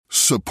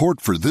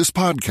Support for this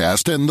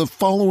podcast and the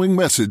following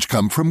message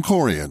come from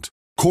Corient.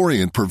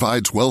 Corient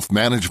provides wealth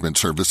management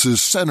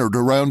services centered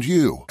around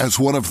you. As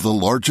one of the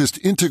largest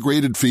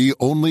integrated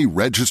fee-only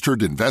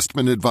registered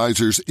investment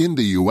advisors in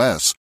the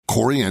U.S.,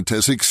 Corient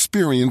has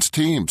experienced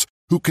teams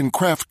who can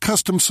craft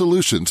custom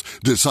solutions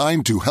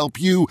designed to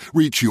help you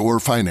reach your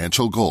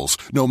financial goals,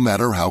 no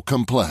matter how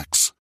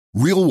complex.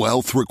 Real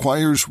wealth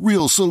requires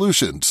real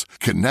solutions.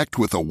 Connect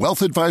with a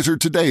wealth advisor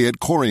today at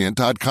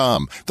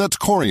Corient.com. That's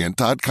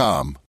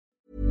Corient.com.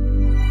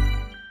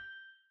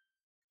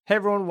 Hey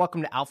everyone,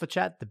 welcome to Alpha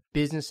Chat, the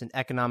business and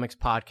economics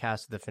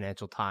podcast of the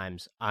Financial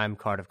Times. I'm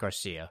Cardiff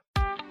Garcia.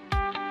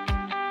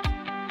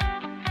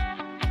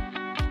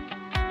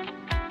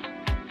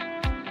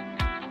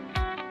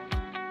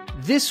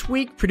 This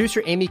week,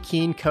 producer Amy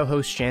Keene,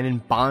 co-host Shannon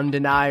Bond,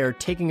 and I are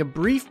taking a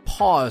brief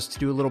pause to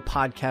do a little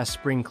podcast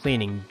spring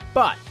cleaning,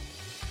 but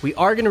we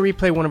are going to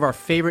replay one of our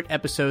favorite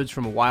episodes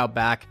from a while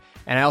back,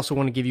 and I also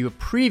want to give you a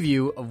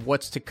preview of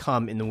what's to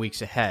come in the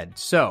weeks ahead.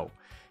 So,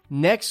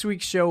 next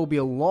week's show will be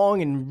a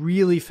long and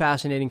really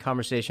fascinating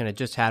conversation I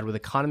just had with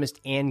economist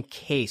Ann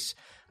Case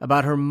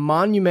about her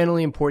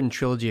monumentally important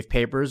trilogy of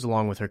papers,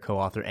 along with her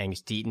co-author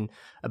Angus Deaton,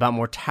 about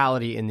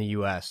mortality in the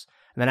U.S.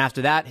 And then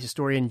after that,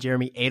 historian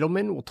Jeremy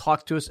Edelman will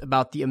talk to us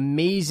about the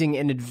amazing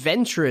and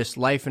adventurous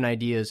life and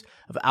ideas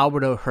of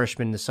Albert O.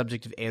 Hirschman, the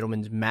subject of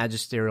Edelman's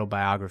magisterial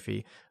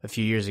biography a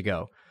few years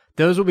ago.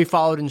 Those will be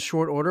followed in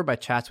short order by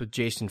chats with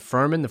Jason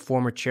Furman, the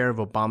former chair of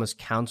Obama's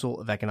Council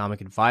of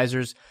Economic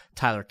Advisors,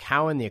 Tyler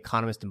Cowen, the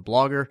economist and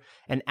blogger,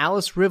 and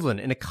Alice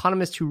Rivlin, an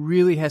economist who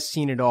really has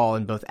seen it all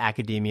in both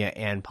academia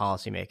and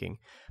policymaking.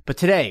 But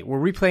today, we're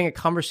replaying a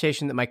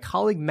conversation that my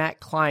colleague Matt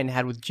Klein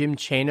had with Jim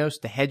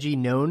Chanos, the hedgie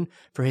known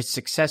for his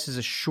success as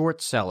a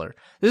short seller.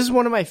 This is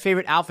one of my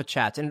favorite Alpha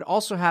Chats, and it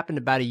also happened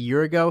about a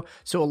year ago,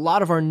 so a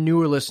lot of our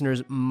newer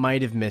listeners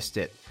might have missed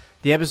it.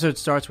 The episode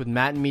starts with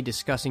Matt and me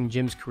discussing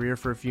Jim's career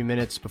for a few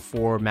minutes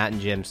before Matt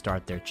and Jim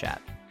start their chat.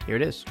 Here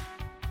it is.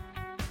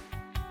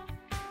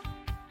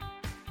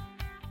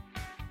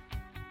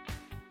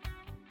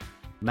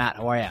 Matt,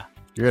 how are you?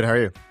 Good, how are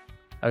you?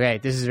 Okay,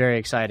 this is very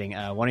exciting.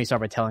 Why don't you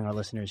start by telling our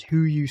listeners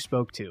who you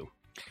spoke to?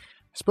 I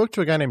spoke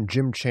to a guy named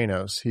Jim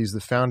Chanos. He's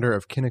the founder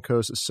of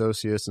Kynikos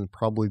Associates and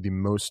probably the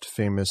most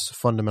famous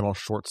fundamental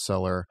short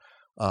seller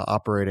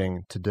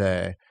operating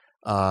today.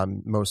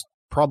 Most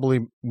probably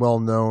well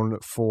known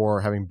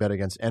for having bet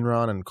against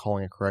Enron and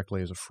calling it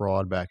correctly as a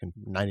fraud back in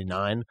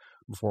 99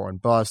 before it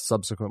went bust.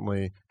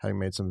 Subsequently, having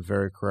made some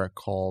very correct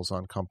calls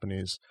on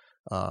companies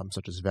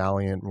such as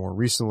Valiant, more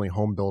recently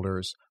home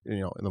builders,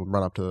 in the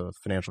run up to the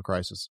financial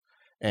crisis,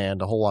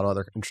 and a whole lot of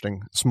other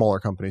interesting smaller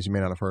companies you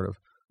may not have heard of.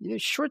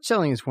 Short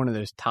selling is one of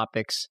those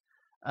topics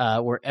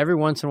where every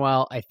once in a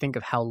while I think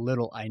of how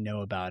little I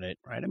know about it,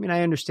 right? I mean,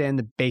 I understand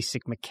the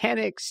basic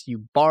mechanics.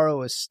 You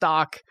borrow a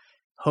stock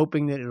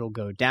hoping that it'll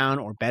go down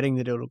or betting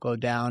that it'll go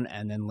down,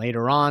 and then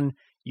later on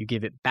you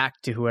give it back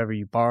to whoever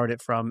you borrowed it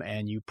from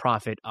and you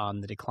profit on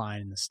the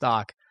decline in the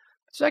stock.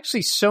 There's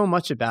actually so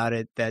much about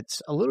it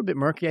that's a little bit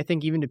murky, I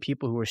think, even to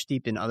people who are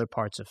steeped in other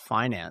parts of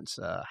finance.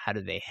 How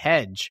do they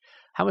hedge?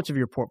 How much of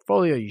your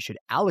portfolio you should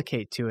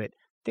allocate to it?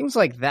 Things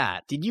like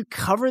that. Did you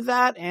cover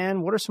that?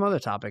 And what are some other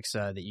topics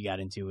that you got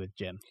into with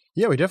Jim?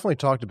 Yeah, we definitely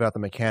talked about the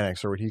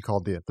mechanics, or what he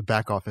called the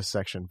back office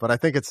section. But I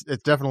think it's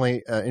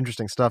definitely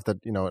interesting stuff that,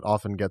 it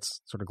often gets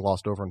sort of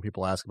glossed over when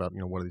people ask about,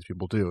 what do these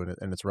people do?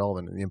 And it's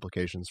relevant in the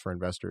implications for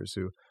investors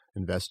who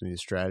invest in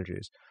these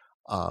strategies.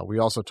 We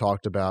also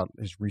talked about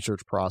his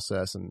research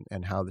process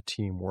and how the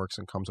team works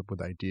and comes up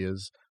with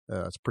ideas.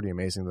 It's pretty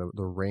amazing,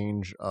 the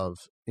range of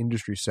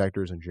industry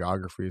sectors and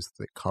geographies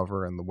that they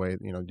cover, and the way,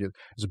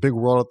 there's a big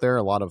world out there,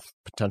 a lot of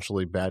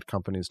potentially bad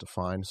companies to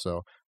find.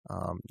 So,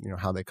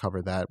 how they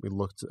cover that. We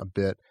looked a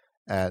bit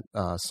at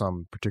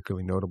some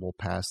particularly notable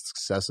past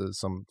successes,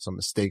 some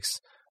mistakes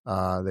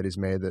that he's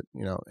made that,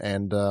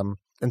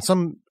 and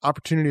some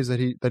opportunities that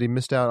he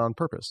missed out on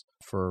purpose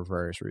for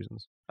various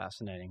reasons.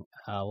 Fascinating.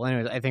 Well,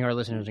 anyways, I think our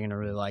listeners are going to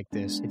really like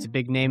this. It's a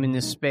big name in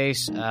this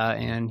space,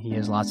 and he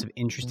has lots of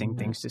interesting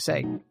things to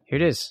say. Here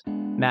it is.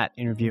 Matt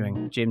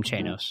interviewing Jim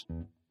Chanos.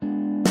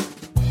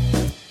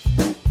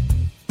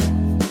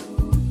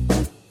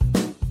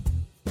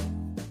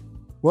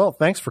 Well,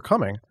 thanks for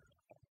coming.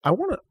 I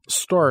want to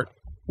start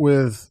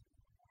with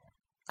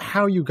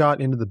how you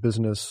got into the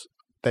business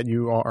that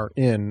you are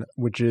in,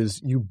 which is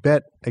you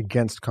bet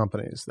against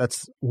companies.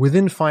 That's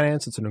within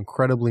finance. It's an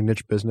incredibly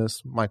niche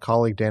business. My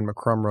colleague Dan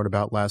McCrum wrote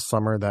about last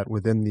summer that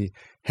within the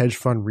hedge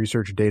fund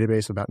research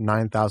database, about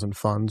 9,000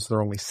 funds, there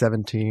are only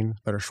 17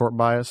 that are short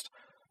biased.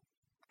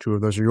 2 of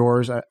those are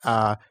yours.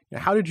 How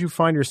did you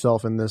find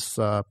yourself in this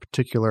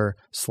particular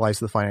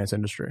slice of the finance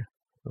industry?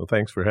 Well,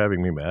 thanks for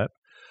having me, Matt.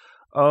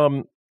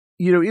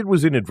 It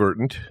was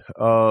inadvertent.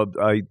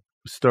 I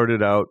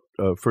started out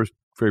first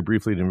very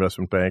briefly in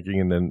investment banking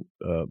and then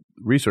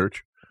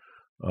research,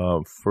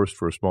 first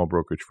for a small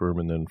brokerage firm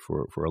and then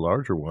for a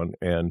larger one.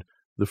 And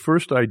the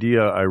first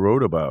idea I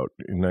wrote about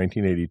in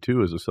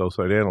 1982 as a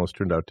sell-side analyst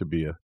turned out to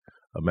be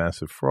a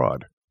massive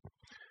fraud.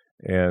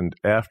 And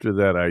after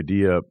that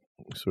idea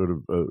sort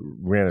of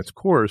ran its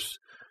course,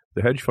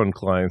 the hedge fund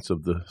clients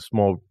of the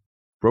small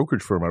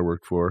brokerage firm I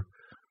worked for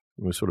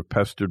was sort of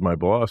pestered my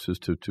boss as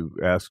to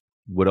ask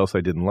what else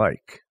I didn't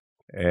like.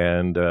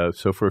 And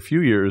so for a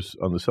few years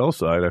on the sell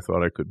side, I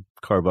thought I could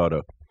carve out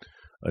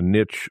a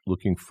niche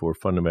looking for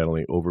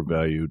fundamentally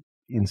overvalued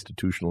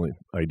institutional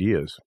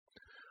ideas.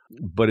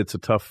 But it's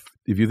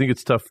if you think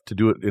it's tough to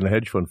do it in a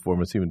hedge fund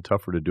form, it's even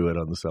tougher to do it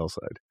on the sell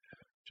side,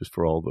 just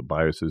for all the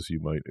biases you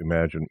might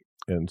imagine.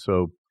 And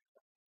so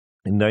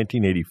in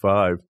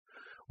 1985,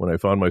 when I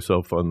found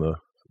myself on the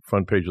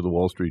front page of the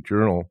Wall Street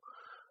Journal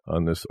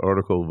on this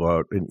article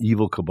about an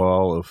evil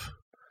cabal of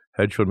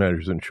hedge fund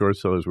managers and short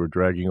sellers were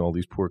dragging all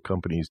these poor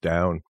companies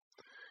down,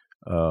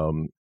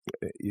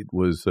 it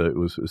was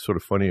sort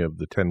of funny. Of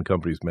the 10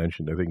 companies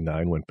mentioned, I think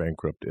 9 went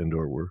bankrupt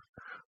and/or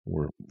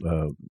were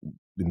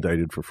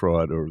indicted for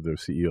fraud, or their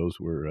CEOs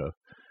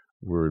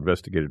were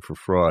investigated for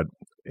fraud.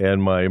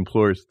 And my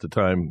employers at the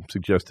time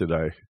suggested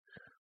I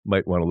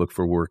might want to look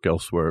for work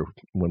elsewhere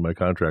when my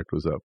contract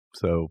was up.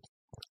 So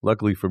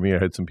luckily for me, I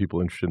had some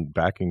people interested in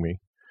backing me.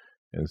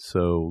 And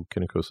so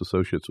Chanos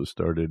Associates was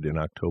started in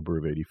October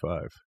of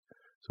 85.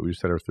 So we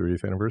just had our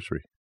 30th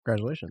anniversary.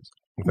 Congratulations.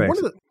 Thanks.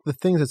 One of the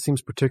things that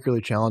seems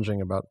particularly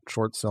challenging about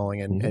short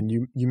selling, and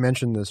you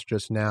mentioned this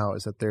just now,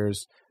 is that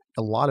there's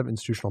a lot of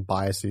institutional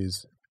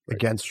biases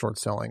against short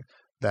selling.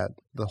 That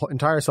the whole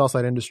entire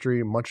sell-side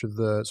industry, much of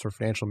the sort of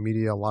financial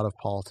media, a lot of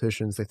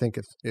politicians, they think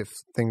if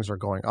things are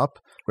going up,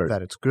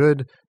 that it's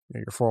good.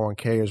 Your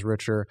 401k is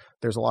richer.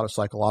 There's a lot of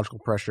psychological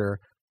pressure.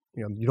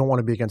 You don't want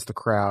to be against the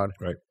crowd.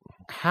 Right.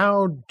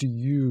 How do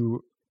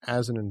you,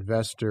 as an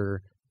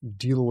investor,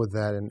 deal with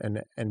that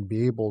and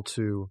be able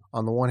to,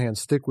 on the one hand,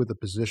 stick with the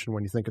position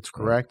when you think it's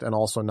correct, and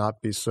also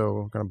not be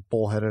so kind of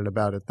bullheaded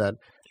about it that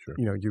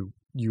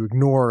you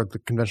ignore the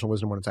conventional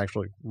wisdom when it's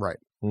actually right?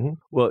 Mm-hmm.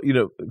 Well,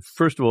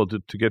 first of all,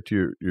 to get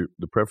to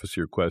the preface of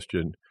your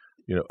question,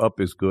 up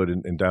is good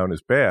and down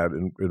is bad.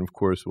 And of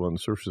course, on the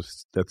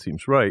surface, that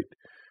seems right.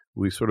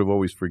 We sort of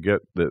always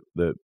forget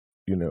that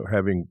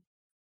having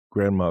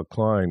Grandma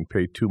Klein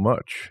pay too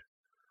much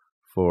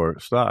for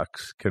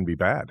stocks can be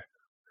bad.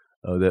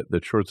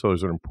 That short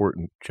sellers are an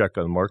important check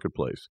on the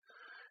marketplace.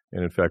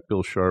 And in fact,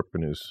 Bill Sharp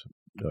in his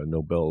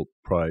Nobel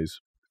Prize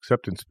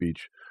acceptance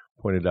speech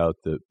pointed out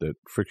that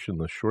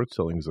frictionless short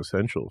selling is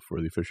essential for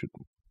the efficient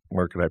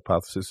market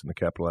hypothesis in the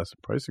capital asset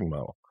pricing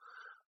model.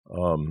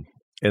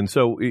 And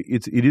so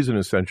it is an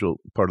essential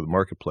part of the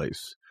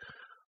marketplace.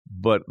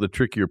 But the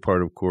trickier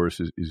part, of course,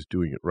 is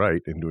doing it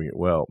right and doing it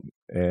well.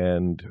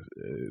 And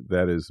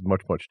that is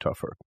much, much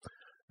tougher.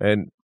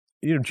 And,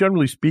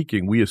 generally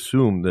speaking, we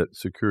assume that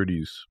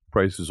securities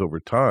prices over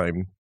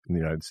time, in the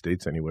United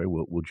States anyway,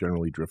 will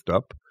generally drift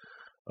up.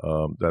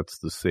 That's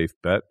the safe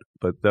bet,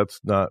 but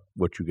that's not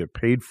what you get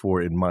paid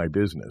for in my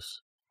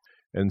business.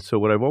 And so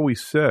what I've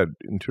always said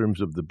in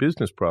terms of the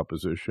business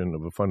proposition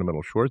of a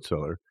fundamental short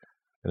seller,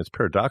 and it's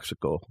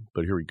paradoxical,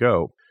 but here we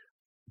go,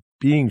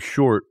 being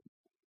short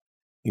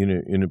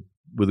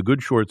with a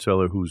good short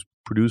seller who's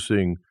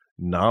producing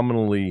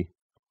nominally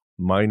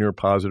minor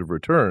positive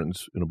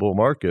returns in a bull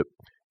market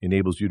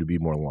enables you to be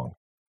more long.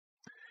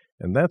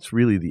 And that's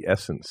really the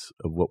essence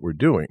of what we're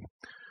doing.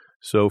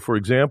 So, for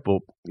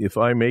example, if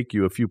I make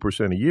you a few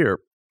percent a year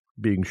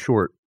being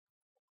short,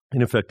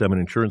 in effect, I'm an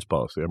insurance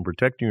policy. I'm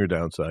protecting your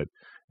downside,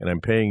 and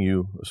I'm paying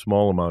you a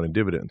small amount in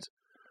dividends.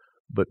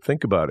 But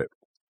think about it.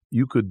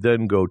 You could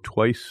then go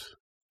twice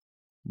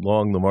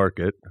long the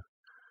market,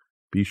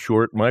 be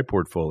short my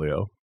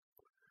portfolio,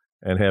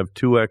 and have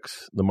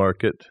 2x the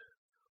market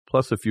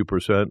plus a few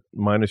percent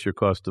minus your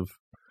cost of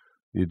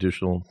the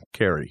additional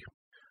carry.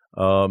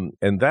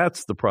 And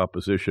that's the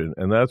proposition,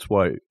 and that's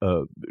why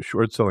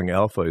short selling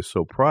alpha is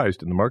so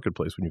prized in the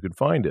marketplace when you can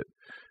find it,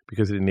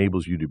 because it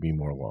enables you to be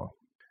more long.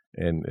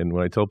 And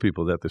when I tell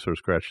people that, they sort of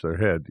scratch their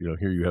head.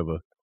 Here you have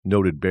a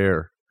noted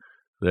bear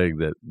saying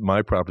that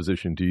my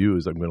proposition to you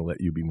is I'm going to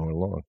let you be more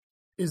long.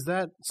 Is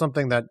that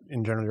something that,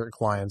 in general, your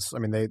clients,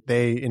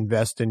 they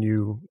invest in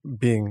you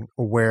being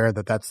aware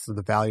that that's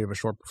the value of a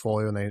short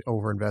portfolio, and they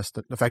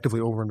effectively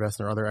overinvest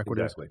in their other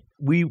equities? Exactly.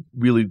 We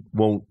really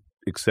won't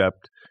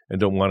accept and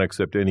don't want to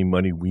accept any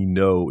money we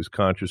know is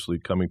consciously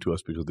coming to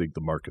us because they think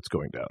the market's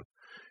going down.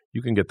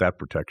 You can get that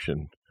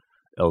protection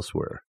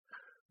elsewhere.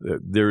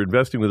 They're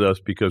investing with us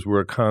because we're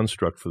a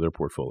construct for their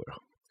portfolio,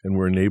 and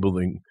we're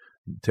enabling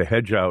to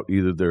hedge out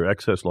either their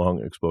excess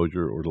long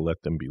exposure or to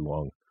let them be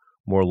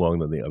more long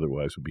than they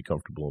otherwise would be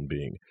comfortable in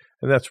being.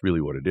 And that's really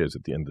what it is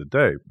at the end of the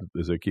day.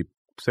 As I keep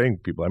saying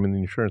to people, I'm in the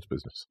insurance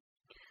business.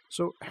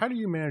 So how do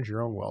you manage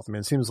your own wealth?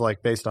 It seems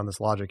like based on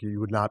this logic, you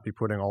would not be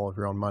putting all of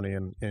your own money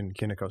in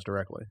Chanos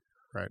directly,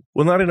 right?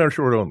 Well, not in our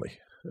short only.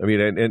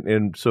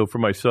 And so for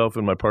myself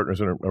and my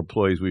partners and our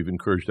employees, we've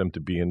encouraged them to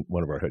be in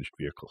one of our hedged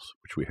vehicles,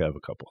 which we have a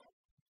couple.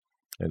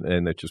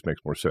 And that just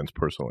makes more sense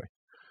personally.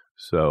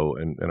 So,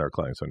 and our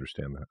clients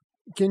understand that.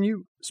 Can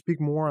you speak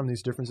more on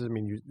these differences?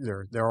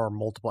 There are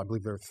multiple. I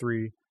believe there are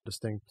 3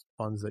 distinct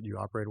funds that you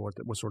operate.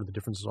 What sort of the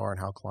differences are and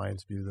how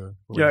clients view the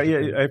Yeah.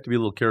 I have to be a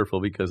little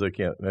careful because I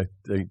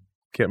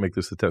can't make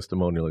this a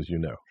testimonial, as you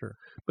know. Sure.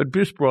 But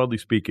just broadly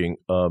speaking,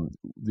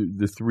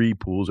 the three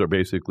pools are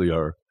basically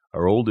our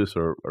oldest,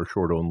 our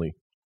short-only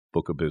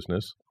book of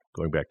business,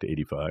 going back to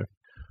 85.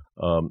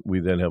 We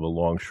then have a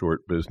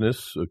long-short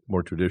business,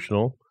 more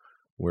traditional,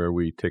 where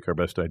we take our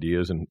best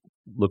ideas and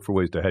look for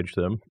ways to hedge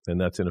them, and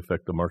that's in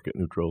effect the market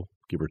neutral,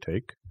 give or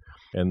take.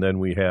 And then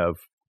we have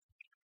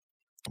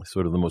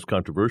sort of the most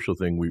controversial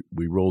thing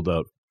we rolled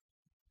out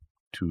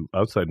to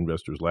outside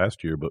investors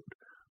last year, but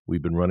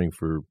we've been running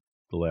for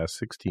the last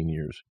 16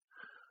 years,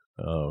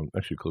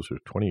 actually closer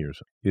to 20 years,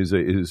 is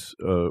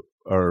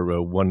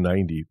our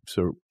 190.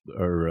 So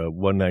our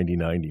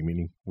 190-90,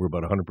 meaning we're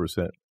about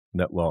 100%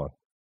 net long,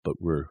 but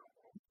we're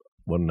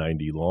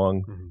 190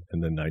 long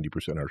and then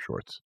 90% are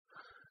shorts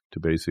to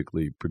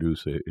basically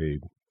produce a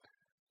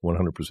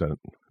 100%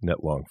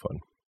 net long fund.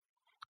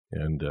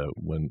 And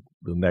when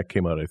that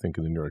came out, I think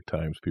in the New York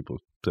Times, people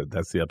said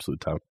that's the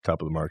absolute top of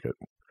the market.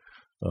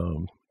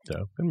 And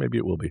maybe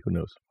it will be. Who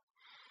knows?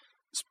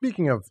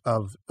 Speaking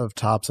of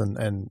tops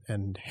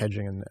and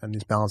hedging and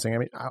these balancing, I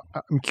mean,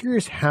 I'm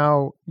curious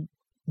how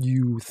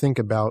you think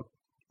about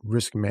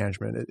risk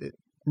management.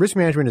 Risk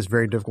management is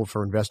very difficult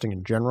for investing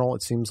in general.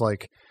 It seems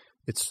like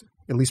it's,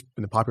 at least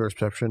in the popular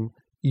perception,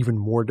 even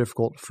more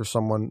difficult for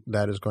someone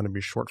that is going to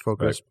be short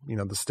focused. Right. You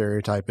know, the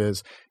stereotype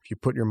is if you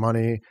put your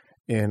money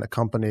in a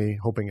company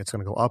hoping it's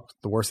going to go up,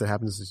 the worst that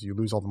happens is you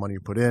lose all the money you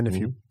put in. If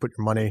you put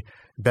your money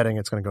betting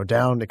it's going to go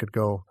down, it could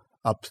go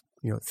up,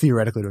 you know,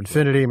 theoretically to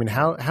infinity. I mean,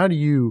 how do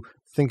you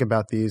think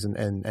about these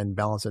and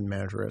balance and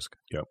manage risk?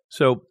 Yeah.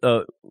 So,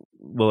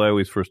 well, I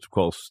always first of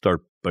all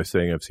start by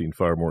saying I've seen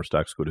far more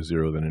stocks go to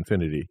zero than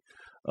infinity,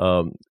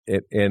 and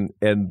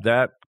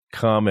that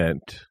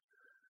comment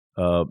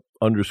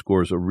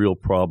underscores a real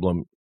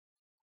problem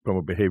from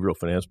a behavioral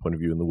finance point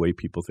of view in the way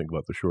people think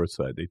about the short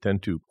side. They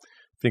tend to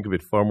think of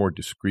it far more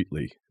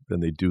discreetly than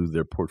they do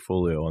their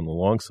portfolio on the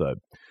long side.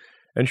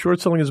 And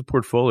short selling is a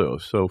portfolio.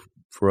 So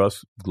for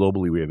us,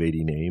 globally, we have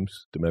 80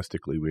 names.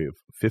 Domestically, we have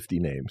 50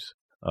 names.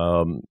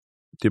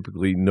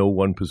 Typically, no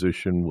one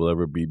position will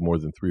ever be more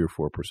than 3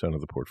 or 4%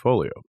 of the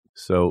portfolio.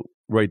 So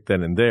right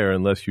then and there,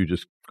 unless you're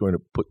just going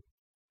to put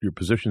your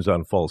positions on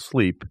and fall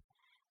asleep,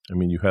 I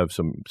mean, you have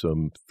some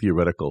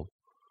theoretical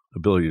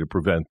ability to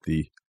prevent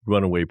the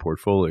runaway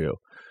portfolio.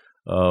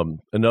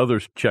 Another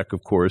check,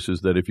 of course,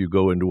 is that if you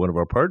go into one of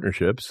our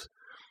partnerships,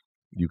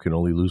 you can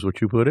only lose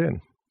what you put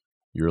in.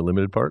 You're a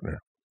limited partner.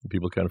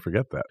 People kind of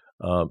forget that.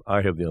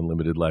 I have the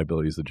unlimited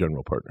liability as the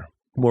general partner.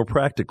 More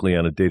practically,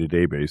 on a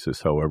day-to-day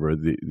basis, however,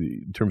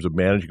 in terms of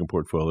managing a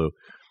portfolio,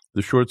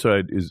 the short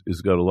side is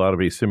got a lot of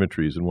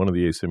asymmetries. And one of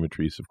the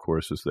asymmetries, of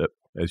course, is that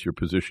as your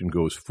position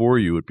goes for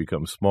you, it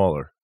becomes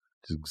smaller.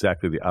 It's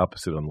exactly the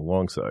opposite on the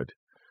long side.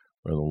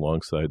 On the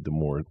long side, the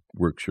more it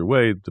works your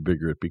way, the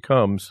bigger it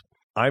becomes.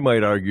 I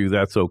might argue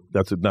that's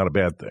not a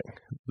bad thing,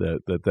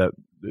 that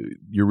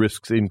your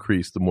risks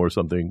increase the more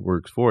something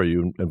works for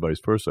you and vice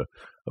versa,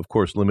 of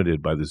course,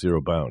 limited by the zero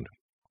bound.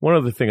 One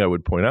other thing I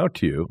would point out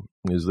to you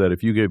is that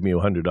if you gave me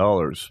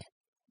 $100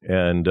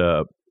 and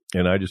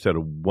I just had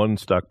a one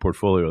stock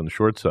portfolio on the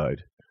short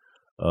side,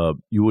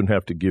 you wouldn't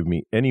have to give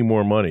me any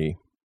more money,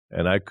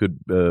 and I could,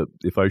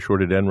 if I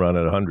shorted Enron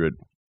at 100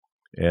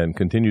 and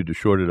continued to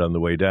short it on the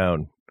way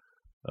down,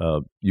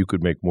 you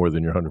could make more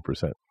than your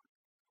 100%.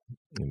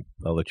 And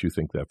I'll let you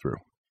think that through,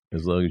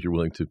 as long as you're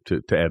willing to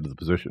add to the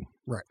position.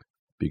 Right.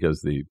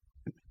 Because the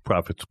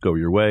profits go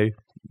your way,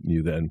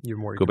 you then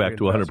go back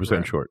to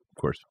 100% short,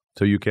 of course.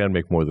 So you can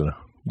make more than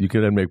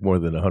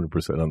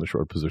 100% on the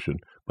short position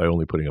by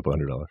only putting up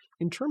 $100.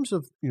 In terms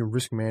of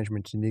risk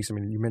management techniques, I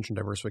mean, you mentioned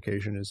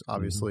diversification is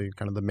obviously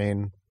kind of the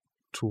main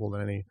tool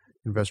in any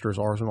investor's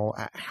arsenal.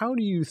 How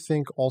do you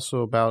think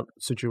also about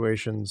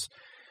situations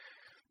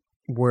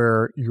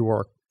where you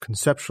are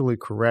conceptually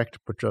correct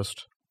but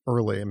just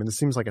early? I mean, it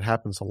seems like it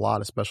happens a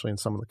lot, especially in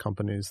some of the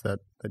companies that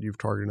you've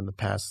targeted in the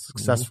past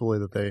successfully,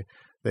 that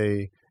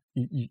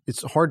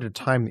it's hard to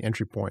time the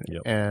entry point.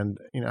 Yep. And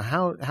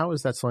how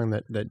is that something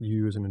that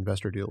you as an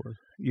investor deal with?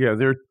 Yeah,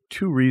 there are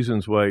two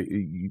reasons why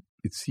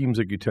it seems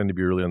like you tend to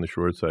be early on the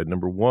short side.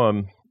 Number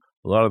one,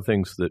 a lot of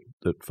things that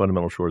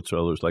fundamental short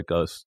sellers like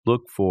us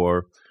look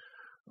for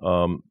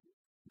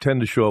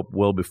tend to show up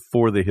well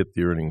before they hit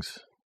the earnings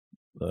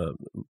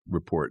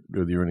report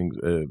or the earnings,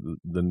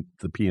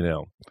 the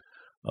P&L.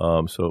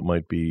 So it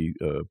might be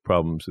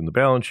problems in the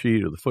balance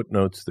sheet or the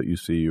footnotes that you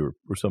see, or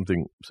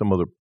some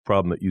other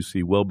problem that you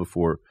see well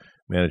before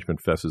management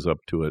fesses up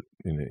to it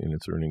in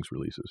its earnings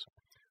releases.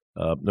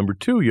 Number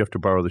two, you have to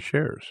borrow the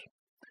shares,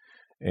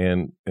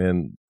 and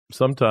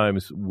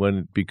sometimes when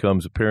it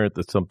becomes apparent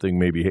that something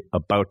may be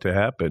about to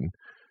happen,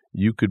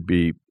 your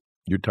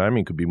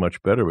timing could be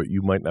much better, but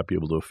you might not be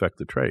able to affect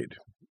the trade.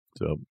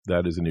 So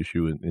that is an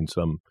issue in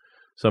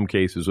some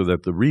cases, or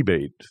that the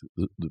rebate,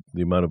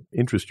 the amount of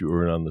interest you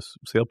earn on the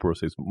sale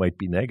process might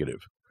be negative,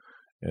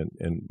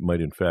 and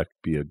might in fact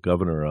be a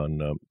governor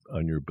on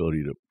your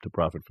ability to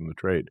profit from the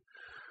trade.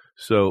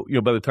 So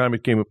by the time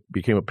it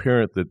became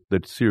apparent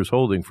that Sears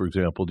Holding, for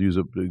example, to use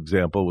an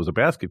example, was a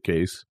basket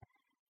case,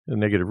 the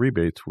negative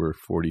rebates were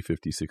 40,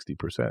 50,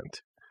 60%.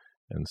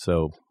 And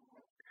so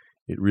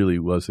it really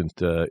wasn't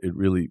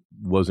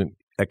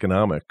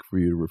economic for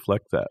you to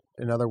reflect that.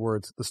 In other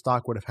words, the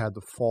stock would have had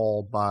to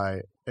fall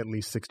by at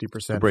least 60%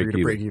 for break you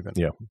to break even.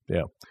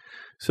 Yeah.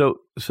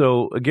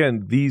 So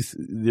again,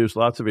 there's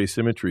lots of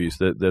asymmetries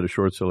that a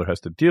short seller has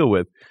to deal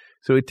with.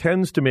 So it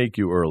tends to make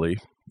you early.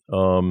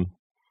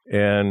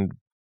 And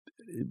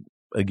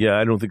again,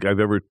 I don't think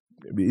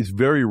it's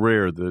very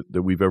rare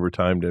that we've ever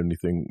timed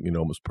anything,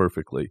 almost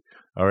perfectly.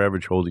 Our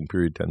average holding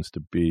period tends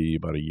to be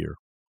about a year.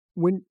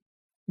 When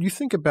you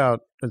think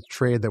about a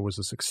trade that was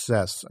a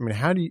success, I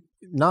mean,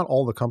 not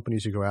all the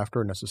companies you go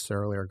after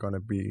necessarily are going to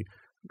be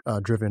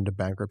driven into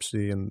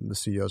bankruptcy and the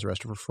CEOs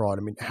arrested for fraud.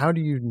 I mean, how do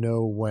you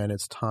know when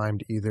it's time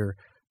to either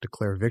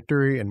declare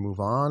victory and move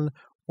on,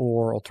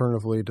 or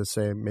alternatively to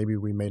say maybe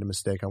we made a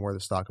mistake on where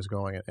the stock is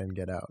going and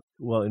get out?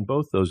 Well, in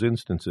both those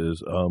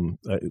instances,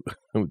 I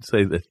would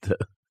say that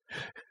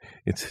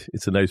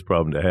it's a nice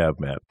problem to have,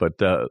 Matt. But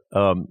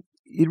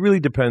it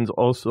really depends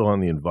also on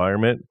the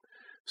environment.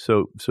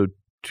 So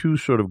two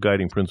sort of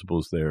guiding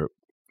principles there.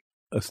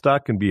 A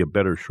stock can be a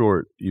better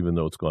short even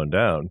though it's gone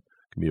down.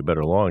 Can be a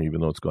better long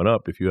even though it's gone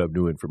up if you have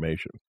new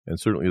information. And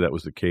certainly that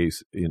was the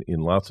case in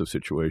lots of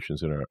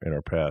situations in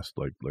our past,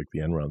 like the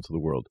Enrons of the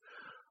world.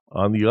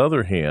 On the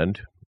other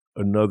hand,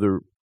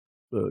 another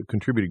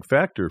contributing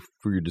factor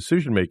for your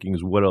decision making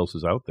is what else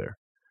is out there.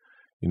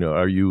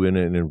 Are you in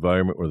an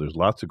environment where there's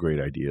lots of great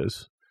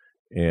ideas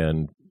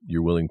and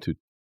you're willing to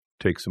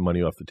take some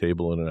money off the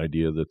table on an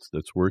idea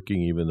that's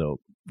working, even though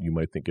you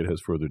might think it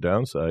has further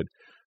downside,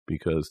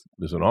 because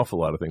there's an awful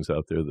lot of things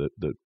out there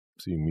that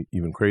seem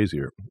even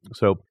crazier.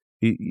 So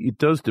it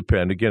does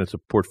depend. Again, it's a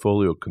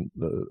portfolio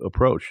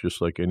approach,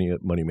 just like any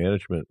money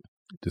management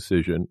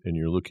decision, and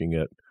you're looking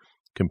at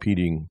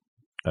competing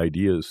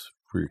ideas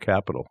for your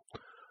capital.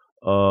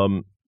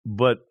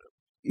 But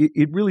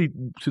it really,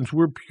 since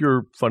we're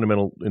pure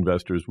fundamental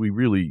investors,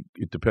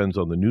 it depends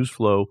on the news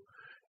flow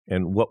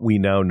and what we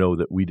now know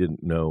that we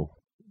didn't know,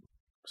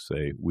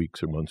 say,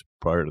 weeks or months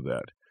prior to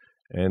that.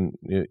 And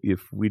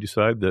if we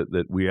decide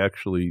that we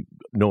actually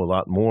know a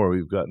lot more,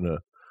 we've gotten a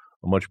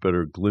much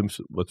better glimpse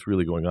of what's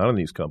really going on in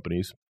these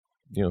companies,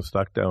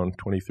 stock down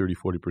 20, 30,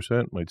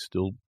 40% might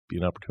still be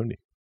an opportunity.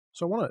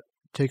 So I want to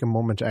take a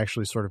moment to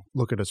actually sort of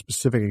look at a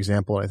specific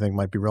example that I think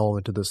might be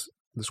relevant to this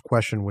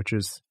question, which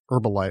is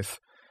Herbalife,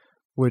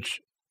 which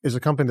is a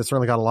company that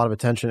certainly got a lot of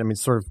attention. I mean,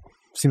 sort of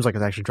seems like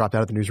it's actually dropped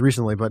out of the news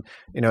recently, but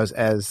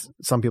as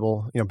some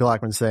people, Bill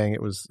Ackman saying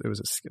it was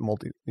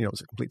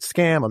a complete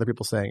scam. Other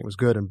people saying it was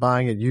good and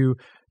buying it. You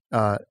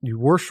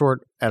were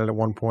short at it at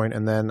one point,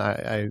 and then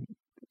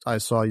I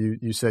saw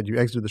you said you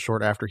exited the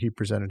short after he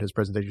presented his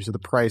presentation. You said the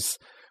price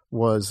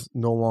was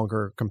no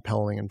longer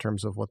compelling in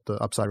terms of what the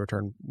upside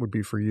return would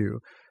be for you.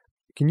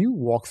 Can you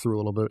walk through a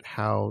little bit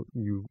how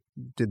you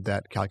did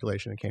that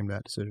calculation and came to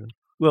that decision?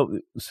 Well,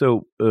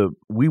 so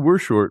we were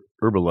short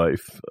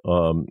Herbalife,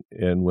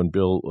 and when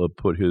Bill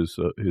put his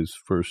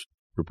first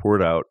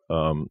report out,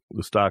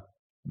 the stock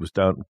was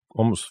down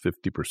almost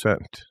 50%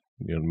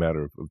 in a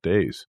matter of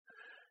days.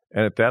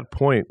 And at that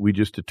point, we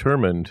just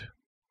determined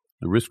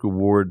the risk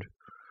reward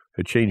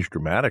had changed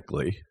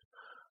dramatically.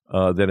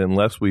 That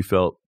unless we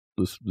felt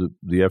the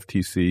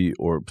FTC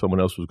or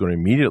someone else was going to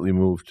immediately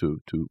move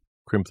to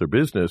crimp their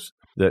business,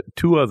 that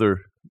two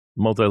other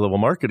multi-level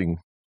marketing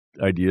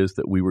ideas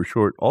that we were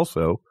short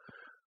also,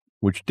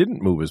 which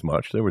didn't move as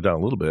much, they were down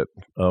a little bit,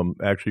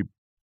 actually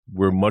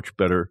were much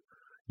better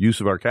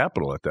use of our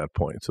capital at that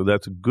point. So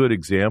that's a good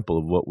example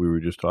of what we were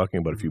just talking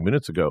about a few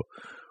minutes ago,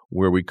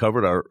 where we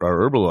covered our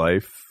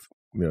Herbalife,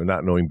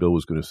 not knowing Bill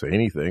was going to say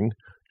anything,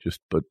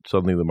 but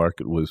suddenly the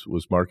market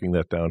was marking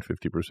that down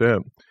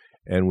 50%,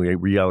 and we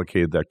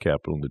reallocated that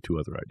capital into two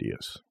other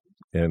ideas,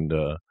 and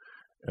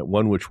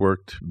one which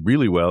worked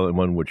really well and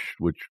one which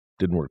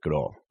didn't work at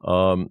all.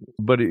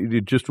 But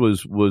it just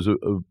was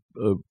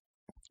a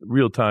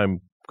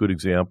real-time good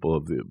example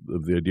of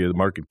the idea. The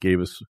market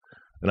gave us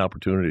an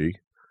opportunity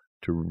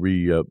to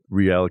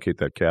reallocate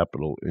that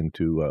capital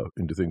into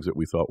things that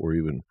we thought were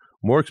even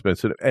more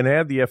expensive. And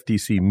had the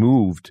FTC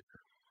moved,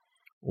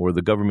 or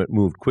the government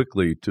moved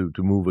quickly to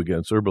move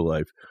against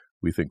Herbalife,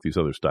 we think these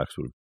other stocks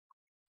would have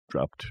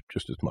dropped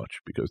just as much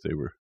because they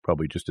were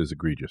probably just as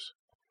egregious.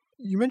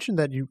 You mentioned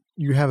that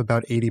you have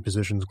about 80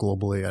 positions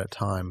globally at a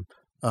time,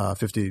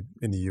 50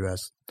 in the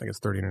U.S., I think it's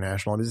 30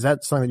 international. Is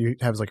that something that you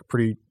have as like a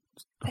pretty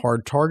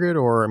hard target,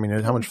 or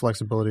how much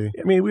flexibility?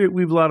 We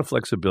have a lot of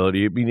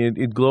flexibility.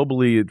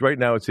 Globally, right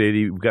now it's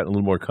 80. We've gotten a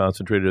little more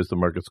concentrated as the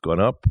market's gone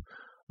up.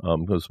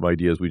 Because some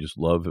ideas we just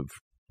love have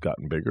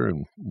gotten bigger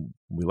and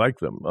we like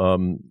them.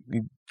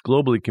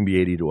 Globally, it can be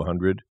 80 to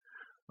 100.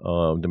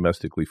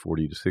 Domestically,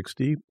 40 to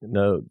 60.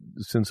 Now,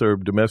 since our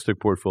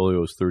domestic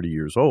portfolio is 30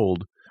 years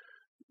old,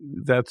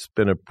 that's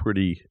been a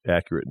pretty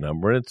accurate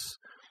number. And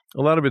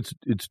a lot of it's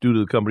due to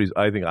the companies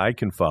I think I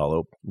can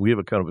follow. We have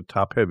a kind of a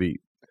top-heavy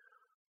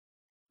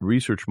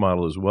research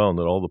model as well, and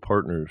that all the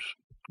partners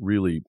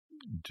really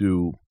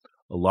do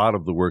a lot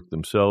of the work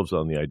themselves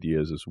on the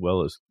ideas as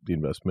well as the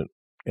investment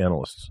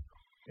analysts.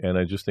 And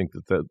I just think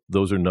that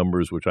those are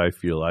numbers which I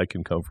feel I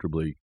can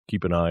comfortably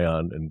keep an eye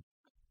on and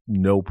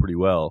know pretty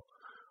well,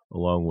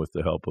 along with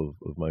the help of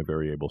my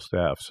very able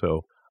staff.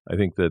 So I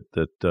think that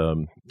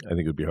I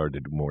think it would be hard to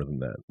do more than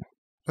that.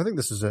 I think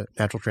this is a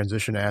natural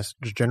transition to ask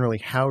just generally,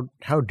 how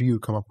do you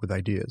come up with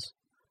ideas?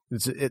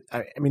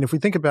 I mean, if we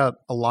think about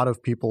a lot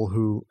of people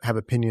who have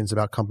opinions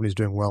about companies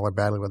doing well or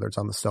badly, whether it's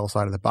on the sell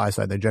side or the buy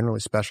side, they generally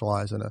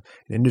specialize in an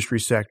industry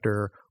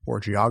sector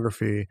or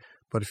geography.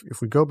 But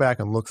if we go back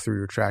and look through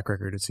your track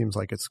record, it seems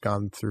like it's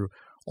gone through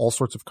all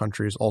sorts of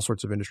countries, all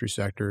sorts of industry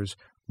sectors,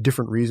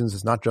 different reasons.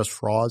 It's not just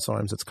fraud.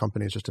 Sometimes it's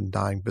companies just in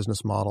dying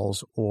business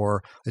models,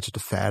 or it's just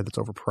a fad that's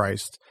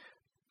overpriced.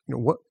 You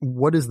know,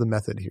 what is the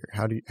method here?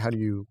 How do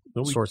you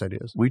source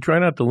ideas? We try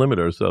not to limit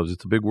ourselves.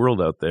 It's a big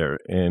world out there,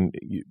 and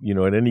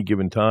at any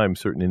given time,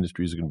 certain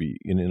industries are going to be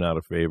in and out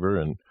of favor,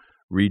 and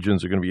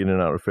regions are going to be in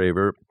and out of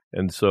favor.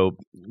 And so,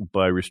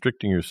 by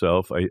restricting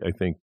yourself, I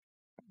think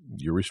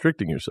you're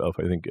restricting yourself.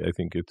 I think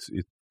it's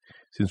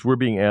since we're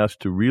being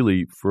asked to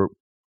really for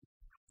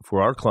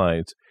our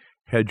clients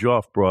hedge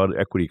off broad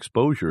equity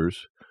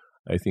exposures,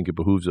 I think it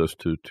behooves us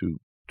to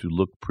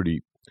look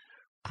pretty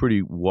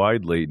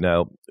widely.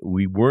 Now,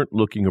 we weren't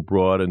looking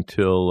abroad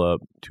until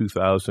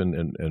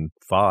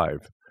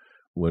 2005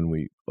 when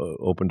we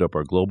opened up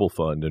our global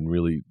fund, and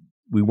really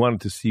we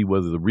wanted to see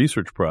whether the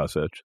research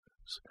process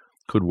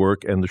could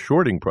work and the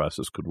shorting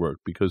process could work,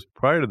 because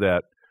prior to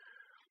that,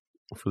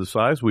 for the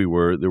size we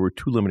were, there were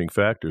two limiting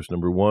factors.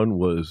 Number one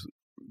was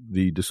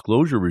the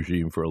disclosure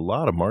regime for a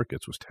lot of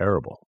markets was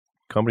terrible.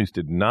 Companies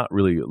did not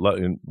really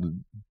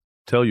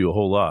tell you a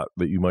whole lot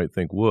that you might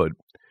think would.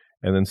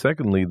 And then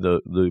secondly, the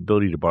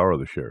ability to borrow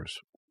the shares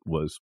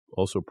was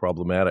also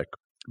problematic.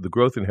 The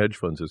growth in hedge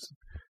funds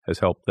has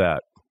helped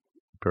that,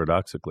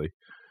 paradoxically.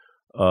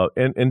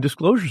 And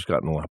disclosure's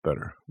gotten a lot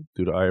better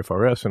due to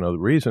IFRS and other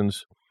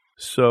reasons.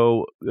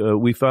 So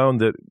we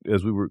found that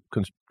as we were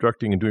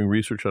constructing and doing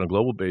research on a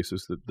global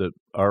basis, that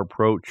our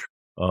approach,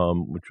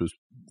 which was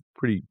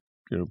pretty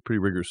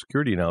rigorous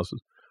security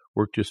analysis,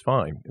 worked just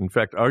fine. In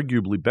fact,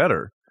 arguably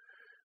better,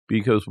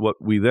 because what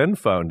we then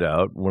found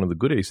out, one of the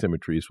good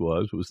asymmetries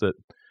was that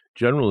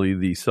generally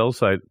the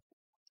sell-side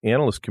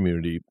analyst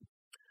community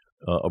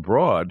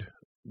abroad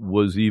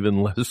was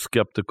even less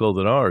skeptical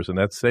than ours, and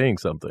that's saying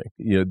something.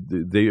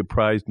 They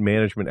prized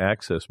management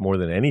access more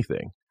than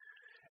anything.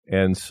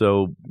 And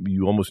so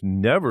you almost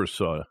never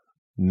saw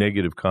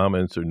negative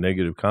comments or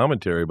negative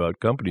commentary about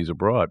companies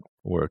abroad,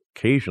 or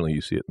occasionally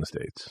you see it in the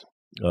States.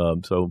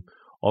 So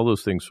all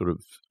those things sort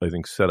of, I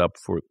think, set up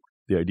for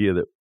the idea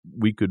that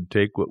we could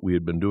take what we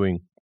had been doing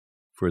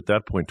for, at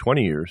that point,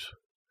 20 years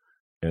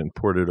and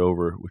port it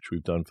over, which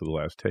we've done for the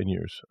last 10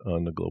 years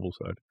on the global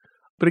side.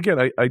 But again,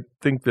 I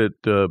think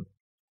that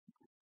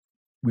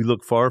we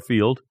look far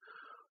afield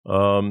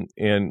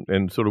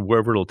and sort of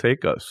wherever it'll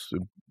take us.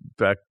 In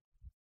fact,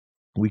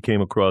 we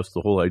came across the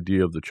whole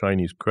idea of the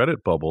Chinese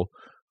credit bubble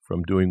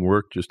from doing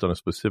work just on a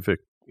specific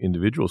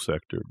individual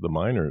sector, the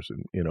miners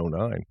in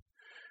 2009.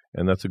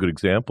 And that's a good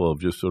example of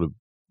just sort of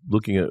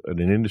looking at an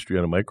industry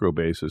on a micro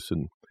basis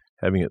and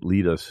having it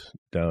lead us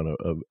down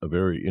a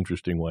very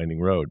interesting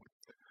winding road.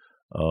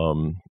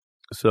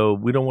 So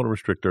we don't want to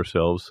restrict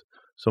ourselves.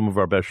 Some of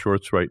our best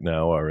shorts right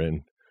now are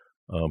in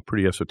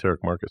pretty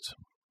esoteric markets.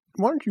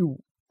 Why don't you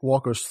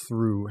walk us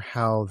through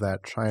how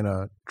that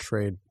China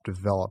trade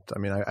developed? I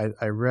mean,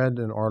 I read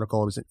an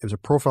article. It was a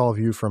profile of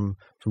you from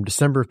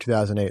December of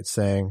 2008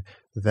 saying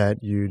that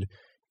you'd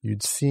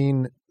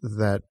seen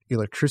that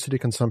electricity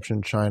consumption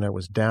in China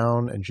was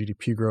down and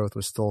GDP growth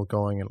was still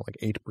going at like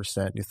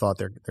 8%. You thought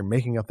they're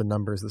making up the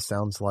numbers. This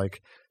sounds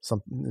like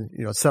some,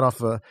 set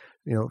off a,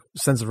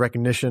 sense of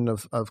recognition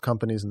of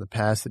companies in the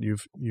past that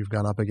you've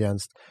gone up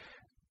against.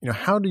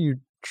 How do you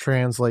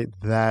translate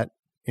that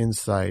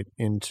insight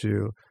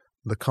into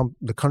the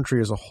country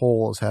as a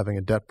whole as having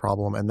a debt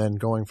problem, and then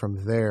going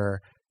from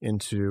there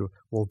into,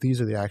 well,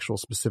 these are the actual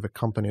specific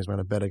companies I'm going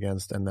to bet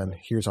against, and then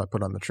here's how I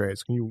put on the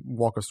trades. Can you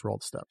walk us through all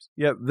the steps?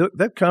 Yeah,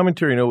 that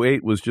commentary in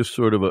 2008 was just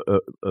sort of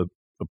a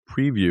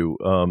preview,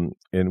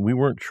 and we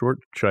weren't short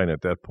China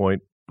at that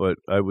point, but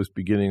I was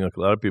beginning, like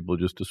a lot of people,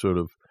 just to sort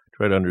of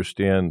try to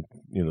understand,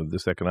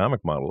 this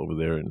economic model over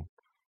there and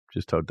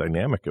just how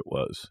dynamic it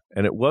was.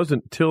 And it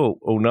wasn't till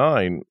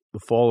 2009, the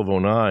fall of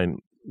 2009,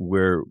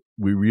 where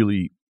we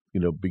really,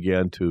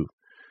 began to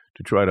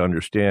try to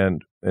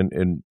understand.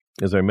 And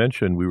as I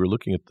mentioned, we were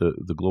looking at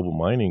the global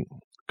mining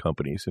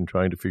companies and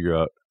trying to figure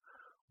out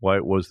why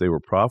it was they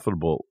were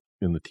profitable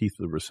in the teeth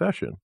of the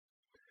recession.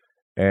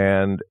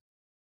 And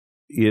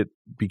it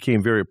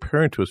became very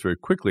apparent to us very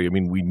quickly. I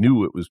mean, we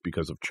knew it was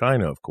because of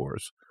China, of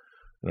course.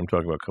 And I'm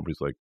talking about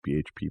companies like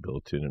BHP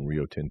Billiton and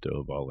Rio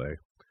Tinto, Vale.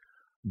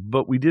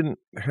 But we didn't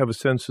have a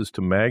sense as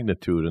to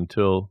magnitude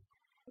until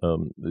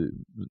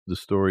the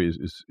story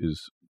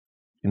is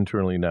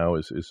internally now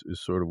is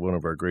sort of one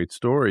of our great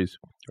stories.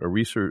 Our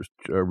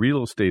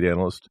real estate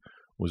analyst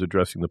was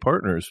addressing the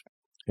partners,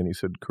 and he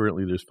said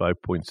currently there's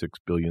 5.6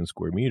 billion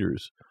square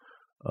meters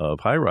of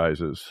high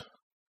rises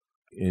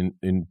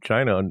in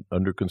China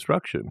under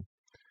construction,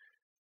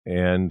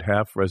 and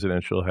half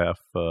residential, half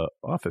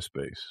office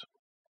space.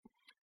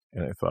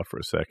 And I thought for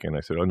a second.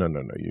 I said, "Oh, no.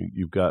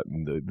 You've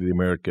gotten the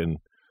American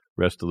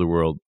rest of the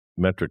world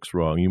metrics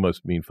wrong. You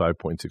must mean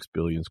 5.6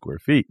 billion square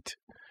feet,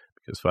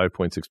 because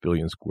 5.6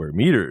 billion square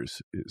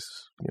meters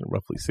is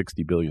roughly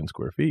 60 billion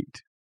square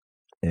feet."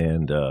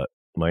 And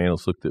my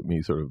analyst looked at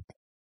me sort of,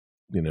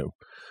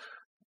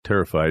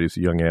 terrified. He's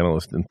a young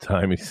analyst at the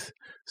time. He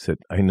said,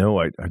 "I know.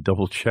 I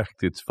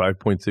double-checked. It's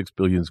 5.6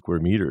 billion square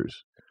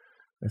meters."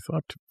 I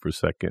thought for a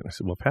second. I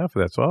said, "Well, if half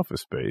of that's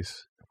office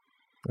space,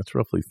 that's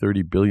roughly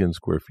 30 billion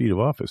square feet of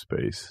office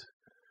space.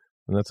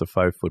 And that's a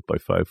 5-foot by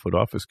 5-foot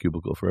office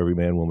cubicle for every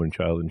man, woman,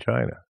 child in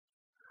China."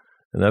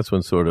 And that's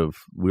when sort of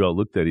we all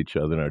looked at each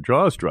other and our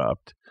jaws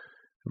dropped,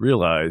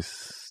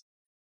 realized,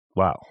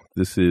 wow,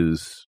 this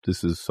is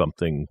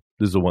something,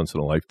 this is a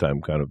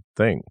once-in-a-lifetime kind of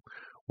thing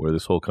where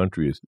this whole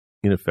country is,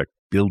 in effect,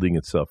 building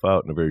itself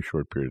out in a very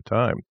short period of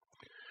time.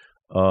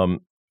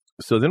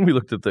 So then we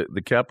looked at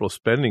the capital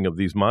spending of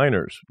these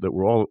miners that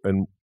were all,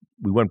 and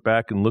we went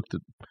back and looked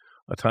at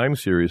a time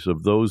series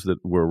of those that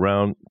were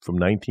around from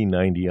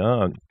 1990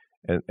 on.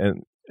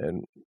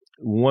 And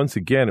once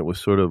again, it was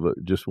sort of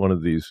just one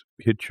of these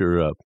hit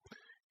your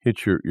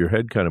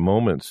head kind of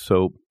moments.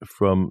 So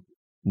from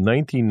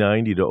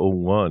 1990 to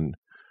 01,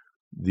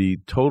 the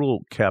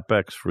total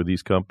capex for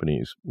these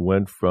companies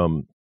went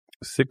from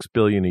 $6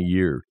 billion a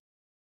year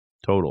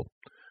total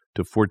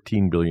to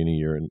 $14 billion a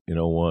year in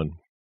 01.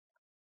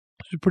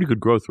 It's a pretty good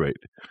growth rate,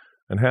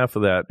 and half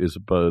of that is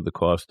about the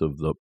cost of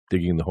the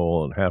digging the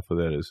hole, and half of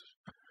that is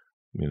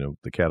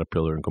the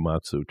Caterpillar and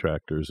Komatsu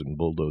tractors and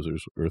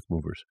bulldozers, earth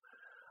movers.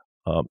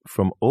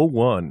 From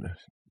 01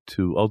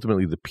 to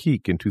ultimately the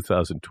peak in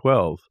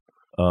 2012,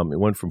 it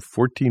went from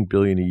 $14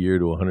 billion a year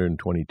to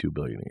 $122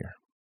 billion a year.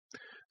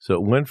 So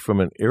it went from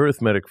an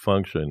arithmetic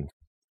function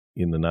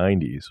in the 90s,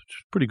 which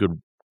is a pretty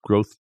good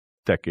growth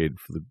decade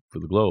for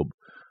the globe,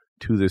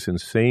 to this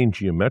insane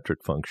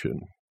geometric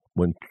function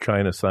when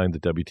China signed the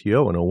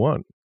WTO in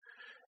 01.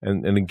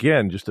 And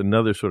again, just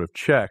another sort of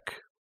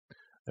check,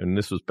 and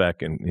this was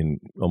back in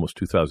almost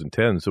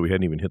 2010, so we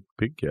hadn't even hit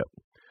the peak yet,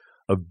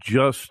 of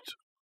just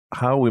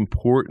how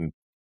important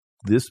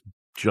this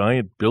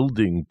giant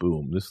building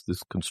boom, this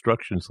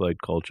construction site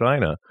called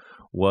China,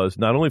 was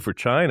not only for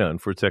China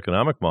and for its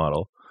economic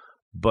model,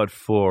 but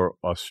for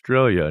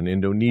Australia and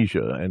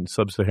Indonesia and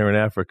Sub-Saharan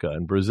Africa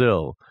and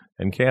Brazil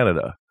and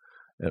Canada,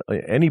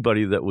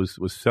 anybody that was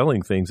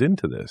selling things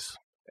into this.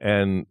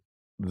 And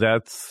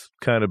that's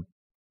kind of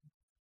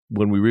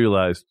when we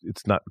realized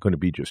it's not going to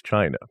be just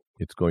China.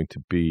 It's going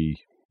to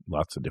be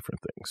lots of different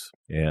things.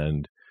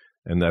 And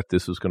that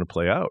this is going to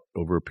play out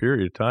over a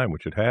period of time,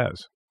 which it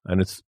has.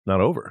 And it's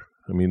not over.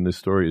 I mean, this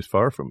story is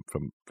far from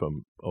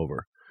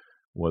over,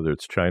 whether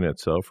it's China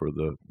itself or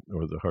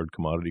the hard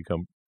commodity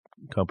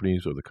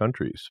companies or the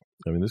countries.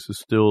 I mean, this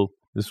is going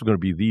to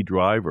be the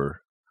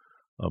driver.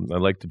 I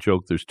like to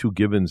joke there's two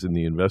givens in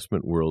the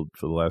investment world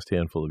for the last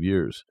handful of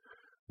years.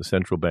 The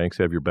central banks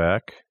have your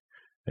back,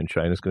 and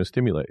China's going to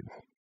stimulate.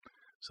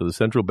 So the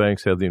central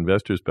banks have the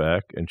investors'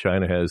 back, and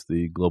China has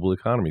the global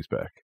economy's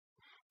back.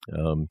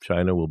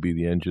 China will be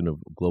the engine of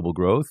global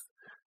growth,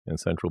 and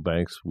central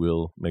banks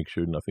will make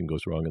sure nothing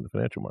goes wrong in the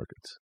financial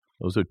markets.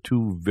 Those are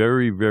two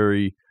very,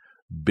 very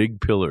big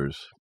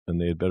pillars,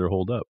 and they had better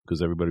hold up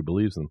because everybody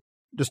believes them.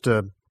 Just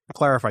to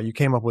clarify, you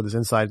came up with this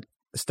insight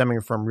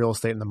stemming from real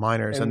estate and the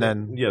miners, and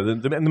then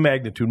the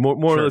magnitude, more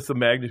sure. or less the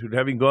magnitude.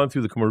 Having gone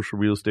through the commercial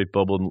real estate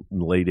bubble in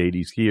the late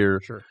 '80s here,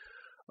 sure.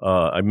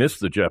 I missed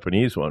the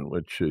Japanese one,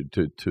 which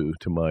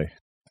to my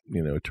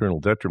eternal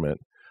detriment.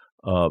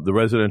 The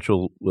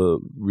residential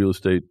real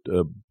estate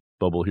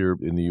bubble here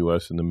in the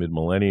U.S. in the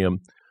mid-millennium.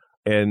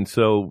 And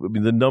so, I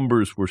mean, the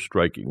numbers were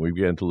striking. We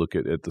began to look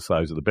at the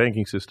size of the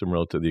banking system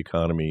relative to the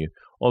economy,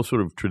 all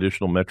sort of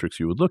traditional metrics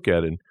you would look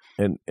at.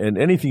 And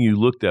anything you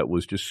looked at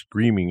was just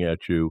screaming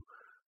at you,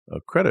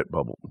 a credit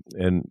bubble.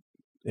 And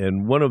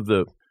one of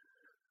the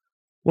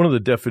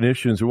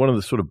definitions, or one of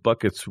the sort of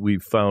buckets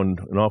we've found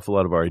an awful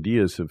lot of our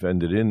ideas have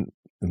ended in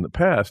the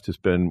past, has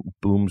been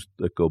booms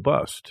that go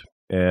bust.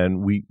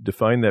 And we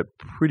define that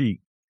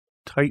pretty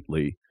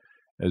tightly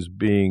as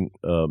being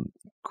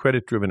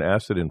credit-driven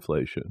asset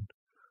inflation,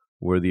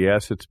 where the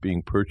assets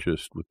being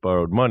purchased with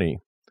borrowed money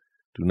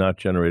do not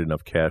generate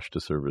enough cash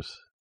to service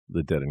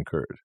the debt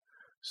incurred.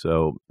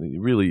 So it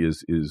really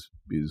is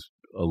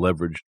a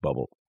leveraged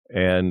bubble.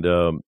 And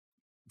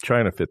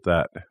China fit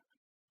that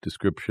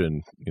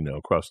description,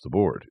 across the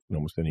board in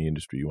almost any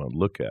industry you want to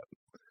look at.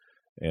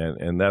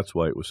 And that's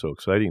why it was so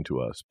exciting to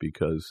us,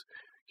 because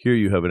here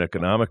you have an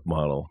economic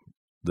model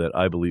that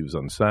I believe is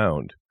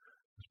unsound.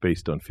 It's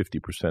based on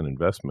 50%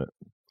 investment.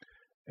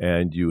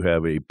 And you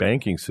have a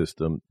banking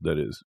system that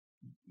is,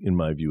 in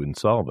my view,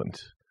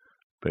 insolvent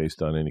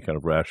based on any kind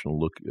of rational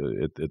look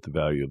at the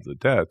value of the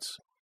debts.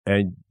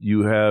 And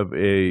you have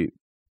a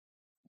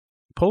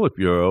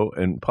Politburo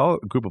and a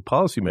group of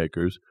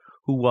policymakers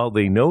who, while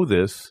they know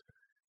this,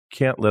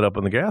 can't let up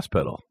on the gas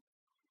pedal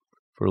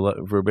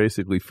for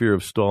basically fear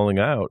of stalling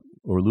out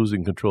or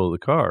losing control of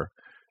the car.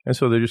 And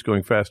so they're just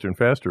going faster and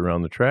faster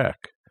around the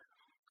track.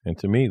 And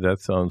to me,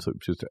 that sounds like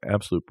just an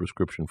absolute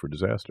prescription for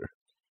disaster.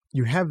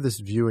 you have this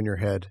view in your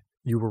head.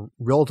 You were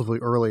relatively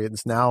early.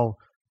 It's now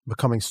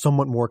becoming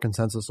somewhat more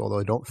consensus, although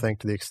I don't think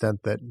to the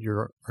extent that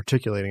you're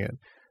articulating it.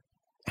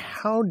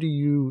 How do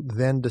you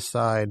then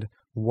decide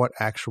what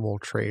actual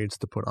trades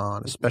to put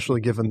on,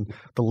 especially given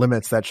the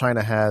limits that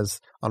China has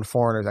on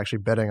foreigners actually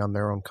betting on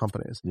their own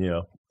companies?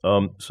 Yeah.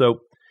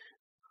 So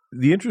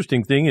the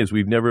interesting thing is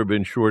we've never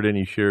been short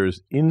any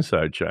shares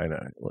inside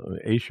China,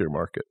 A share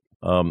market.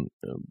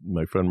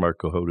 My friend Mark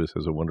Cohodes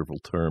has a wonderful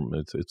term.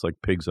 It's like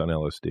pigs on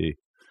LSD.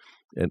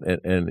 And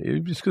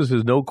it, just because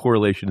there's no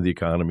correlation to the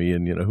economy,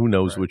 and who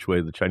knows which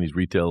way the Chinese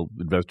retail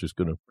investor is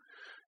going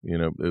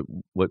to,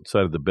 what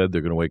side of the bed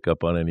they're going to wake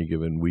up on any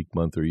given week,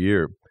 month, or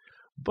year.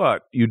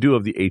 But you do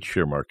have the H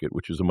share market,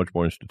 which is a much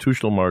more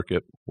institutional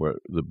market where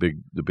the big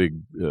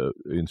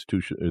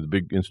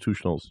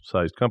institutional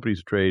sized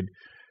companies trade.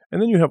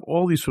 And then you have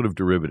all these sort of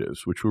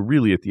derivatives, which were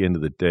really at the end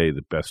of the day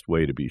the best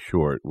way to be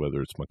short,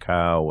 whether it's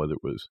Macau, whether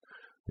it was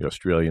the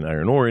Australian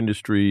iron ore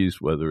industries,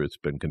 whether it's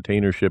been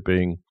container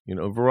shipping,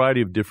 a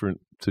variety of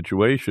different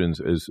situations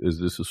as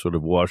this has sort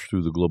of washed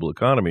through the global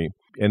economy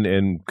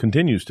and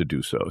continues to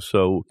do so.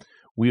 So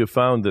we have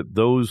found that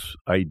those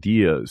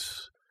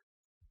ideas,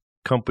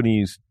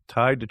 companies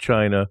tied to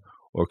China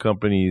or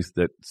companies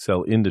that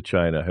sell into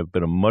China, have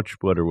been a much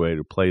better way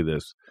to play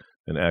this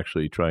than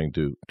actually trying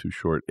to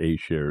short A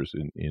shares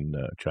in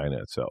China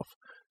itself.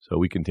 So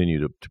we continue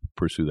to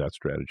pursue that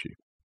strategy.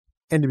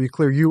 And to be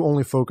clear, you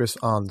only focus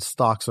on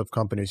stocks of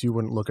companies. You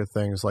wouldn't look at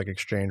things like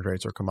exchange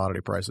rates or commodity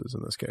prices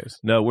in this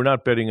case. No, we're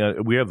not betting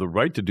on. We have the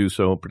right to do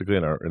so,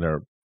 particularly in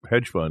our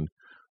hedge fund,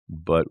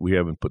 but we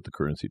haven't put the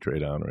currency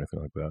trade on or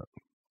anything like that.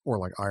 Or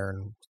like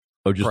iron.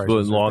 Oh, just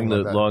going long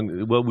the like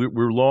long. Well,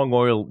 we're long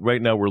oil right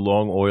now. We're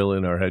long oil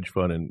in our hedge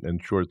fund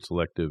and short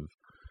selective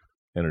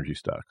energy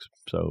stocks.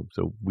 So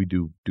we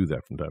do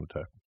that from time to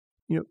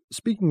time.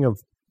 Speaking of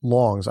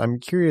longs, I'm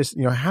curious.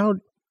 How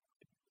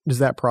does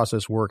that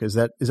process work? Is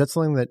that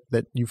something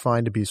that you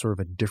find to be sort of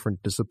a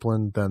different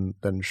discipline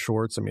than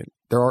shorts? I mean,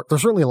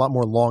 there's certainly a lot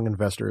more long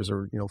investors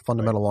or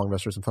fundamental long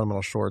investors and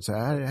fundamental shorts.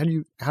 How do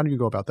you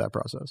go about that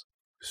process?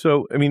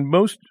 So, I mean,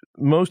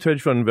 most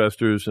hedge fund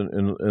investors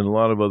and a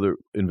lot of other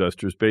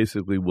investors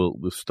basically will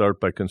start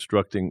by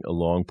constructing a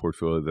long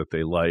portfolio that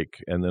they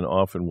like, and then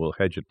often will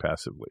hedge it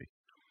passively.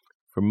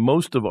 For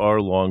most of our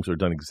longs are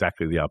done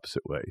exactly the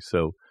opposite way.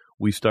 So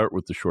we start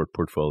with the short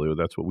portfolio.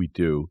 That's what we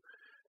do.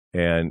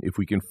 And if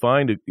we can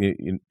find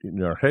in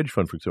our hedge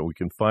fund, for example, we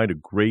can find a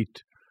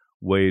great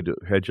way to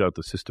hedge out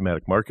the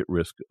systematic market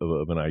risk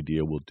of an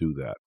idea, we'll do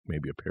that.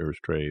 Maybe a pairs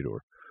trade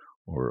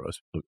or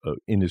a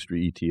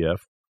industry ETF.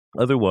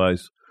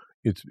 Otherwise,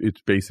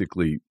 it's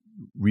basically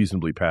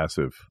reasonably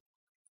passive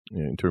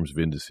in terms of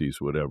indices,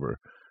 whatever.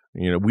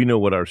 We know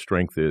what our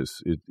strength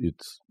is.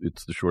 It's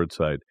the short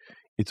side.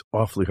 It's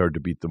awfully hard to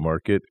beat the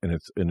market, and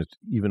it's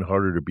even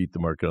harder to beat the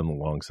market on the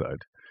long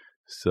side.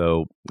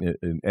 So,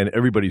 and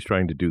everybody's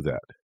trying to do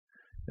that.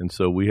 And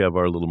so we have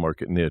our little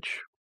market niche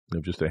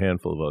of just a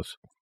handful of us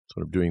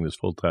sort of doing this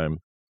full time.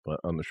 But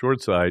on the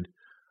short side,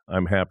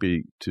 I'm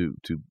happy to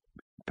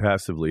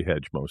passively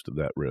hedge most of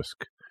that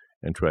risk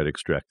and try to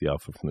extract the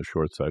alpha from the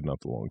short side,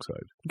 not the long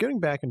side. Getting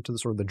back into the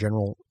sort of the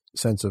general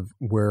sense of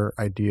where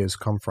ideas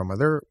come from, are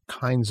there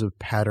kinds of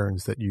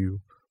patterns that you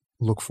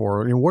look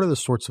for? What are the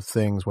sorts of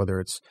things, whether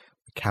it's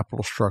the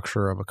capital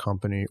structure of a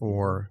company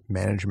or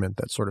management,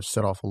 that sort of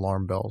set off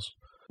alarm bells?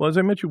 Well, as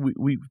I mentioned,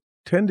 we've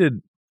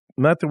tended,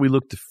 not that we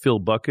look to fill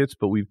buckets,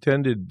 but we've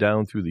tended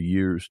down through the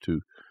years to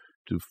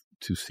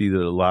see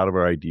that a lot of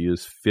our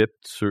ideas fit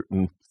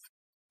certain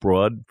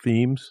broad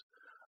themes.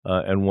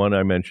 And one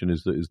I mentioned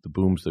is the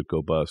booms that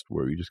go bust,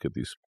 where you just get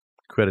these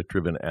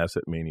credit-driven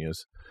asset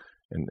manias,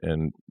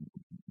 and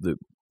the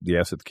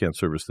asset can't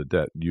service the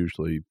debt.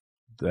 Usually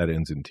that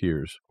ends in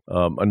tears.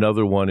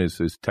 Another one is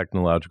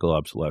technological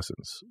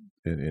obsolescence.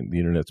 And the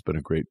Internet's been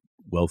a great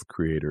wealth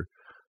creator,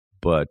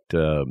 but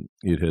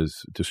it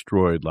has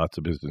destroyed lots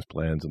of business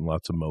plans and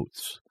lots of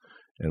moats.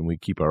 And we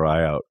keep our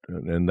eye out.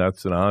 And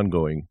that's an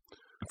ongoing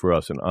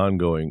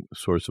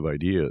source of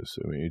ideas.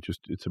 I mean,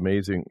 it's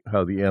amazing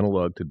how the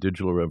analog to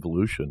digital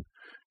revolution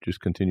just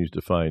continues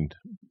to find,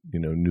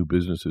 new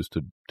businesses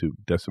to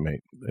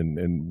decimate.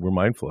 And we're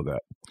mindful of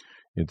that.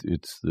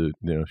 It's the,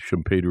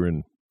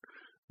 Schumpeterian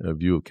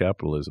view of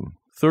capitalism.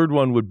 Third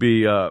one would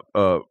be a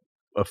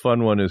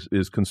fun one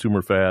is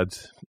consumer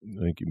fads.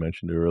 I think you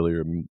mentioned it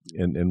earlier,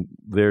 and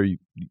there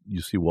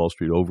you see Wall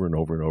Street over and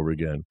over and over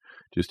again,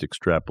 just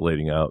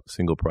extrapolating out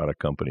single product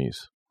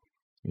companies,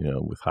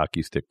 with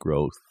hockey stick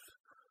growth,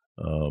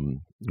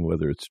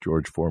 whether it's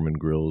George Foreman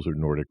grills or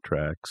Nordic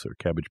Tracks or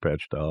Cabbage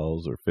Patch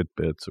Dolls or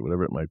Fitbits or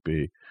whatever it might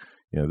be.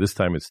 This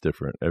time it's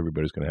different.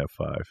 Everybody's going to have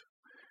five,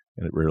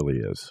 and it rarely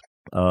is.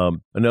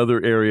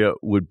 Another area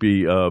would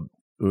be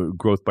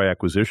growth by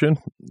acquisition.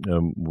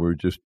 We're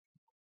just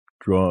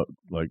draw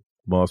like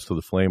moths to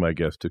the flame, I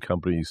guess, to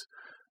companies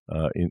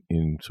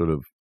in sort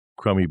of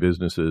crummy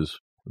businesses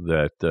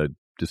that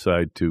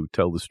decide to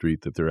tell the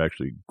street that they're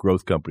actually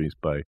growth companies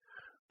by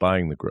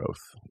buying the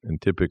growth.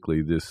 And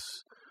typically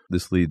this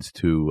leads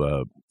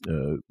to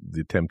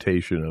the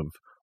temptation of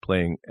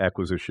playing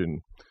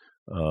acquisition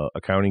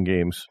accounting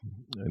games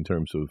in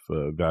terms of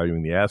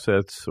valuing the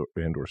assets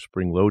or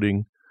spring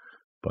loading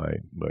by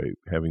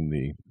having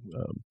the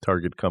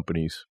target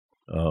companies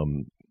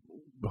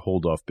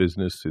hold off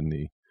business in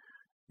the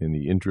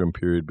interim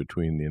period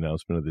between the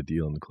announcement of the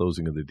deal and the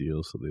closing of the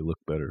deal, so they look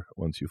better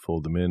once you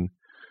fold them in.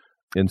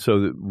 And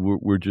so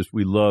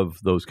we love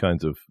those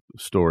kinds of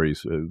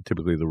stories,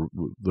 typically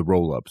the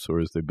roll-ups, or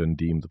as they've been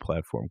deemed, the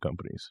platform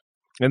companies.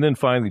 And then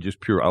finally,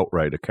 just pure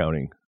outright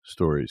accounting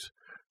stories,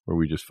 where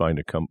we just find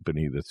a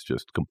company that's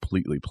just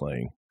completely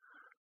playing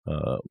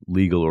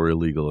legal or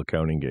illegal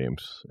accounting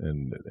games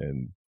and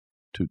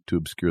to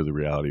obscure the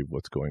reality of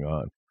what's going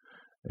on.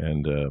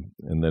 And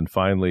then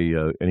finally,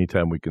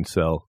 anytime we can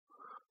sell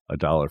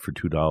 $1 for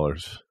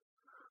 $2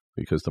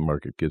 because the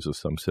market gives us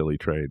some silly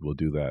trade, we'll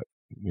do that,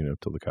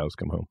 till the cows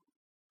come home.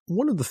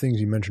 One of the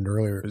things you mentioned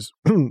earlier is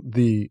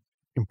the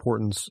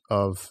importance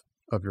of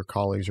your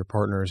colleagues, your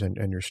partners,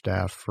 and your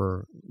staff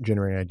for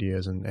generating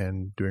ideas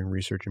and doing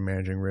research and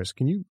managing risk.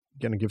 Can you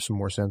kind of give some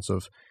more sense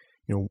of,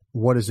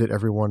 what is it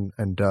everyone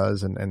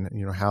does and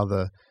how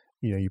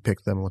you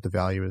pick them and what the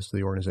value is to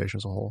the organization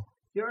as a whole?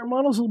 Yeah, our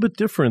model's a little bit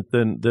different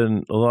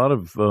than a lot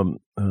of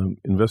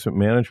investment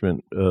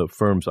management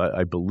firms,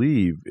 I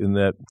believe, in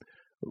that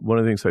one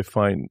of the things I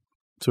find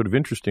sort of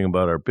interesting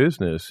about our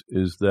business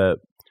is that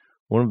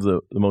one of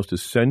the most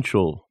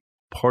essential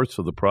parts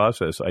of the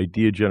process,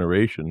 idea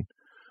generation,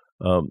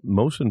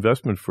 most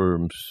investment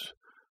firms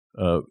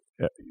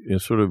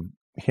sort of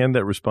hand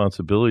that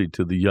responsibility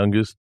to the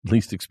youngest,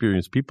 least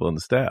experienced people on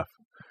the staff.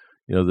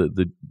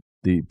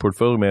 The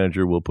portfolio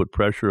manager will put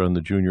pressure on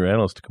the junior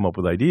analyst to come up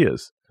with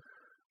ideas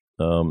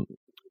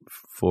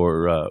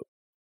for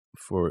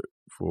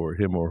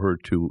him or her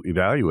to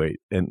evaluate.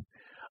 And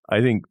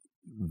I think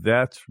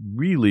that's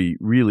really,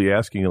 really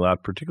asking a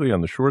lot, particularly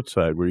on the short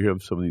side, where you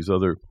have some of these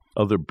other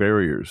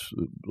barriers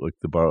like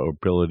the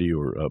borrowability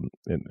or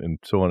and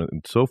so on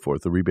and so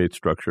forth, the rebate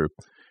structure.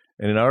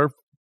 And in our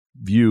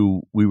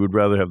view, we would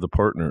rather have the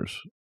partners,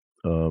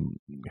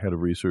 head of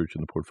research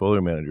and the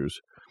portfolio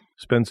managers,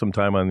 spend some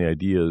time on the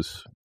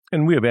ideas.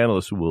 And we have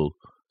analysts who will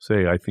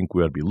say, I think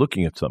we ought to be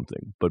looking at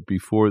something. But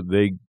before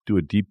they do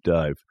a deep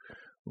dive,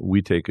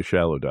 we take a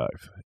shallow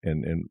dive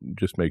and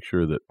just make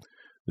sure that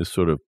this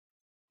sort of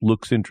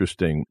looks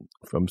interesting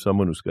from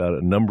someone who's got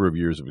a number of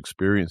years of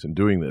experience in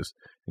doing this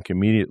and can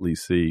immediately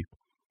see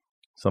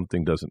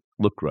something doesn't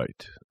look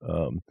right.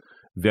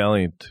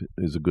 Valiant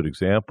is a good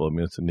example. I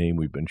mean, it's a name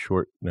we've been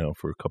short now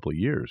for a couple of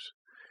years.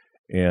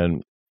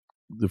 And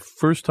the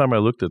first time I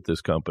looked at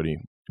this company,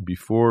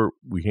 before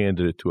we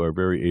handed it to our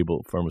very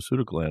able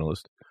pharmaceutical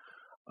analyst,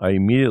 I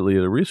immediately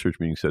at a research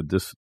meeting said,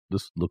 this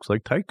looks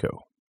like Tyco.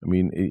 I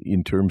mean,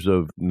 in terms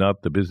of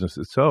not the business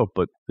itself,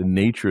 but the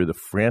nature, the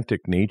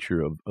frantic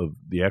nature of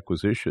the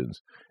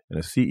acquisitions, and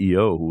a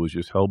CEO who was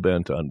just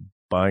hell-bent on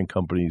buying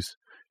companies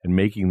and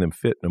making them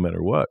fit no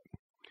matter what.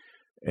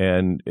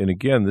 And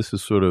again, this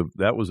is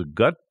that was a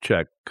gut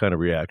check kind of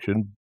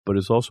reaction, but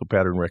it's also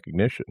pattern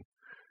recognition.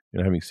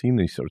 Having seen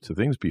these sorts of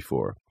things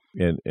before,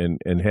 and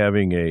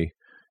having a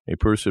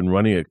person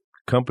running a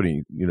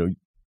company,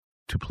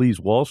 to please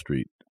Wall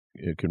Street,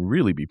 it can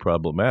really be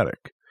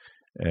problematic.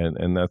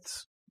 And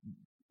that's,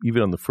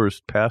 even on the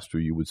first pass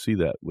through, you would see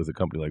that with a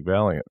company like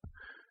Valiant.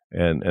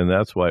 And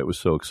that's why it was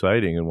so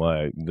exciting and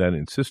why I then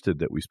insisted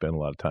that we spend a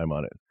lot of time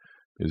on it.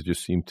 It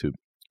just seemed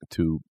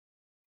to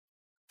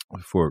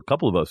for a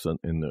couple of us on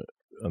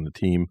the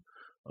team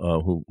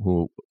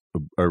who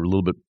are a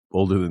little bit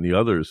older than the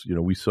others,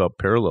 we saw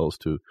parallels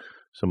to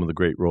some of the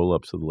great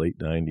roll-ups of the late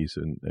 90s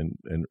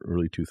and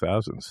early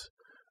 2000s.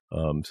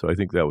 So I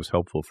think that was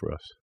helpful for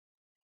us.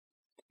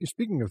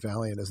 Speaking of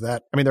Valiant, there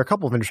are a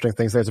couple of interesting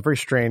things there. It's a very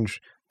strange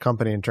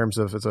company in terms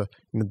of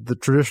the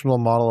traditional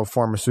model of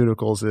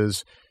pharmaceuticals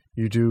is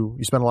you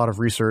spend a lot of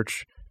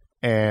research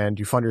and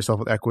you fund yourself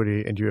with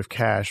equity and you have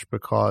cash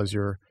because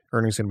your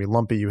earnings are going to be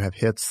lumpy. You have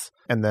hits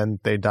and then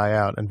they die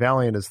out. And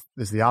Valiant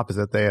is the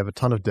opposite. They have a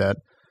ton of debt.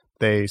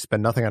 They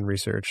spend nothing on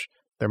research.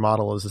 Their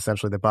model is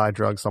essentially they buy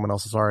drugs someone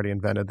else has already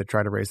invented. They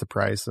try to raise the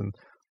price, and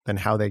then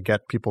how they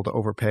get people to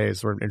overpay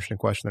is sort of an interesting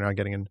question they're not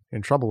getting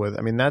in trouble with.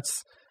 I mean,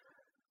 that's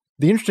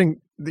the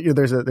interesting.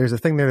 There's a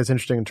thing there that's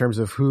interesting in terms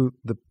of who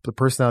the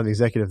personality, the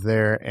executive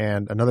there,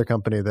 and another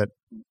company that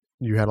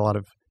you had a lot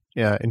of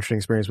interesting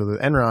experience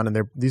with Enron,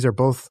 and these are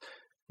both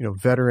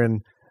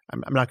veteran.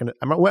 I'm not going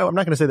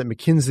to say that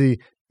McKinsey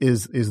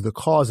is the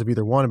cause of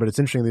either one, but it's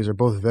interesting. These are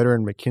both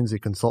veteran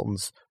McKinsey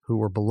consultants who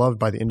were beloved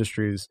by the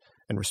industries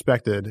and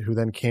respected, who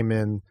then came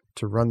in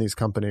to run these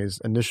companies.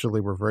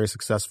 Initially, were very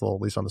successful,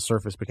 at least on the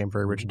surface, became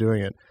very rich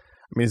doing it.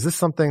 I mean, is this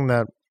something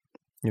that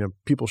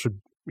people should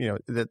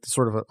that's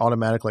sort of an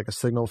automatic, like a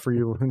signal for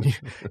you when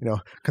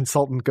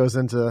consultant goes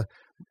into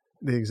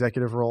the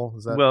executive role?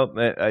 Is that... Well,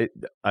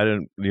 I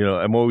don't,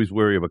 I'm always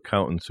wary of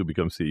accountants who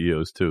become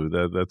CEOs too.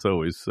 That's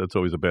always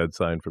a bad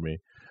sign for me.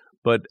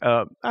 But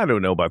I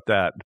don't know about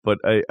that. But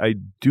I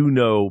do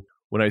know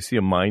when I see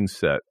a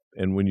mindset,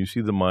 and when you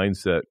see the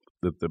mindset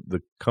that the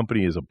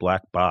company is a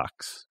black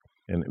box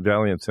And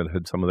Valiant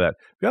had some of that.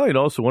 Valiant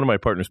also, one of my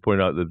partners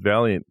pointed out that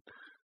Valiant,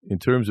 in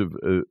terms of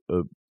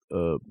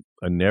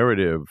a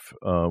narrative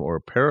or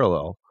a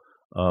parallel,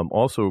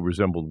 also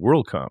resembled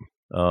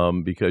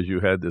WorldCom because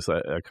you had this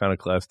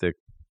iconoclastic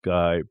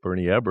guy,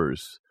 Bernie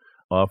Ebbers.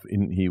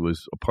 He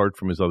was apart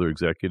from his other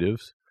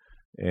executives,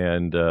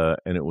 and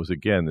it was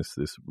again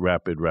this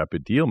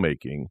rapid deal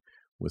making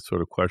with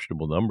sort of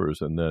questionable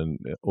numbers, and then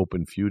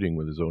open feuding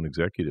with his own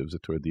executives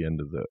toward the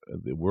end of the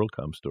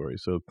WorldCom story.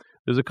 So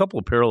there's a couple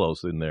of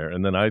parallels in there,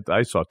 and then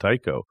I saw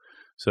Tyco.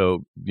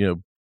 So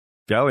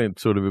Valiant,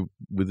 sort of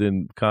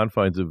within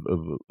confines of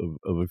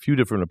a few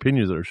different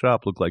opinions at our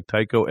shop, looked like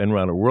Tyco,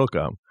 Enron, or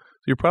WorldCom.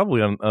 So you're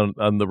probably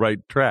on the right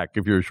track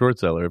if you're a short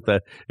seller. If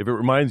it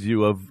reminds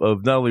you of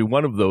not only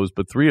one of those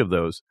but three of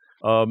those,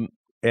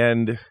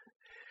 and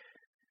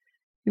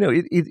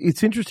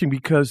it's interesting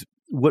because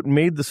what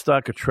made the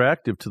stock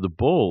attractive to the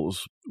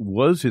bulls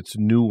was its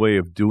new way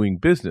of doing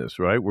business.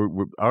 Right,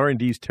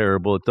 R&D is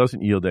terrible; it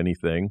doesn't yield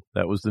anything.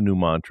 That was the new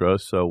mantra.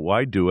 So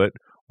why do it?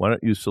 Why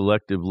don't you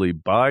selectively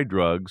buy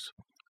drugs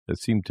that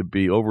seem to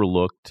be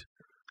overlooked,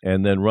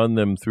 and then run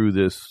them through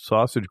this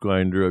sausage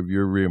grinder of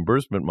your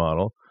reimbursement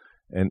model?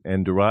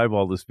 And derive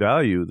all this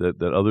value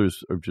that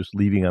others are just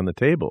leaving on the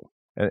table.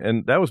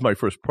 And that was my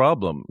first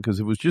problem,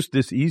 because it was just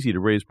this easy to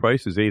raise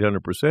prices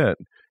 800%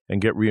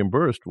 and get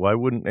reimbursed. Why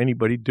wouldn't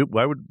anybody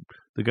why would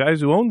the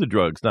guys who own the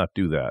drugs not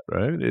do that,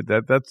 right?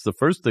 That's the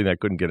first thing I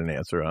couldn't get an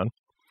answer on.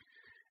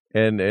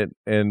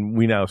 And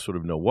we now sort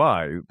of know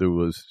why. There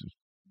was,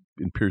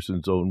 in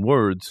Pearson's own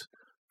words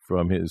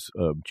from his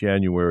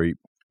January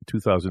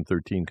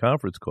 2013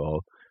 conference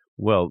call,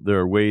 well, there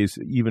are ways,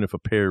 even if a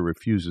payer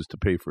refuses to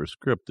pay for a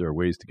script, there are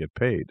ways to get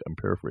paid. I'm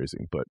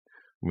paraphrasing, but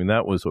I mean,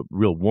 that was a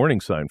real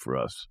warning sign for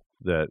us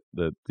that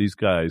these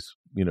guys,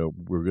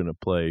 were going to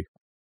play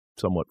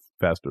somewhat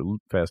fast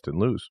and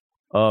loose.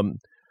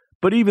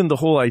 But even the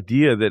whole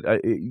idea that,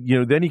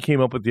 then he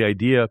came up with the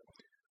idea,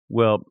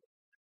 well,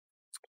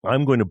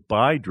 I'm going to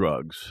buy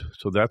drugs,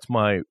 so that's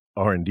my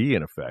R&D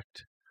in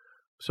effect.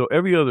 So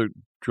every other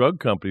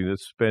drug company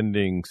that's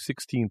spending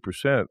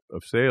 16%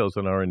 of sales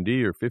on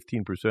R&D or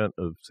 15%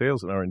 of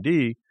sales on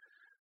R&D,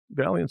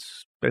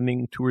 Valiant's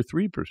spending 2 or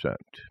 3%.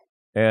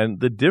 And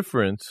the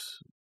difference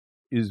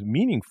is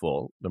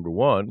meaningful, number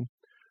one.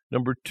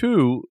 Number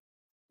two,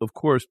 of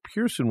course,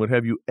 Pearson would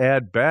have you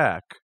add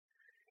back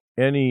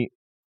any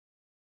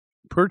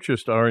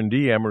purchased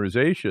R&D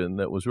amortization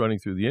that was running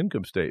through the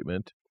income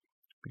statement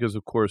because,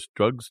 of course,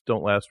 drugs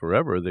don't last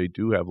forever. They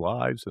do have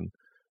lives, and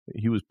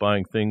he was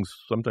buying things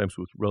sometimes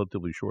with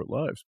relatively short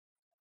lives.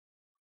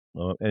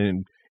 And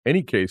in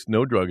any case,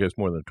 no drug has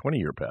more than a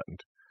 20-year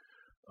patent.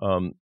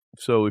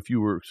 So if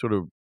you were sort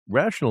of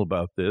rational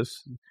about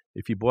this,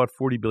 if you bought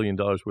 $40 billion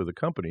worth of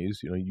companies,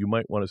 you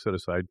might want to set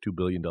aside $2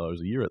 billion a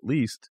year at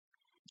least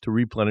to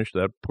replenish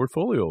that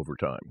portfolio over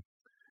time.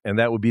 And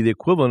that would be the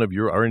equivalent of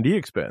your R&D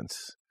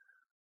expense.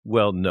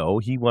 Well, no,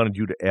 he wanted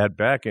you to add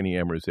back any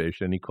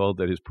amortization. He called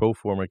that his pro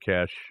forma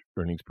cash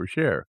earnings per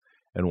share.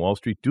 And Wall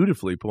Street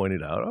dutifully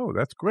pointed out, oh,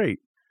 that's great,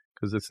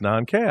 because it's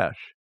non-cash.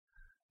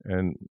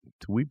 And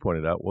we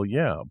pointed out, well,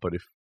 yeah, but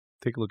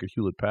take a look at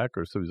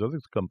Hewlett-Packard, some of these other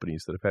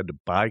companies that have had to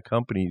buy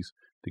companies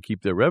to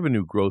keep their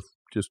revenue growth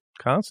just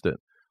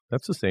constant.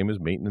 That's the same as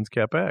maintenance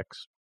CapEx.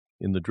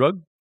 In the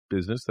drug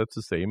business, that's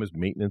the same as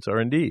maintenance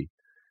R&D.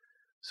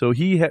 So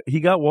he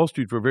got Wall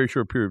Street for a very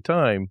short period of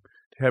time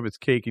to have its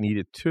cake and eat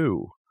it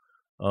too,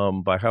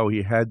 by how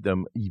he had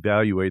them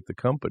evaluate the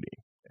company.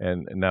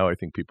 And now I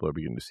think people are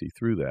beginning to see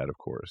through that, of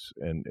course.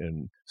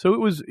 And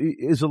so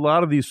is a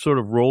lot of these sort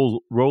of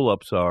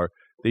roll-ups are,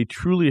 they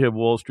truly have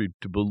Wall Street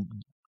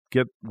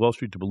get Wall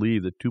Street to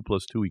believe that 2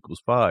 + 2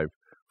 = 5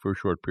 for a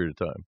short period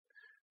of time.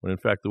 When in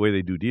fact, the way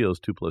they do deals,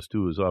 2 +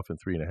 2 is often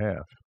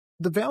 3.5.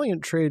 The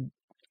Valiant trade,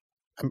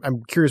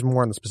 I'm curious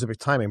more on the specific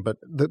timing, but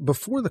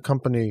before the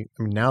company,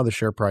 now the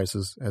share price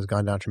has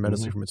gone down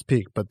tremendously from its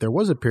peak, but there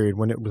was a period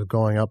when it was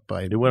going up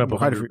by... It went up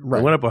 100%, right.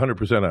 It went up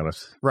 100% on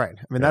us. Right.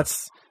 I mean,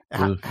 that's...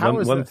 How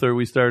is one third?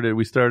 We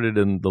started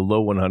in the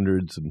low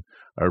 100s, and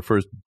our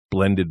first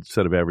blended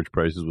set of average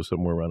prices was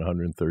somewhere around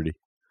 130,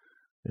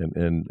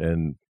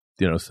 and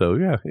so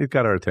yeah, it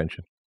got our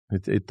attention.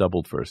 It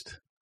doubled first.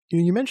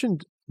 You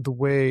mentioned the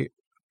way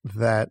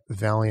that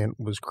Valiant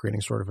was creating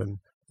sort of an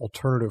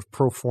alternative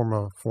pro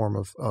forma form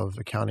of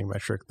accounting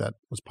metric that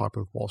was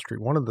popular with Wall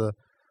Street. One of the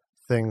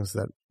things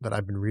that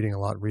I've been reading a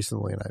lot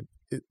recently,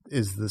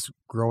 is this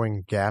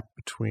growing gap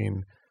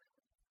between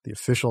the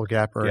official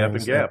GAAP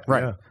earnings. Gap,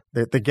 right?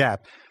 Yeah. The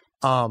gap,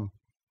 and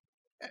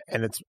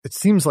it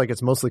seems like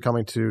it's mostly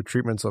coming to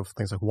treatments of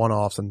things like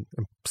one-offs and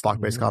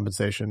stock-based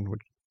compensation,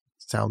 which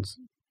sounds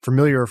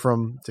familiar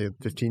from say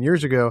 15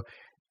 years ago.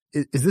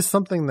 Is this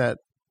something that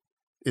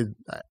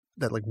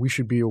like we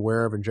should be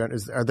aware of in general?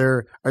 Are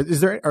there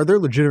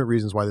legitimate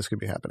reasons why this could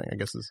be happening? I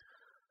guess is.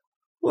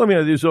 Well,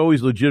 there's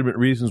always legitimate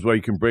reasons why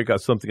you can break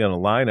out something on a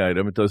line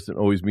item. It doesn't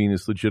always mean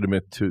it's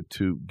legitimate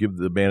to give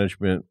the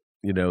management,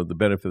 the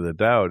benefit of the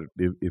doubt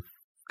if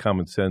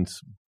common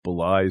sense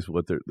belies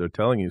what they're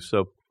telling you.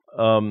 So,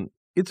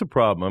 it's a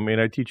problem. I mean,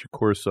 I teach a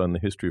course on the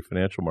history of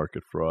financial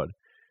market fraud,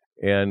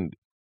 and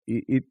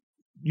it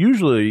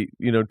usually,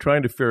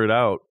 trying to ferret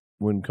out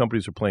when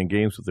companies are playing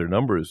games with their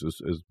numbers,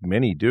 as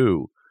many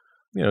do,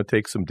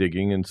 takes some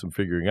digging and some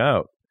figuring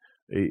out.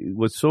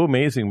 What's so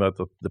amazing about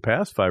the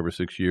past 5 or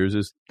 6 years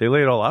is they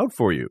lay it all out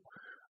for you,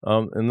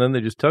 and then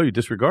they just tell you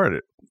disregard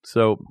it.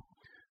 So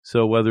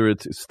whether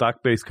it's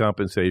stock-based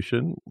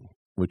compensation,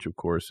 which of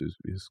course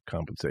is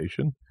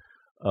compensation,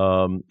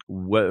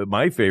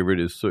 my favorite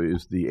is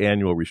the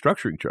annual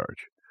restructuring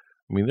charge.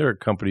 I mean, there are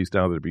companies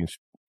now that are being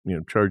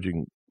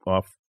charging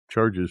off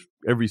charges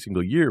every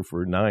single year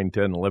for 9,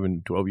 10,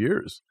 11, 12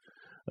 years,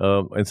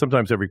 and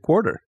sometimes every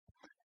quarter.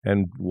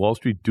 And Wall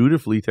Street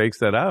dutifully takes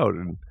that out,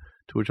 and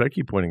to which I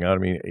keep pointing out, I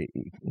mean,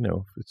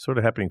 it's sort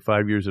of happening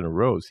 5 years in a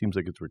row. It seems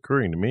like it's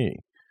recurring to me.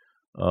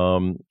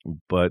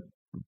 But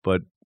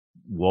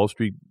Wall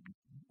Street,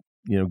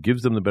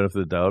 gives them the benefit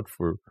of the doubt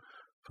for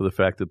the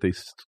fact that they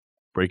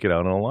break it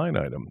out on a line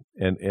item.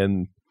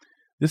 And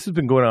this has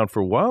been going on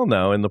for a while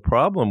now. And the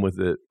problem with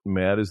it,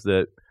 Matt, is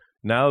that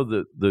now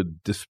the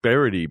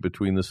disparity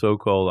between the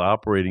so-called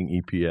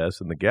operating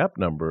EPS and the GAAP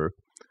number,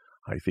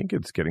 I think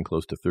it's getting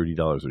close to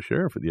 $30 a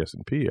share for the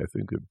S&P. I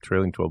think the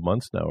trailing 12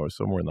 months now are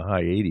somewhere in the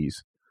high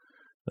 80s.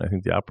 And I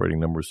think the operating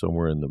number is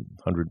somewhere in the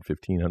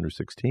 115,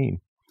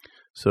 116.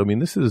 So, I mean,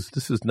 this is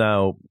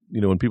now,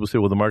 when people say,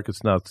 well, the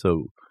market's not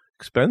so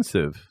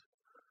expensive,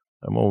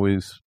 I'm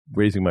always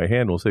raising my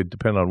hand. We'll say,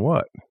 depend on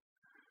what?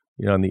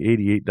 On the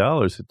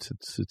 $88, it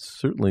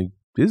certainly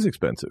is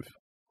expensive.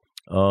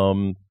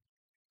 But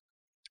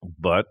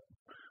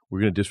we're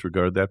going to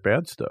disregard that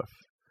bad stuff.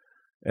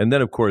 And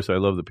then, of course, I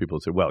love the people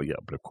that say, well, yeah,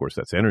 but of course,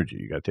 that's energy.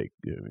 You got to take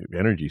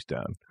energy's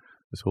down.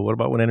 So what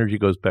about when energy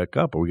goes back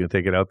up? Are we going to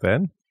take it out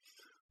then?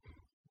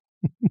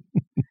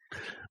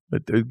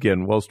 But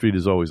again, Wall Street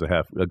is always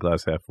a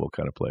glass half full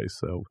kind of place.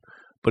 So,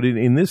 but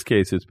in this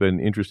case, it's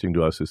been interesting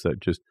to us is that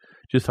just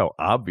how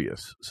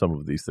obvious some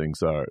of these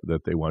things are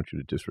that they want you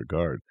to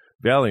disregard.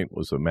 Valiant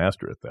was a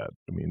master at that.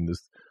 I mean,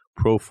 this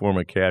pro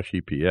forma cash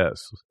EPS,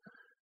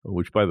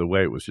 which, by the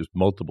way, was just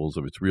multiples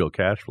of its real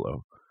cash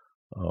flow,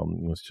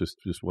 was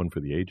just one for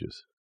the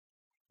ages.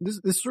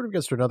 This sort of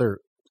gets to another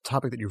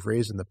topic that you've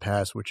raised in the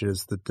past, which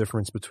is the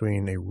difference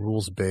between a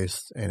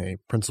rules-based and a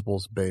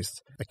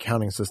principles-based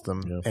accounting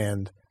system. Yeah.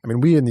 And I mean,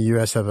 we in the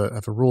U.S. have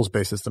a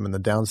rules-based system, and the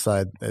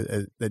downside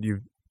that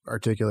you've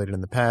articulated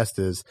in the past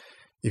is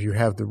if you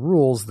have the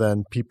rules,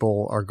 then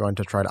people are going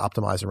to try to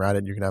optimize around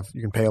it. You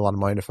can pay a lot of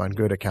money to find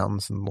good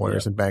accountants and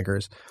lawyers and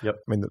bankers. Yep.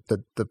 I mean,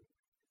 the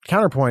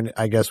counterpoint,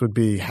 I guess, would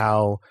be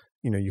how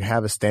you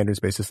have a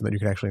standards-based system that you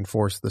can actually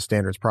enforce the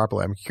standards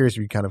properly. I'm curious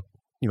if you kind of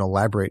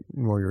elaborate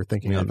more your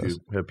thinking on this.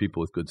 You have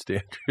people with good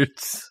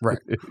standards, right?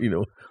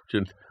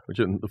 Which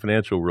in the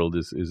financial world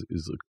is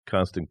a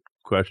constant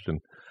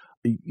question.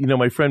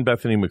 My friend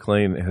Bethany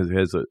McLean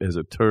has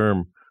a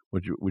term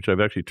which I've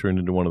actually turned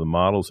into one of the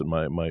models in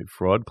my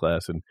fraud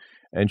class,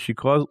 and she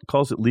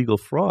calls it legal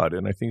fraud,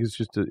 and I think it's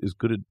just as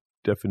good a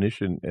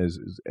definition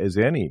as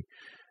any.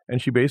 And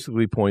she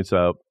basically points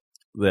out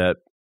that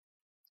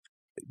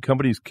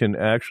companies can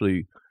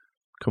actually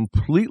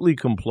completely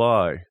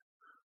comply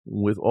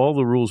with all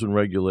the rules and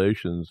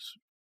regulations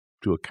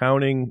to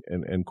accounting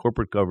and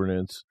corporate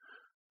governance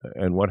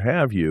and what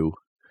have you,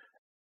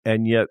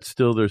 and yet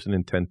still there's an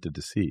intent to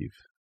deceive.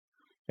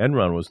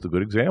 Enron was the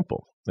good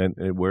example, and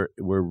where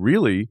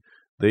really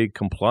they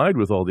complied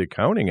with all the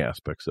accounting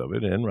aspects of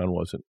it. And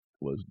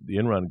the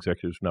Enron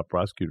executives were not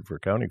prosecuted for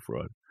accounting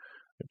fraud;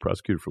 they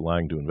prosecuted for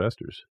lying to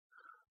investors.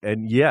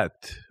 And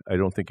yet, I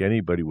don't think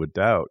anybody would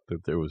doubt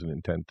that there was an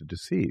intent to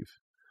deceive.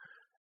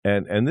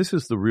 And this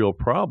is the real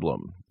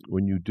problem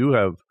when you do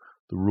have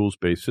the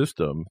rules-based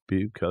system,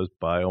 because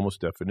by almost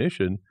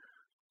definition,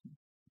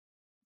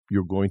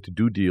 you're going to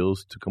do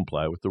deals to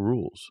comply with the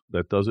rules.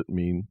 That doesn't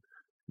mean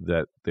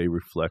that they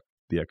reflect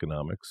the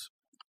economics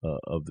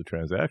of the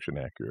transaction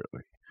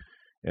accurately.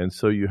 And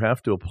so you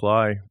have to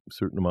apply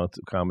certain amounts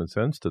of common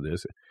sense to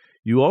this.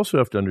 You also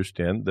have to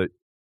understand that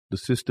the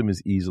system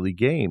is easily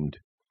gamed.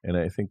 And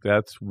I think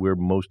that's where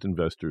most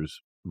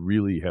investors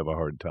really have a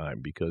hard time,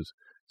 because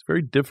it's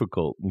very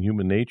difficult in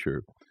human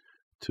nature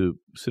to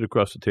sit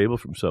across the table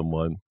from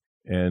someone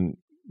and,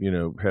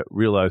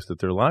 realize that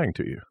they're lying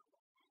to you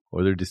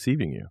or they're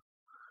deceiving you.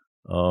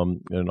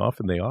 And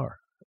often they are.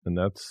 And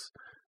that's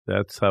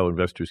how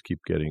investors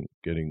keep getting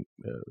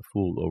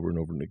fooled over and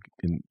over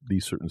in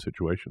these certain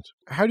situations.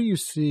 How do you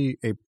see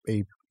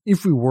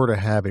if we were to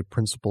have a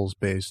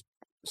principles-based,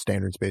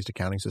 standards-based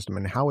accounting system,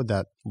 and how would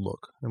that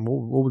look? And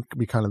what would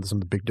be kind of some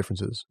of the big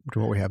differences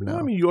between what we have now?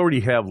 Well, I mean, you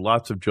already have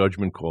lots of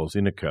judgment calls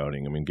in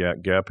accounting. I mean,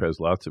 GAAP has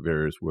lots of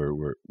areas where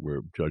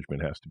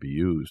judgment has to be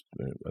used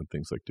on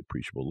things like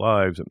depreciable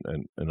lives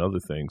and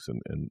other things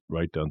and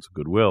write-downs of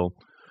goodwill.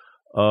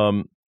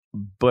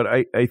 But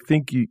I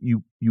think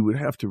you would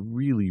have to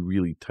really,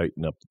 really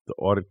tighten up the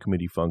audit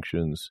committee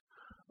functions.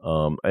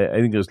 I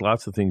think there's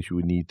lots of things you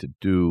would need to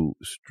do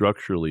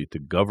structurally to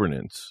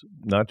governance,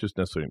 not just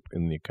necessarily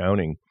in the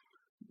accounting,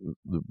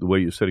 the way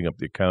you're setting up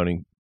the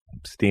accounting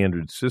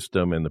standard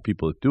system and the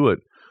people that do it,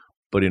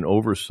 but in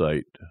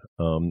oversight,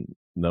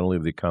 not only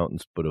of the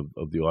accountants, but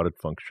of the audit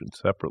function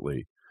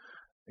separately.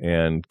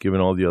 And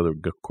given all the other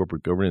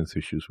corporate governance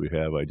issues we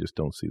have, I just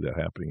don't see that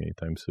happening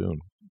anytime soon.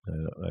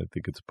 I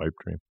think it's a pipe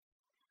dream.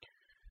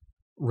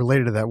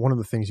 Related to that, one of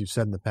the things you've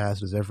said in the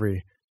past is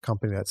every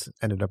company that's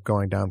ended up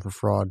going down for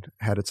fraud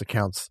had its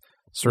accounts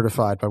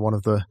certified by one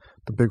of the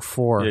big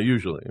four. Yeah,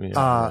 usually.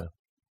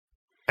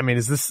 I mean,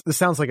 this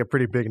sounds like a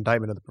pretty big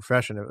indictment of the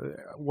profession.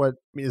 What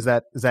is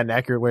that? Is that an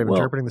accurate way of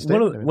interpreting the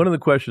statement? One of the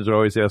questions I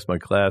always ask my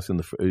class in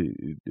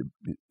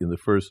the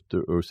first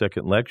or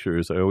second lecture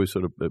is I always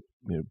sort of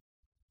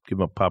give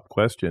them a pop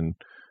question.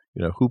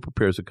 Who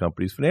prepares a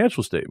company's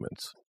financial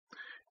statements?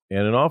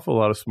 And an awful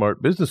lot of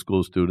smart business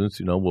school students,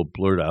 will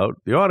blurt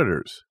out the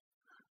auditors.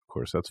 Of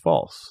course, that's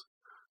false.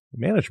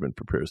 Management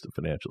prepares the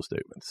financial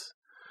statements.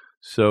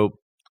 So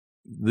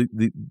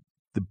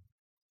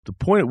the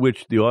point at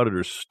which the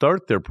auditors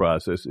start their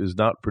process is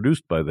not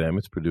produced by them.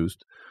 It's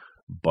produced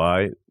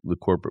by the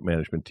corporate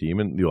management team,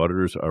 and the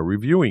auditors are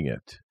reviewing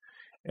it.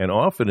 And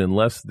often,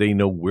 unless they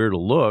know where to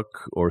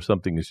look or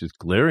something is just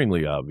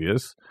glaringly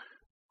obvious,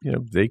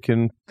 they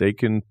can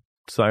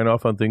sign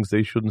off on things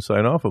they shouldn't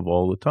sign off of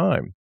all the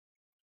time.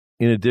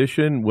 In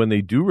addition, when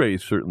they do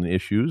raise certain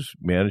issues,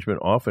 management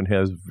often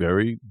has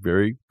very,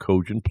 very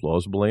cogent,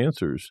 plausible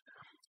answers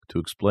to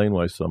explain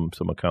why some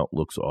account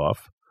looks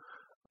off.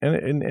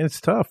 And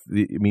it's tough.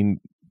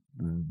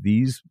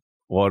 These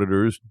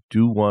auditors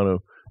do want to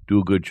do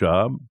a good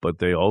job, but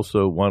they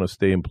also want to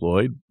stay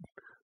employed.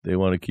 They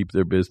want to keep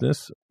their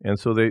business, and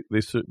so they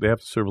have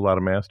to serve a lot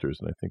of masters,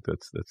 and I think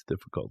that's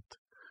difficult.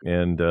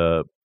 And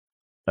I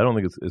don't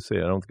think it's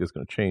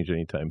going to change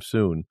anytime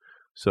soon.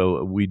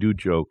 So we do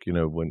joke,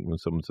 when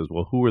someone says,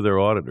 "Well, who are their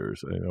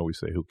auditors?" I always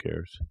say, "Who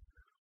cares?"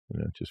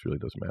 It just really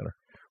doesn't matter.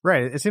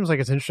 Right. It seems like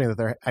it's interesting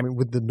that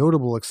with the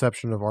notable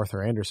exception of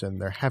Arthur Andersen,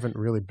 there haven't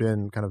really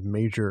been kind of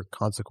major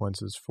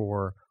consequences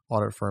for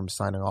audit firms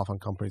signing off on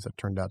companies that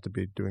turned out to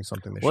be doing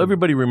something they shouldn't. Well,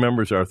 everybody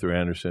remembers Arthur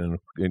Andersen,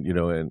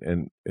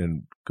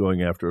 and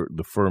going after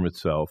the firm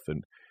itself,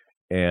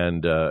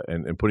 and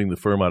putting the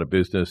firm out of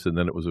business, and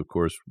then it was, of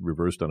course,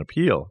 reversed on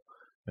appeal,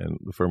 and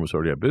the firm was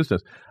already out of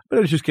business. But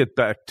let's just get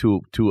back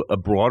to a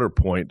broader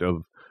point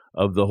of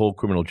the whole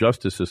criminal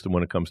justice system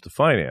when it comes to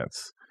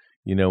finance.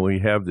 We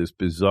have this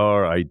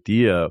bizarre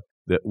idea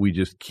that we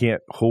just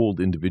can't hold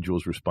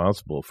individuals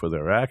responsible for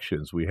their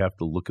actions. We have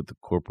to look at the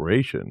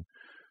corporation.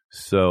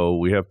 So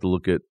we have to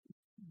look at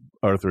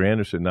Arthur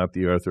Andersen, not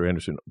the Arthur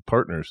Andersen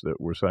partners that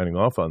were signing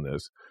off on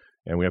this.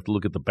 And we have to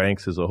look at the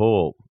banks as a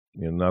whole,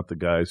 not the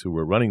guys who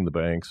were running the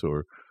banks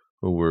or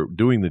who were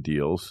doing the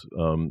deals.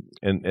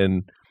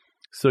 And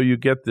so you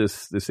get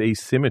this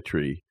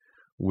asymmetry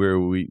where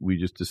we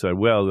just decide,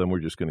 well, then we're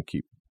just going to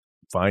keep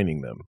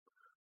fining them.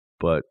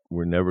 But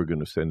we're never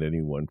going to send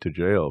anyone to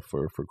jail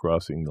for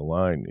crossing the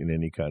line in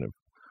any kind of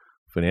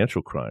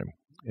financial crime.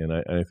 And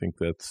I think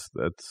that's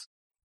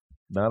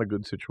not a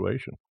good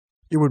situation.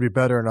 It would be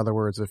better, in other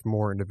words, if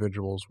more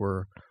individuals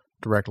were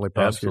directly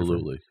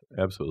prosecuted.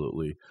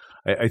 Absolutely.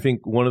 I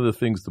think one of the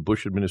things the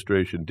Bush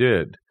administration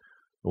did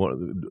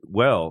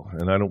well,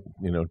 and I don't,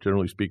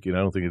 generally speaking, I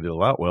don't think it did a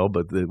lot well,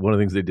 but one of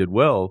the things they did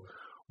well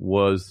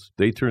was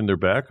they turned their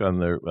back on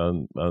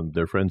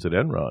their friends at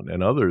Enron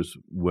and others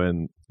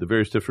when the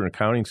various different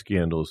accounting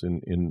scandals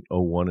in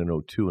 01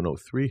 and 02 and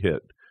 03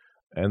 hit,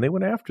 and they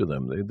went after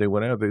them. They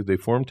went out. They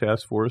formed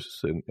task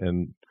forces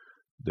and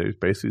they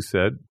basically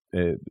said,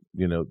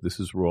 this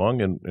is wrong,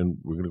 and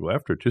we're going to go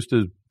after it, just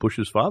as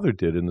Bush's father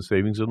did in the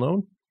savings and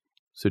loan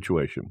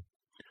situation.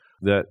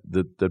 That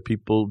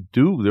people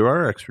do. There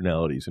are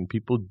externalities, and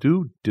people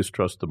do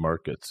distrust the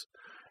markets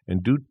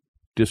and do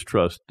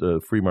distrust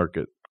free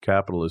market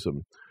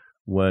capitalism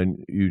when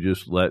you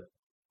just let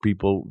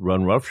people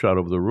run roughshod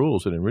over the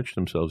rules and enrich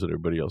themselves at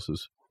everybody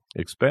else's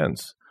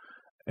expense.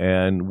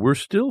 And we're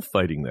still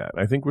fighting that.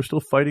 I think we're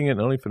still fighting it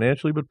not only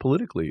financially but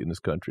politically in this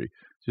country.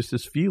 Just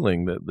this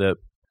feeling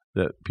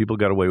that people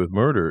got away with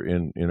murder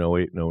in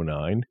 08 and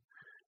 09,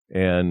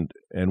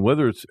 and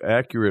whether it's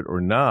accurate or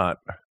not,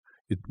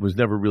 it was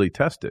never really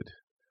tested.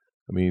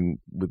 I mean,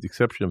 with the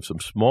exception of some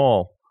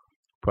small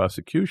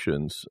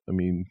prosecutions, I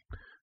mean,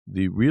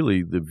 the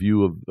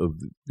view of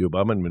the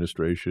Obama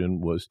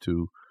administration was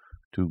to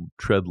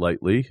tread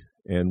lightly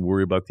and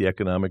worry about the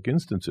economic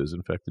instances.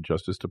 In fact, the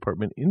Justice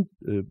Department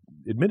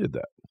admitted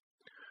that,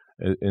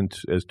 and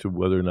as to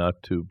whether or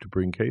not to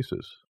bring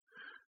cases.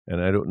 And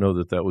I don't know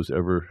that was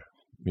ever,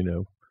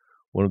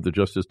 one of the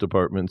Justice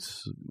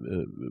Department's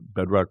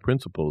bedrock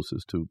principles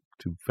is to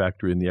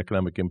factor in the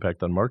economic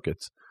impact on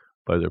markets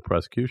by their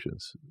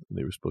prosecutions.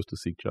 They were supposed to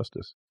seek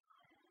justice.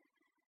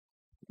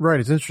 Right.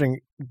 It's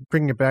interesting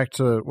bringing it back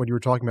to what you were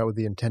talking about with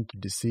the intent to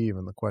deceive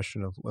and the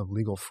question of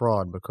legal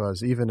fraud,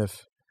 because even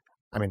if,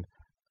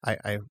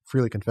 I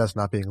freely confess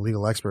not being a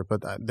legal expert,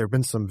 but there have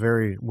been some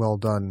very well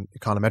done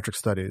econometric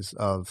studies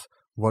of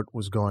what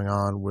was going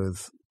on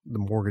with the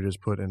mortgages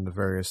put into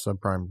various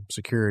subprime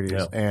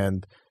securities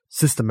and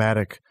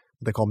systematic,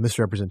 what they call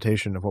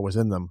misrepresentation of what was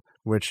in them,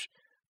 which,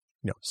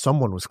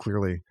 someone was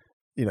clearly,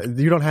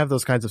 you don't have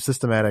those kinds of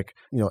systematic,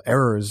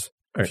 errors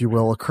if you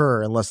will,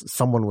 occur unless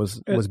someone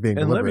was being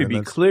deliberate. And let me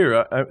be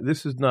clear: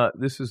 this is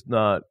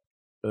not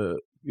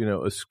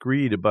a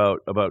screed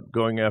about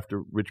going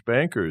after rich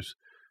bankers.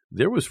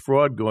 There was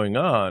fraud going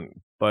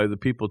on by the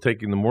people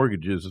taking the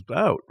mortgages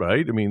out,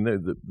 right? I mean,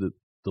 the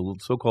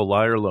so-called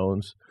liar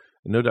loans.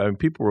 No doubt,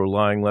 people were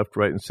lying left,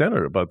 right, and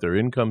center about their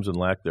incomes and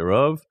lack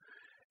thereof.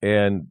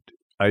 And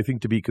I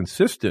think to be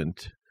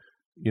consistent,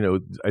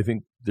 I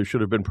think there should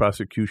have been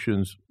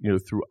prosecutions,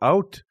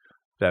 throughout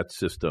that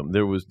system.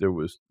 There was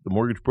the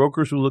mortgage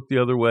brokers who looked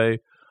the other way,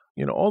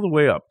 all the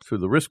way up through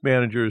the risk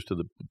managers to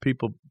the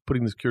people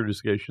putting the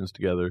securitizations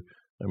together.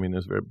 I mean,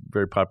 there's a very,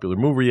 very popular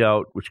movie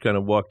out which kind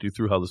of walked you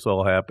through how this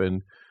all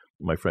happened.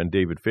 My friend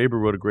David Faber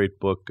wrote a great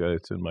book.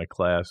 It's in my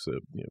class.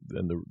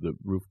 Then the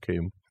roof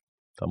came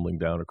tumbling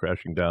down or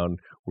crashing down,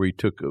 where he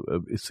took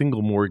a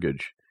single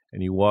mortgage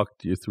and he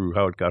walked you through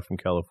how it got from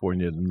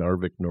California to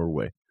Narvik,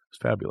 Norway. It was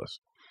fabulous.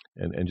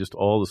 And just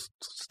all the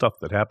stuff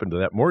that happened to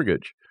that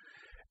mortgage.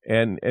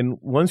 And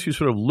once you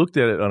sort of looked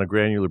at it on a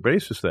granular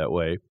basis that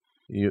way,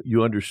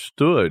 you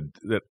understood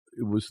that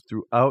it was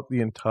throughout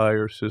the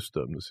entire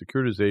system. The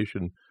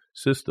securitization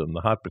system,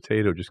 the hot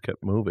potato just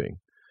kept moving.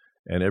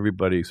 And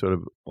everybody sort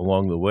of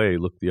along the way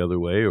looked the other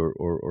way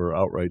or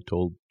outright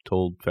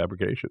told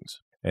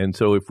fabrications. And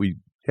so if we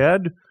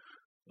had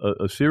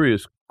a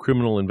serious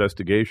criminal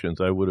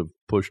investigations, I would have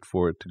pushed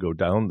for it to go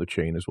down the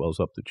chain as well as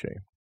up the chain.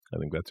 I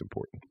think that's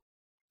important.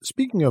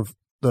 Speaking of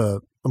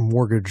the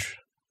mortgage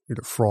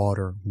either fraud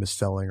or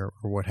mis-selling or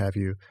what have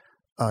you,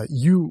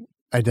 you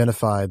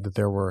identified that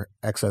there were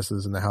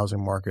excesses in the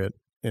housing market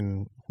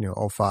in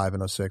 05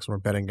 and 06 when we're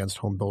betting against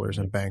home builders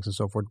and banks and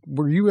so forth.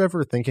 Were you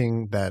ever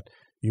thinking that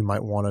you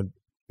might want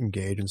to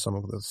engage in some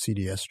of the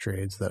CDS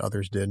trades that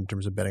others did in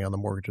terms of betting on the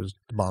mortgages,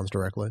 the bonds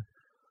directly?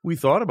 We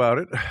thought about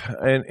it,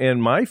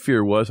 and my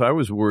fear was I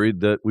was worried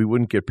that we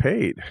wouldn't get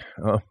paid,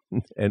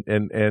 and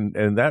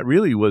that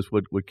really was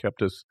what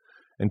kept us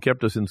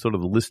in sort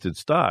of the listed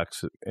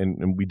stocks,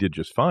 and we did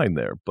just fine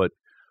there. But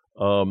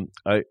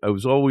I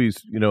was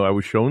always, I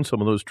was shown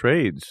some of those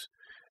trades,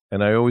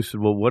 and I always said,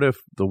 well, what if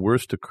the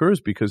worst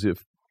occurs? Because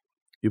if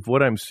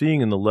what I'm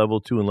seeing in the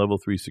level 2 and level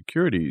 3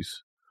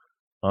 securities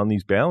on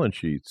these balance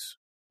sheets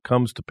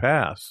comes to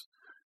pass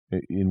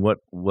in what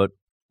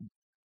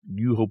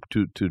you hope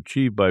to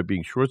achieve by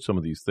being short some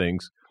of these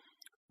things,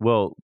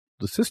 well,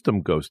 the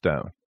system goes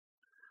down.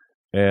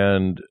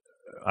 And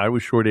I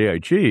was short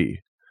AIG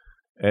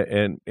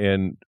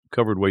and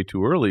covered way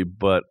too early,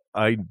 but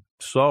I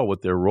saw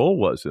what their role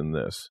was in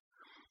this.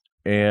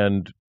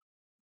 And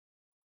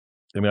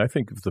I mean, I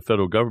think if the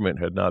federal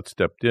government had not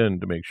stepped in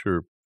to make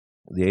sure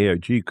the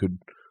AIG could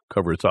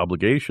cover its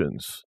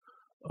obligations,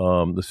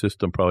 the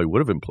system probably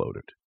would have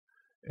imploded.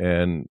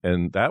 And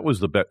that was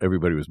the bet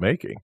everybody was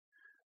making.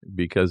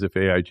 Because if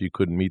AIG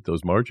couldn't meet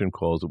those margin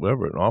calls or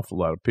whatever, an awful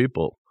lot of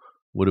people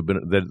would have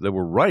been that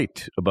were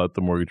right about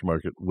the mortgage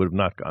market would have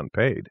not gotten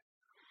paid.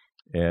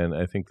 And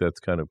I think that's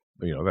kind of,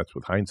 that's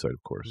with hindsight,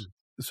 of course.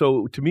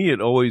 So to me,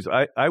 it always,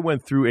 I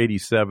went through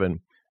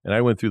 87 and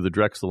I went through the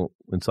Drexel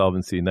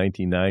insolvency in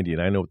 1990,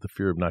 and I know what the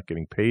fear of not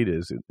getting paid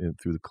is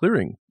through the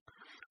clearing.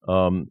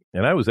 And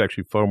I was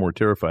actually far more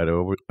terrified,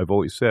 I've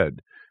always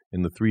said,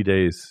 in the 3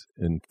 days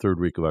in third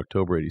week of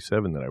October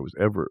 87 than I was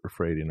ever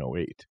afraid in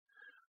 08.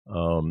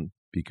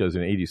 Because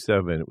in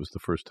 87, it was the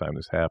first time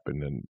this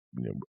happened, and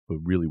I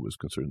really was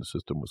concerned the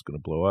system was going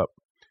to blow up.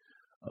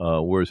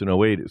 Whereas in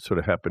 08, it sort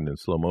of happened in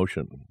slow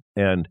motion.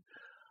 And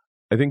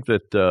I think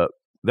that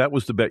that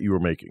was the bet you were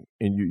making.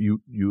 And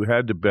you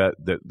had to bet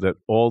that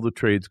all the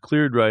trades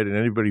cleared right, and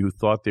anybody who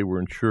thought they were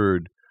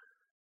insured,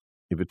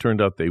 if it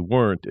turned out they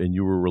weren't and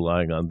you were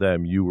relying on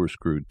them, you were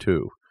screwed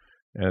too.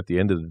 And at the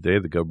end of the day,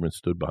 the government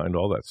stood behind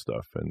all that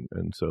stuff.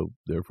 And so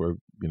therefore,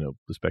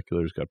 the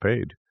speculators got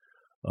paid.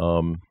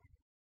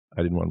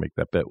 I didn't want to make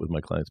that bet with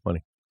my client's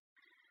money.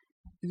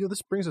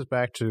 This brings us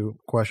back to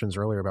questions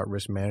earlier about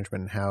risk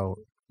management and how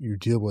you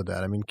deal with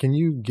that. I mean, can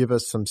you give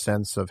us some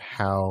sense of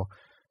how,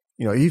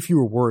 if you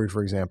were worried,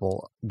 for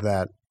example,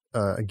 that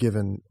a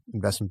given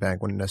investment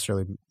bank wouldn't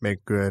necessarily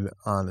make good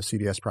on a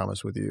CDS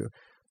promise with you,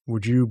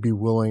 would you be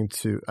willing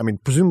to,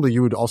 presumably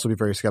you would also be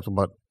very skeptical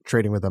about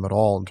trading with them at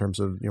all in terms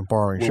of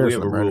borrowing shares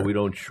from them, right? We have a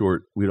rule,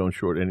 we don't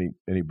short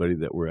anybody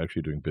that we're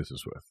actually doing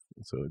business with.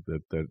 So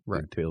that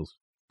right. Entails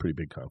pretty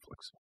big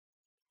conflicts.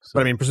 So,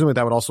 but presumably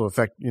that would also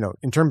affect,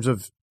 in terms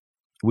of...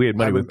 We had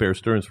money with Bear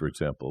Stearns, for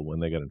example,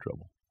 when they got in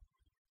trouble.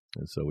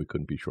 And so we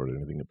couldn't be short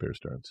anything at Bear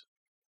Stearns.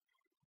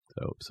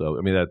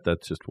 So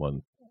that's just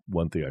one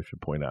thing I should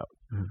point out.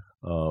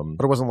 Mm-hmm.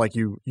 But it wasn't like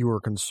you were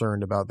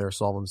concerned about their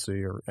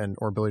solvency or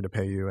ability to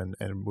pay you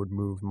and would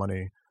move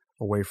money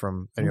away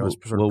from...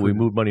 we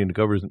moved money into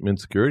government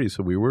securities,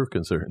 so we were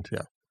concerned.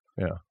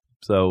 Yeah.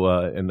 So,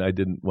 and I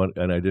didn't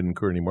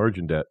incur any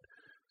margin debt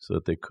so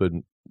that they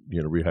couldn't,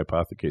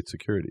 rehypothecate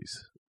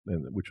securities.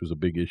 Which was a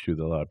big issue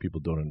that a lot of people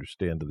don't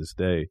understand to this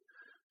day,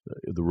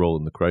 the role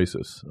in the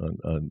crisis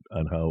on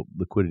how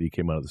liquidity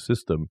came out of the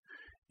system,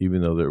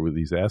 even though there were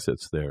these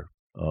assets there.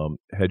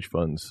 Hedge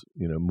funds,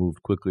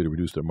 moved quickly to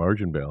reduce their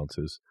margin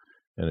balances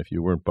And if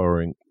you weren't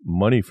borrowing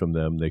money from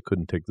them, they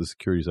couldn't take the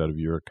securities out of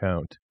your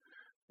account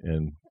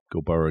and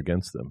go borrow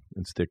against them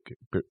and stick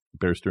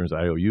Bear Stearns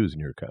IOUs in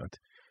your account.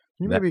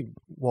 Can you maybe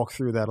walk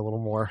through that a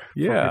little more?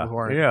 Yeah,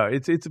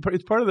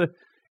 it's part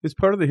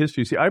of the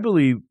history. See, I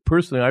believe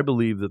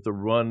that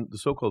the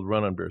so-called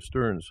run on Bear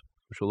Stearns,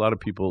 which a lot of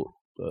people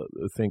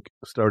think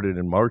started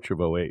in March of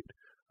 2008.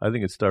 I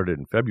think it started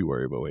in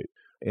February of 2008.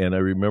 And I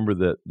remember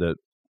that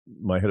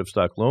my head of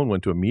stock loan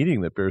went to a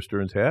meeting that Bear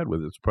Stearns had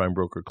with its prime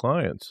broker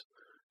clients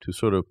to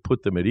sort of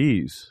put them at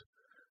ease.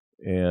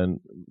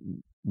 And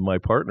my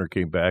partner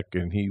came back,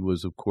 and he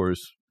was, of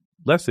course,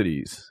 less at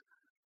ease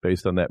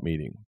based on that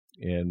meeting.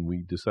 And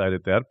we decided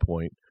at that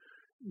point,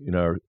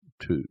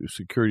 to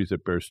securities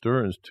at Bear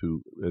Stearns,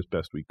 to, as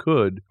best we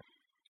could,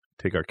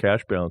 take our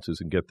cash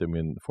balances and get them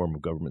in the form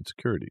of government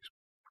securities.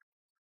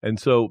 And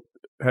so,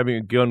 having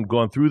again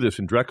gone through this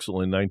in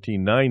Drexel in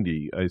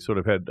 1990,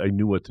 I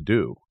knew what to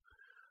do.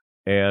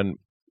 And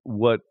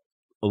what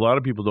a lot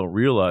of people don't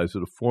realize is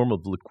that a form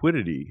of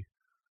liquidity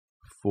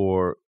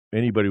for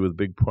anybody with a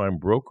big prime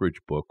brokerage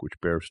book, which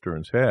Bear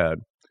Stearns had,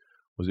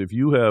 was if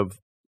you have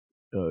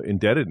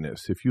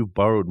indebtedness, if you've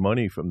borrowed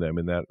money from them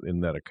in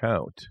that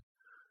account,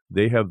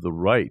 they have the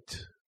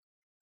right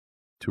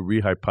to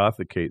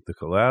rehypothecate the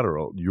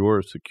collateral,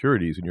 your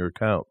securities in your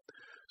account.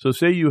 So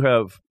say you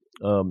have,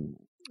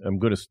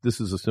 this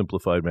is a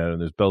simplified manner,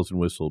 and there's bells and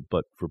whistles,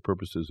 but for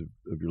purposes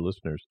of your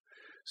listeners,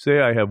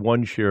 say I have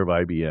one share of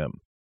IBM.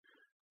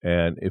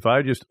 And if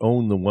I just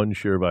own the one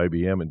share of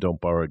IBM and don't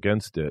borrow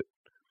against it,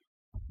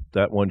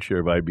 that one share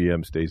of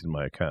IBM stays in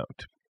my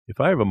account. If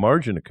I have a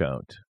margin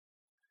account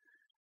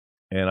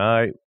and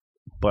I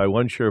buy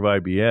one share of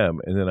IBM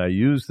and then I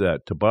use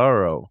that to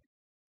borrow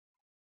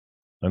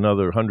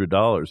another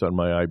 $100 on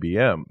my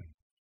IBM,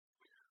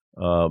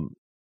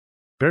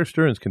 Bear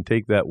Stearns can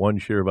take that one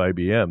share of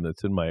IBM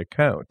that's in my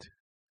account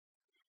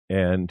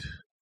and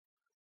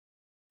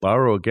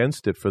borrow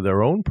against it for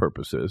their own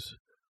purposes,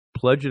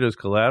 pledge it as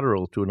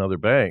collateral to another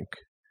bank,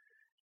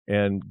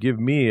 and give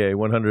me a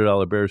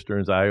 $100 Bear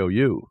Stearns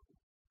IOU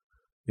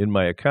in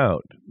my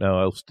account. Now,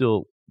 I'll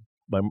still,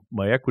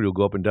 my equity will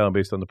go up and down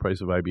based on the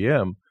price of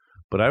IBM,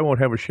 but I won't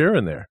have a share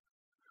in there.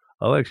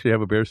 I'll actually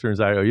have a Bear Stearns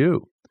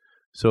IOU.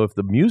 So if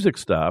the music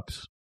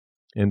stops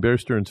and Bear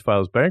Stearns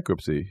files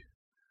bankruptcy,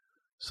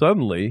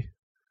 suddenly,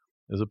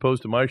 as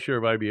opposed to my share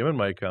of IBM in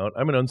my account,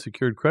 I'm an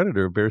unsecured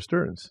creditor of Bear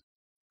Stearns.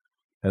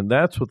 And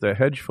that's what the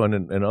hedge fund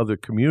and other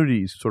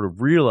communities sort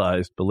of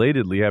realized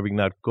belatedly, having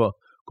not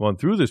gone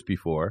through this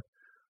before.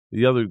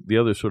 The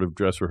other sort of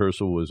dress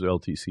rehearsal was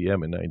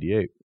LTCM in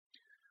 98.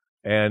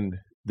 And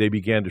they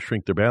began to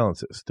shrink their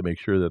balances to make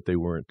sure that they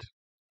weren't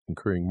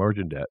incurring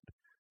margin debt.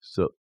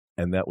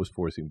 And that was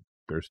forcing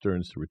Bear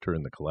Stearns to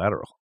return the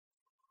collateral.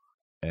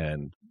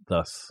 And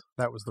thus,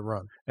 that was the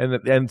run.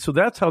 And so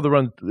that's how the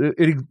run,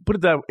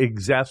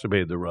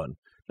 exacerbated the run.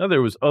 Now,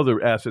 there was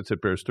other assets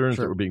at Bear Stearns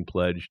that were being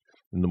pledged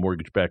in the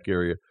mortgage-backed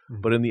area.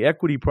 Mm-hmm. But in the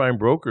equity prime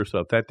broker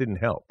stuff, that didn't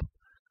help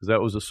because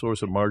that was a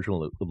source of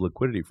marginal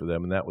liquidity for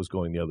them, and that was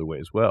going the other way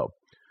as well.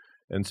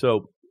 And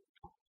so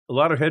a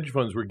lot of hedge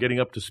funds were getting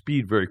up to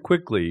speed very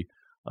quickly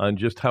on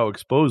just how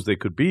exposed they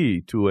could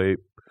be to a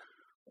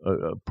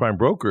prime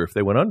broker if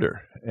they went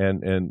under,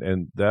 and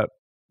that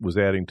was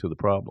adding to the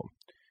problem.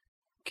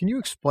 Can you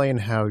explain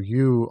how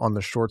you, on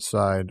the short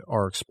side,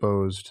 are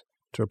exposed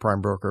to a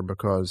prime broker?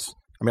 Because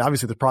I mean,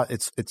 obviously,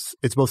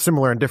 it's both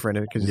similar and different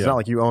because it's not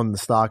like you own the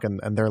stock and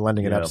they're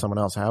lending it out to someone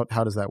else. How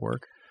does that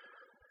work?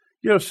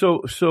 Yeah.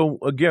 So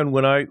again,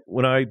 when I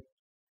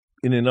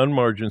in an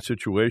unmargined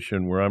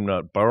situation where I'm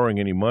not borrowing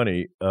any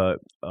money,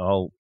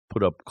 I'll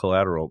put up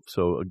collateral.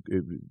 So a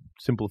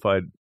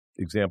simplified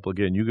example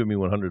again, you give me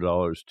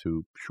 $100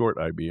 to short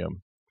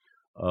IBM,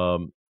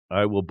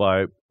 I will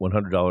buy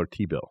 $100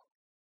 T-bill,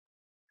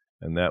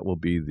 and that will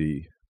be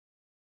the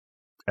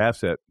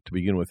asset to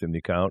begin with in the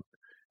account.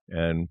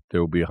 And there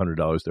will be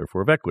 $100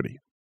 therefore of equity.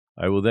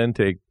 I will then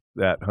take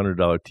that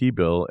 $100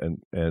 T-bill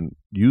and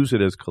use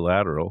it as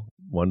collateral,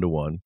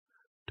 1-to-1,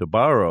 to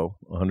borrow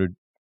 $100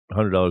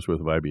 worth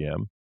of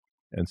IBM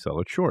and sell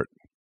it short.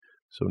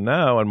 So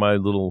now on my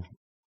little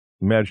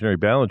imaginary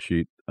balance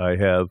sheet, I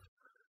have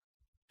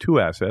two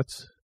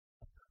assets.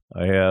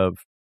 I have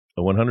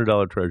a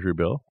 $100 treasury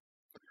bill,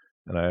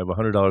 and I have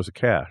 $100 of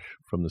cash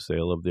from the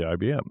sale of the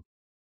IBM.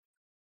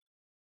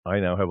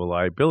 I now have a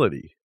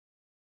liability,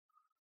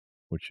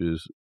 which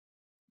is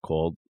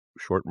called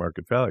short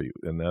market value.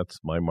 And that's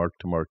my mark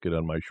to market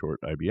on my short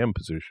IBM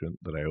position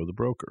that I owe the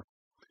broker.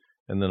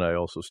 And then I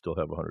also still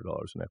have $100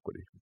 in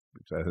equity,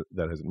 which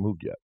that hasn't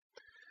moved yet.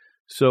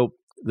 So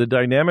the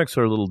dynamics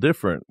are a little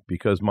different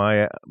because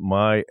my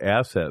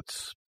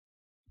assets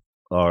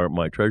are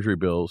my treasury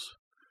bills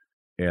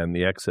and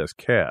the excess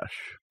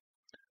cash.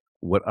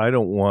 What I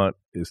don't want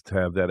is to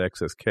have that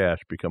excess cash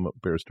become a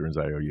Bear Stearns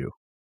IOU.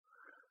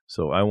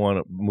 So I want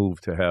to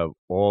move to have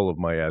all of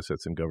my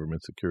assets in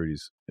government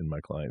securities in my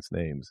clients'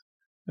 names.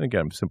 And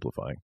again, I'm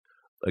simplifying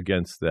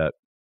against that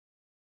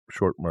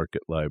short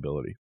market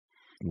liability.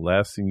 The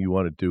last thing you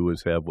want to do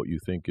is have what you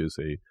think is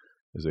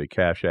a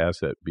cash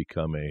asset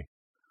become a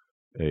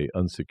a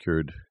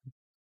unsecured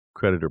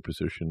creditor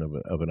position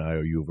of an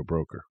IOU of a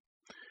broker.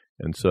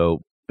 And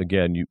so,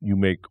 again, you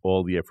make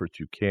all the efforts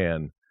you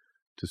can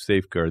to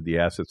safeguard the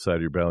asset side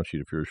of your balance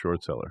sheet if you're a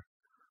short seller.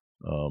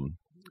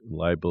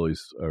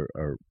 Liabilities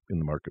are in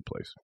the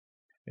marketplace.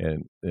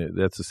 And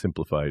that's a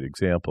simplified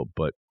example,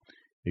 but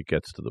it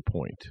gets to the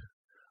point.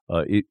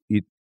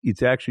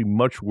 It's actually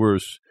much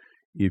worse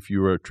if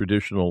you're a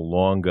traditional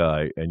long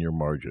guy and you're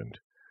margined.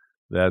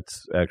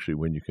 That's actually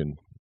when you can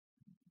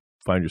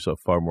find yourself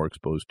far more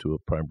exposed to a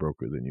prime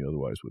broker than you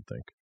otherwise would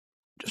think.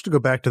 Just to go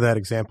back to that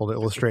example to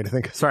illustrate, I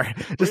think, sorry.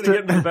 Just to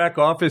get into the back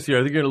office here,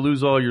 I think you're going to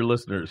lose all your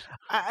listeners.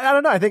 I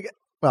don't know. I think,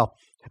 well,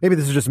 maybe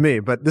this is just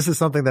me, but this is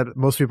something that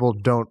most people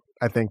don't,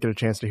 I think, get a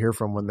chance to hear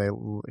from when they,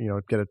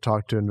 get to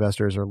talk to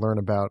investors or learn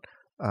about,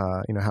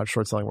 how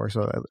short selling works.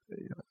 So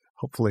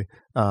hopefully,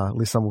 at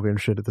least some will be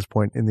interested at this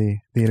point in the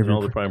interview. And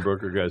all the prime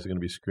broker guys are going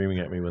to be screaming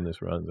at me when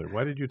this runs. Like,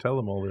 why did you tell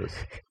them all this?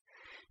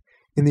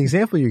 In the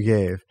example you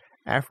gave,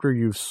 after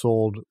you've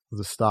sold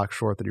the stock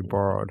short that you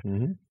borrowed,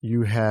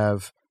 you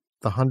have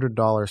the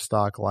 $100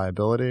 stock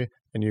liability,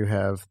 and you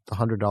have the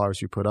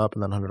 $100 you put up,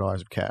 and then $100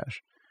 of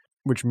cash,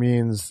 which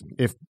means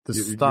if the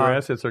stock, your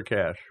assets are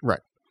cash, right,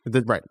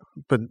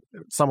 but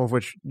some of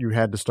which you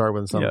had to start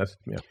with, some, yes,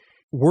 yeah.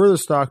 Were the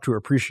stock to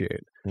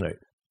appreciate, right,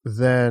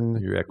 then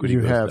your equity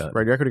goes down.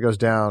 Right, your equity goes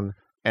down,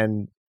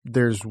 and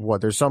there's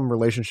some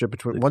relationship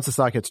between once the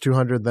stock hits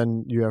 200,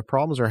 then you have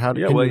problems, or how?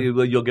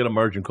 You'll get a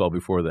margin call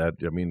before that.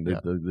 I mean,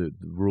 the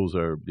rules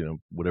are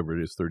whatever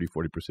it is,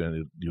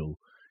 30-40%.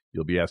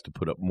 You'll be asked to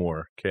put up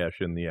more cash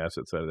in the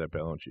asset side of that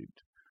balance sheet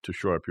to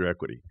shore up your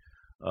equity.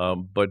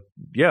 But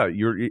yeah,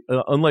 you're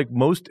unlike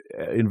most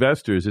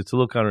investors. It's a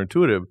little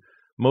counterintuitive.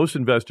 Most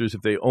investors,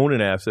 if they own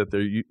an asset,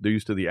 they're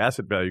used to the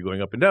asset value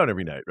going up and down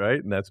every night,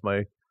 right? And that's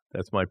my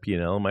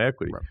P&L and my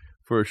equity. Right.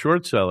 For a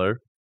short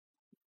seller,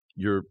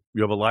 you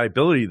have a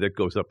liability that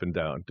goes up and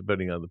down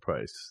depending on the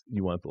price.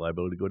 You want the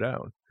liability to go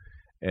down,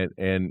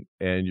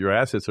 and your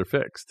assets are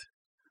fixed,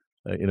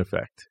 in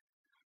effect.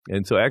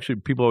 And so actually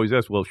people always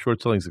ask, well,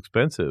 short selling is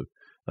expensive.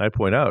 And I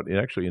point out,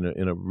 actually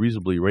in a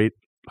reasonably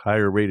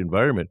higher rate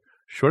environment,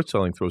 short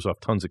selling throws off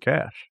tons of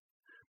cash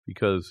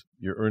because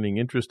you're earning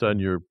interest on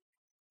your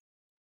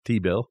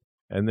T-bill,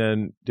 and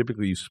then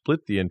typically you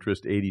split the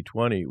interest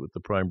 80-20 with the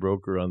prime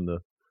broker on the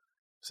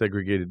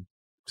segregated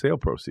sale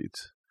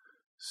proceeds.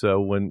 So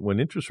when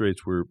interest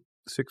rates were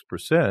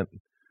 6%,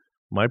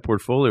 my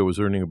portfolio was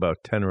earning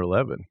about 10 or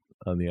 11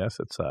 on the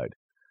asset side,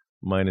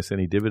 minus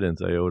any dividends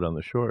I owed on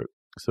the short.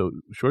 So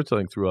short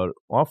selling threw out an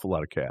awful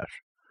lot of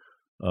cash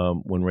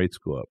when rates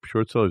go up.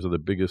 Short sellers are the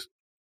biggest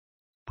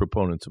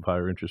proponents of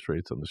higher interest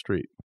rates on the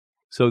street.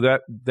 So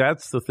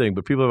that's the thing.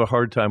 But people have a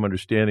hard time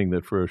understanding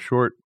that for a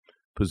short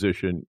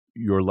position,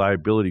 your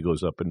liability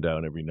goes up and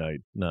down every night,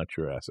 not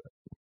your asset.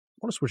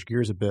 I want to switch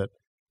gears a bit.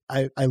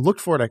 I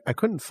looked for it. I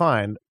couldn't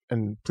find,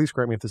 and please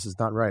correct me if this is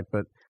not right,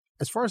 but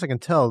as far as I can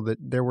tell, that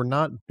there were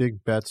not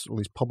big bets, at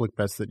least public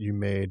bets, that you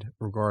made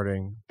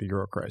regarding the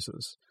Euro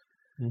crisis,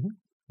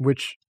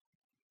 which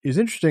is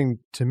interesting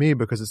to me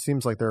because it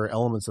seems like there are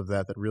elements of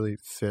that really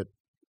fit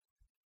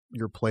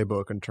your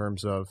playbook in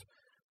terms of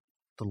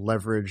the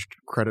leveraged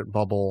credit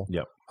bubble,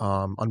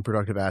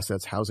 unproductive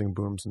assets, housing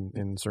booms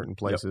in certain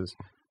places.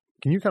 Yep.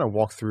 Can you kind of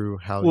walk through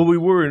how? Well, we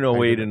were in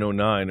 08 and 09.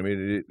 I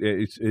mean,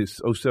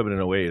 it's 07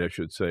 and 08, I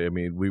should say. I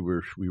mean, we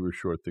were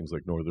short things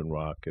like Northern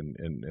Rock and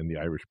the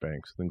Irish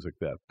banks, things like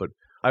that. But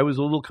I was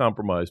a little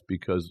compromised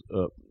because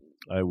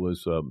I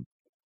was a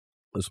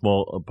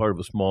part of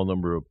a small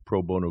number of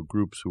pro bono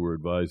groups who were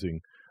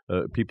advising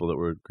people that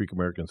were Greek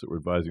Americans that were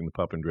advising the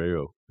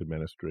Papandreou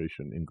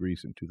administration in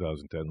Greece in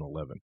 2010 and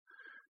 11.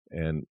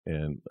 And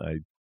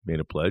I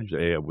made a pledge: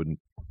 I wouldn't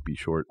be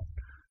short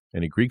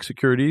any Greek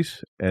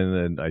securities, and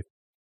then I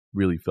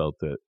really felt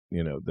that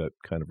that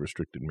kind of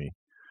restricted me,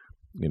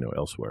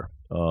 elsewhere.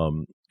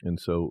 And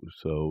so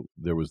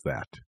there was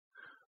that.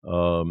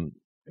 And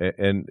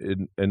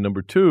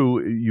number two,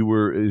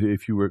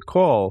 if you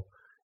recall,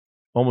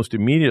 almost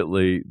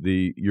immediately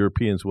the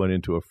Europeans went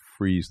into a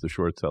freeze the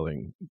short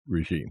selling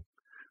regime,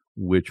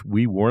 which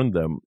we warned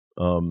them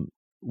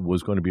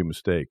was going to be a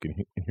mistake,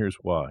 and here's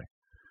why.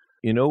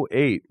 In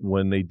 08,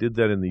 when they did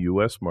that in the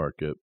U.S.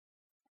 market,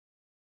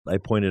 I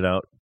pointed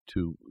out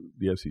to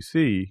the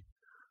SEC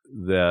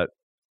that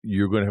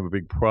you're going to have a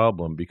big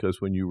problem because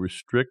when you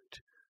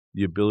restrict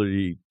the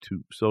ability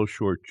to sell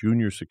short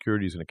junior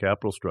securities in a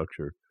capital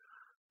structure,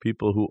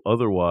 people who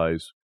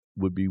otherwise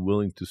would be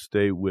willing to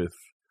stay with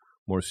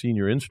more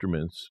senior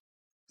instruments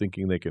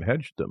thinking they can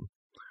hedge them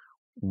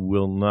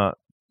will not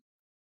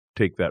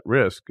take that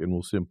risk and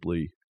will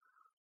simply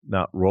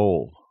not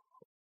roll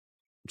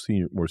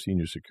more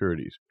senior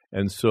securities.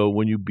 And so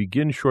when you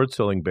begin short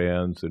selling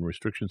bans and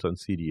restrictions on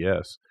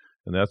CDS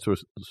and that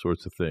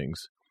sorts of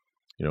things,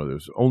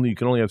 you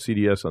can only have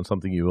CDS on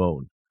something you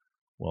own.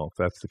 Well, if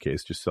that's the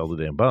case, just sell the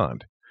damn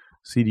bond.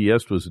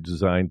 CDS was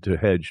designed to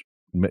hedge,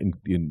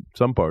 in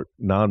some part,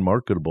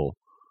 non-marketable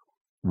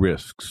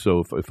risks.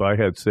 So if I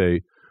had,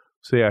 say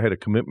I had a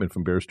commitment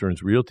from Bear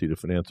Stearns Realty to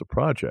finance a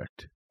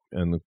project,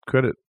 and the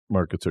credit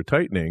markets are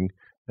tightening,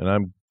 and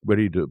I'm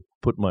ready to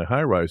put my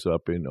high rise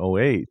up in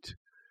 '08,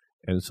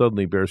 and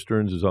suddenly Bear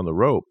Stearns is on the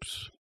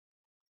ropes.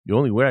 The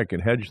only way I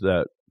can hedge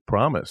that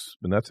promise,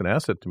 and that's an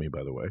asset to me,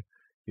 by the way,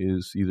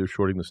 is either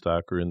shorting the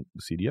stock or in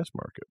the CDS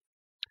market.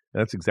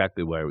 And that's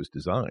exactly why it was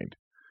designed.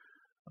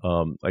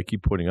 I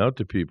keep pointing out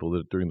to people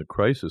that during the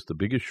crisis, the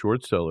biggest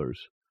short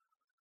sellers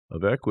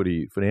of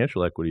equity,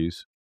 financial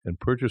equities, and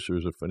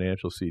purchasers of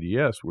financial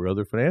CDS were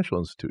other financial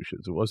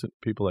institutions. It wasn't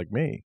people like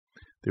me.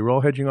 They were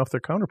all hedging off their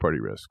counterparty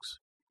risks.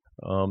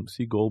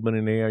 See Goldman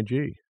and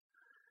AIG.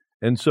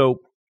 And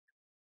so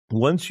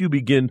once you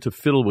begin to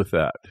fiddle with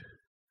that,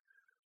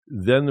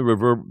 then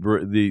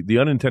the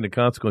unintended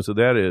consequence of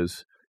that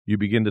is you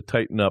begin to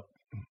tighten up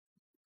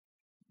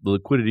the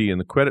liquidity in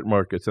the credit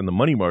markets and the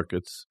money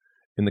markets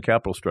in the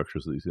capital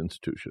structures of these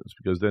institutions,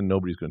 because then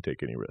nobody's going to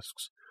take any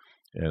risks.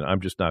 And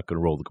I'm just not going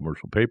to roll the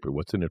commercial paper.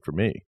 What's in it for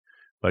me?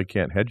 If I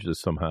can't hedge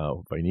this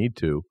somehow, if I need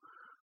to,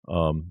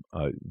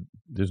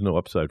 there's no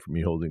upside for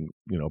me holding,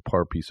 a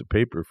par piece of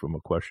paper from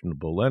a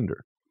questionable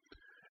lender.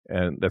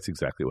 And that's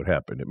exactly what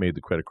happened. It made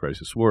the credit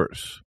crisis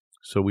worse.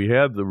 So we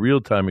had the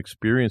real-time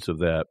experience of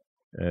that,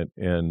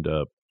 and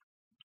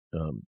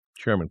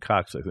Chairman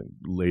Cox, I think,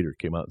 later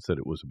came out and said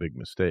it was a big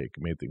mistake.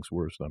 It made things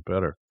worse, not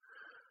better.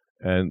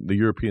 And the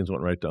Europeans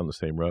went right down the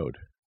same road.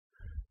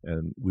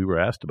 And we were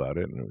asked about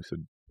it, and we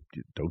said,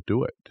 don't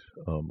do it.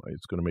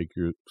 It's going to make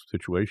your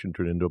situation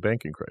turn into a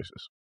banking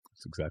crisis.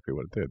 That's exactly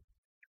what it did.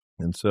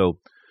 And so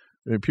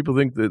people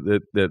think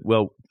that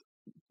well,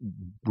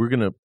 we're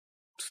going to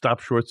stop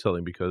short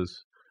selling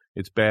because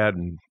it's bad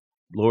and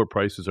lower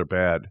prices are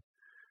bad,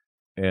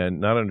 and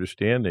not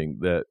understanding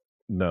that,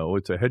 no,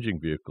 it's a hedging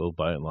vehicle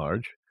by and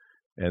large,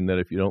 and that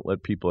if you don't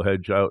let people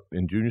hedge out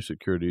in junior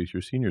securities,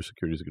 your senior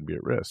securities are going to be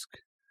at risk.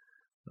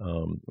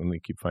 And they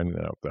keep finding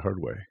that out the hard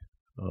way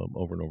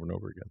over and over and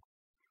over again.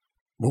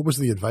 What was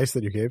the advice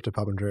that you gave to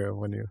Papandreou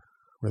when you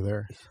were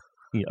there?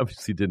 He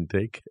obviously didn't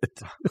take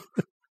it.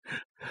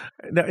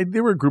 Now,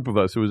 there were a group of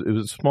us. It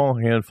was a small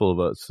handful of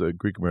us,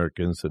 Greek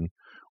Americans, and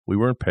we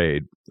weren't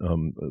paid.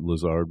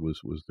 Lazard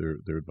was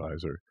their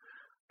advisor.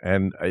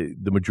 And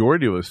the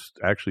majority of us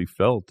actually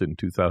felt in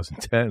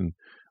 2010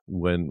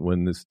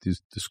 when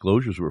these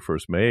disclosures were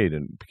first made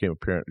and it became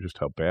apparent just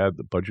how bad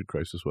the budget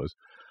crisis was.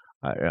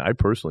 I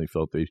personally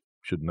felt they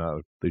should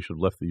have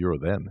left the euro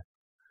then,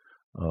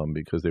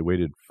 because they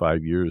waited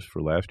 5 years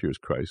for last year's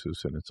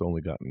crisis, and it's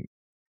only gotten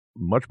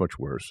much, much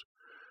worse.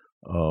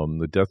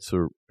 The deaths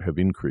have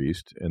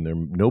increased, and they're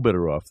no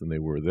better off than they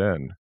were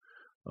then.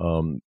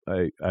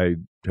 I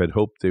had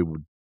hoped they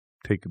would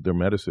take their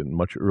medicine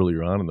much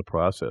earlier on in the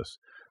process.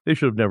 They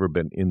should have never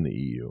been in the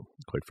EU,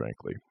 quite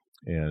frankly.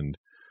 And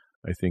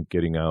I think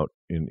getting out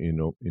in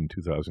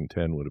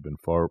 2010 would have been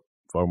far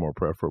more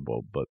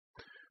preferable, but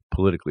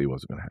politically it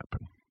wasn't going to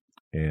happen.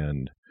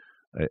 And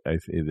I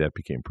think that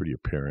became pretty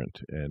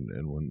apparent.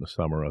 And when the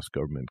Samaras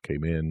government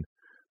came in,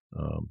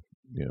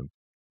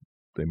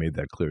 they made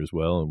that clear as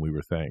well, and we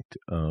were thanked.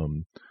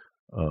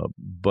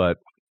 But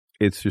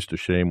it's just a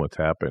shame what's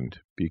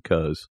happened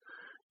because,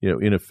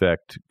 in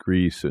effect,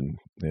 Greece and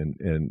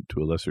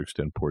to a lesser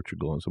extent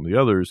Portugal and some of the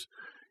others,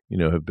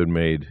 have been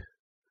made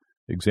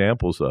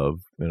examples of.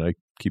 And I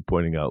keep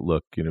pointing out,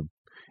 look,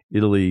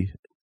 Italy,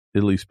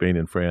 Spain,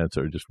 and France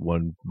are just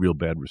one real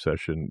bad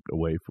recession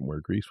away from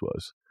where Greece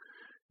was.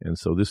 And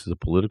so this is a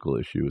political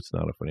issue. It's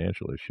not a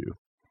financial issue.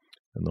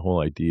 And the whole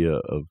idea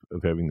of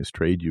having this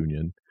trade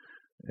union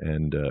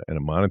and a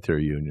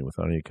monetary union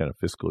without any kind of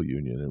fiscal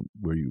union, and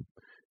where you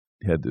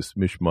had this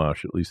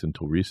mishmash, at least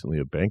until recently,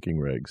 of banking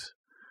regs,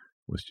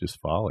 was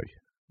just folly.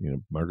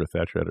 Margaret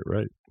Thatcher had it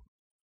right.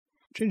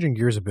 Changing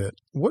gears a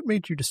bit, what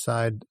made you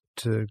decide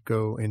to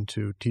go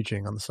into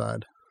teaching on the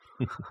side?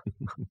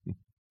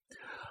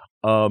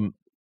 I've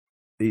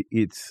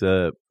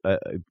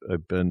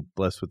been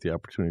blessed with the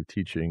opportunity of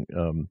teaching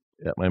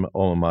at my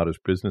alma mater's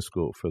business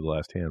school for the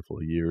last handful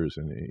of years,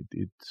 and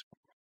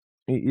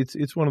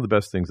it's one of the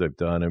best things I've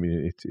done. I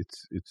mean,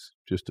 it's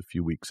just a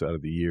few weeks out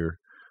of the year,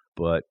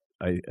 but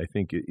I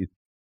think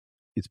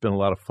it's been a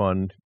lot of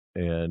fun,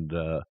 and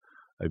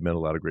I've met a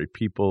lot of great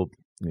people.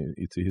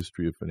 It's a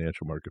history of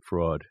financial market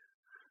fraud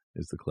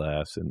is the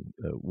class, and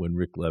when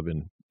Rick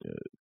Levin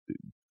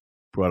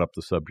brought up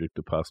the subject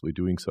of possibly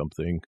doing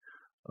something,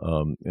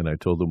 and I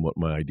told him what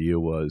my idea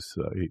was,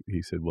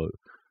 he said, well,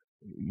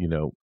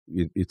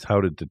 it's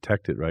how to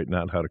detect it, right?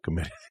 Not how to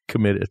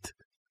commit it.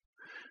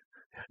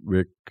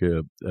 Rick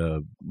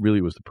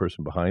really was the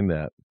person behind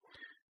that.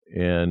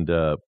 And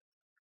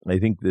I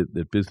think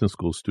that business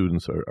school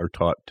students are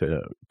taught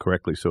to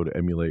correctly so to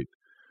emulate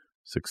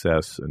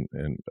success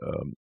and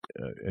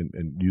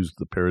use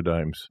the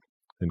paradigms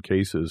and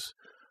cases.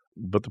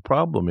 But the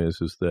problem is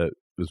that,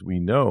 as we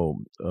know,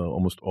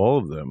 almost all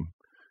of them,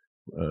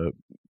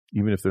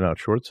 even if they're not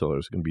short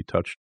sellers, are going to be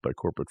touched by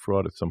corporate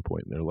fraud at some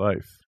point in their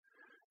life.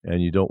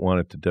 And you don't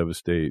want it to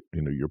devastate,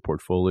 your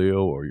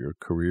portfolio or your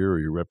career or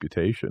your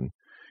reputation.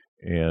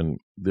 And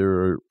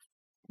there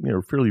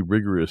are, fairly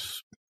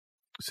rigorous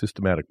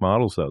systematic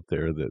models out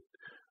there that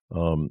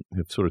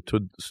have sort of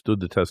stood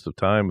the test of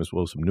time, as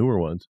well as some newer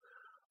ones,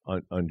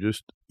 on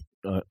just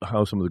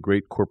how some of the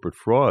great corporate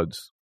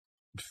frauds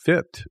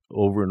fit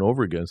over and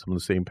over again some of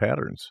the same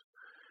patterns,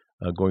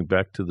 going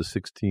back to the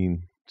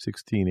 1680s,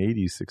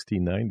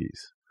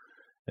 1690s.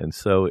 And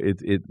so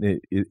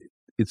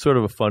it's sort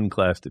of a fun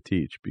class to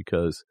teach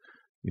because,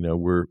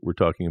 we're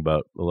talking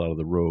about a lot of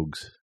the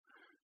rogues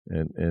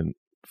and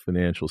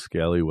financial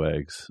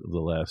scallywags of the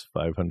last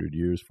 500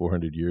 years,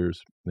 400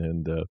 years.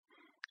 And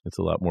it's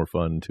a lot more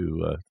fun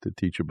to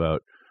teach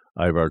about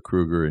Ivar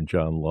Kruger and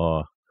John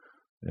Law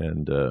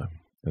and the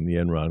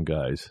Enron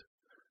guys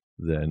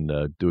than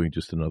doing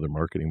just another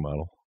marketing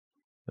model.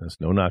 There's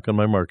no knock on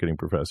my marketing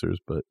professors,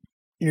 but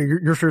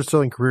your short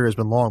selling career has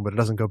been long, but it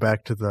doesn't go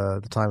back to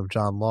the time of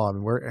John Law. I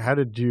mean, how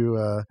did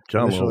you?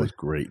 John Law was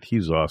great.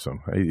 He's awesome.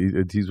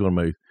 He's one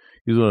of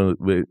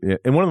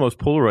the most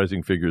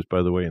polarizing figures,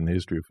 by the way, in the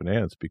history of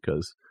finance,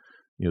 because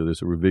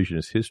there's a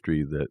revisionist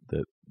history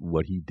that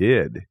what he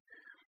did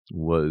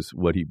was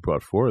what he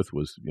brought forth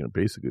was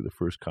basically the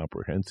first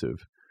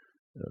comprehensive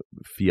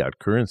fiat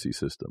currency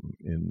system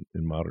in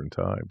modern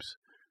times.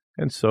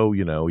 And so,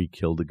 he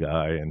killed a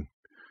guy and,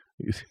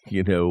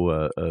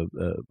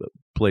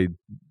 played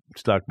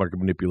stock market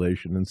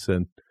manipulation and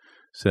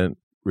sent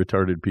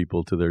retarded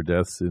people to their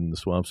deaths in the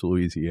swamps of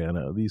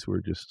Louisiana. These were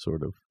just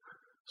sort of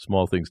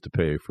small things to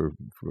pay for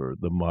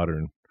the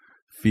modern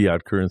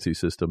fiat currency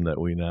system that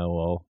we now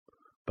all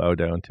bow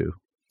down to.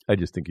 I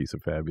just think he's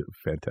a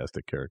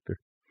fantastic character.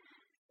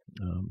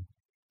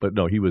 But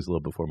no, he was a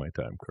little before my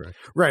time, correct?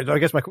 Right. I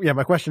guess my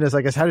question is,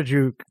 how did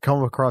you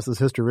come across this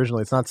history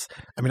originally? It's not.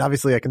 I mean,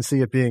 obviously, I can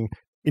see it being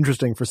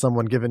interesting for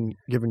someone given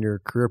your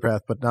career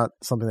path, but not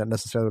something that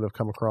necessarily would have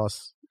come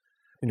across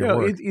in your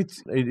work.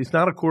 It's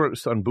not a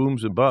course on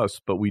booms and busts,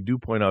 but we do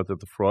point out that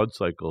the fraud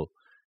cycle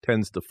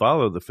tends to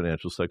follow the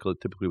financial cycle,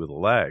 typically with a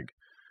lag.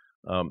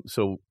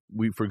 So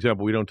for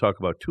example, we don't talk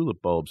about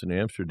tulip bulbs in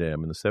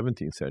Amsterdam in the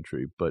 17th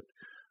century, but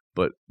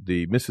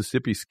the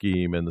Mississippi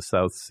scheme and the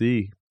South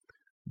Sea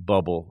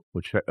bubble,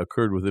 which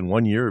occurred within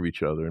 1 year of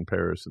each other in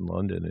Paris and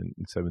London in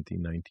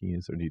 1719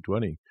 and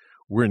 1720,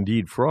 were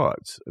indeed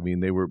frauds. I mean,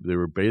 they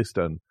were based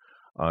on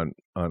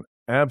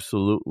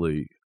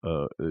absolutely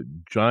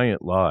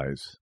giant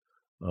lies.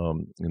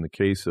 In the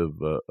case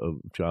of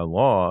John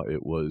Law,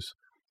 it was,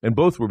 and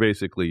both were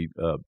basically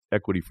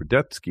equity for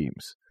debt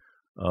schemes.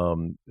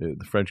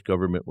 The French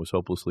government was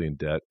hopelessly in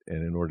debt,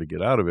 and in order to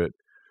get out of it,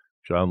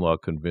 John Law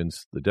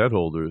convinced the debt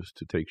holders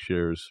to take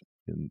shares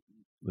in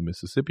the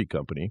Mississippi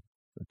Company,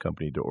 the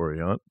Company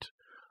d'Orient,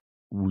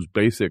 whose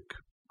basic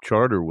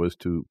charter was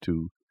to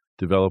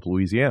develop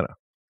Louisiana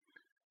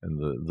and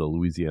the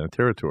Louisiana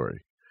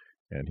Territory.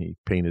 And he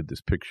painted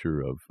this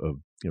picture of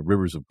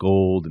rivers of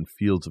gold and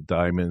fields of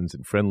diamonds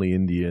and friendly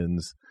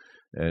Indians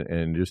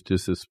and just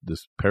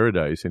this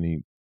paradise. And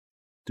he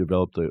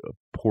developed a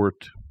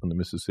port on the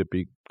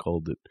Mississippi,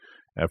 called it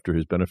after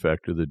his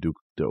benefactor, the Duke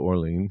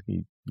d'Orléans.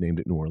 He named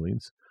it New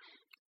Orleans.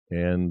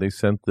 And they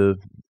sent the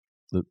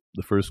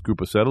first group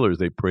of settlers.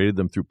 They paraded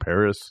them through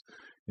Paris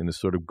in this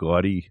sort of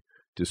gaudy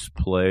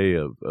display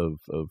of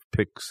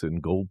picks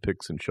and gold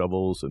picks and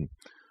shovels, and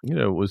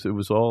it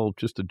was all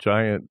just a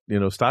giant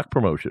stock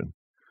promotion.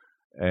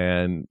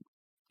 And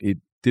it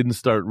didn't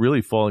start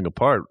really falling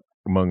apart,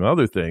 among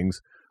other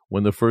things,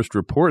 when the first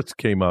reports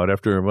came out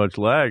after a much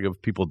lag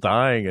of people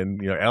dying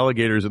and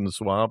alligators in the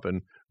swamp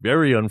and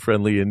very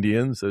unfriendly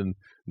Indians and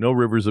no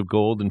rivers of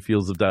gold and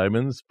fields of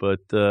diamonds, but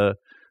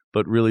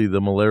really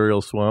the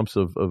malarial swamps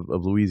of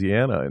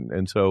Louisiana.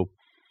 And so,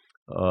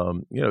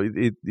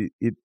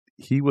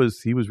 he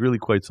was really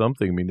quite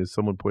something. I mean, as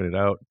someone pointed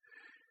out,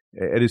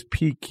 at his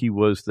peak, he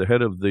was the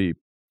head of the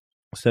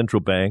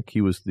central bank.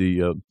 He was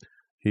the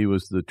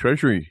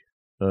treasury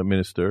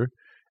minister,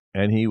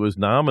 and he was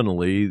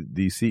nominally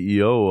the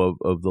CEO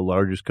of the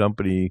largest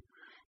company,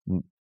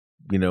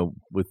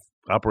 with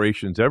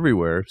operations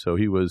everywhere. So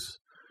he was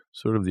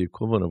sort of the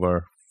equivalent of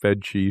our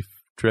Fed chief,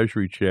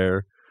 treasury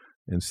chair,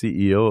 and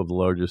CEO of the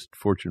largest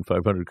Fortune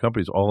 500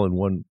 companies, all in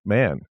one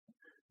man.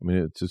 I mean,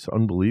 it's just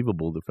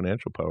unbelievable the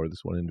financial power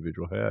this one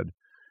individual had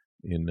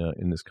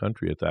in this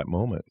country at that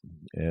moment.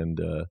 And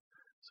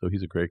so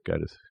he's a great guy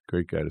to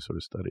sort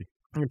of study.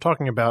 You're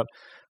talking about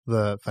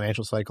the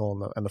financial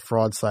cycle and the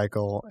fraud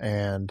cycle,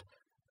 and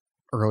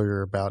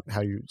earlier about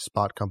how you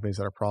spot companies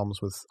that are problems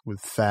with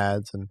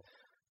fads and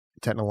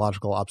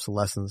technological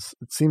obsolescence.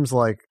 It seems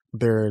like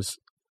there's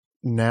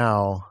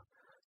now,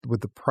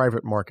 with the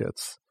private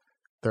markets,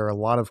 there are a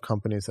lot of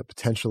companies that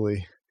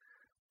potentially,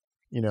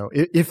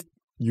 if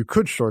you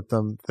could short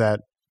them,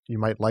 that you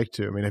might like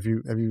to. I mean, have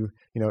you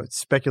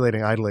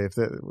speculating idly,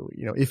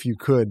 if you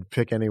could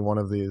pick any one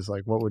of these,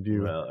 like what would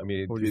you? Well, I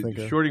mean, think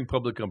shorting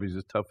public companies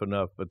is tough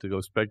enough, but to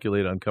go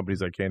speculate on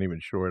companies I can't even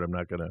short, I'm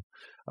not gonna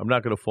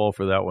fall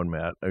for that one,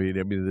 Matt. I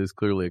mean, there's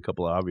clearly a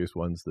couple of obvious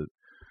ones that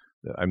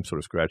I'm sort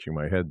of scratching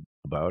my head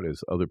about,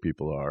 as other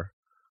people are,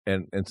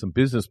 and some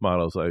business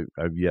models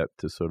I've yet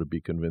to sort of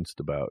be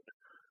convinced about.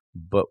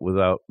 But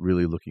without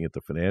really looking at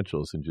the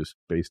financials and just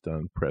based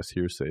on press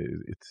hearsay,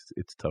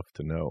 it's tough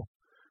to know.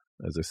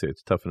 as I say,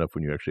 it's tough enough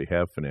when you actually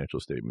have financial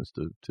statements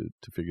to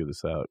figure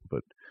this out.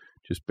 But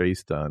just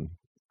based on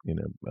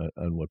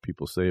on what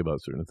people say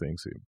about certain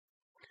things,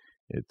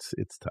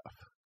 it's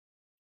tough.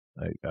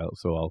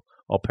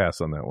 I'll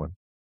pass on that one.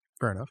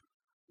 Fair enough.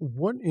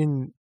 What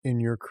in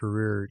your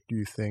career do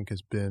you think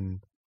has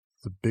been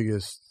the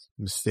biggest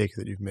mistake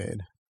that you've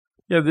made?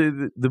 Yeah,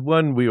 the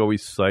one we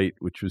always cite,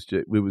 which was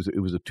it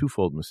was a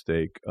twofold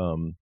mistake,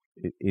 and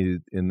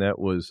that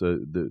was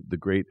the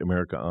Great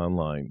America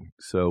Online.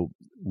 So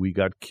we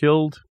got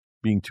killed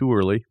being too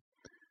early.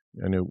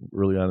 I know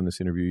early on in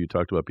this interview you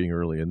talked about being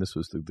early, and this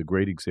was the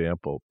great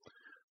example.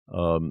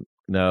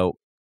 Now,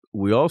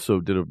 we also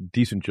did a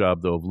decent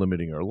job, though, of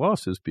limiting our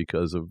losses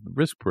because of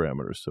risk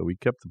parameters. So we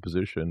kept the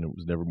position. It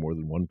was never more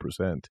than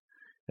 1% at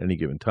any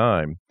given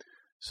time.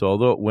 So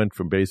although it went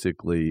from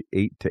basically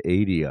 8 to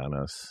 80 on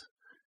us,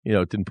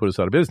 it didn't put us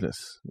out of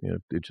business.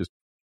 It just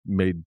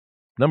made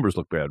numbers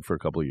look bad for a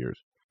couple of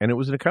years. And it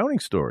was an accounting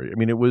story. I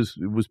mean, it was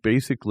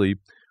basically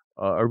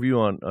our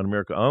view on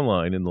America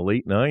Online in the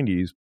late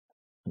 90s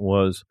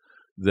was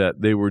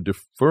that they were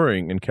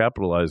deferring and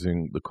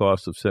capitalizing the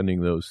cost of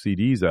sending those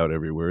CDs out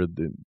everywhere,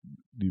 the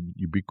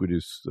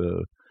ubiquitous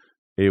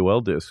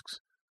AOL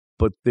discs.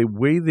 But the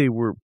way they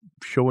were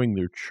showing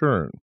their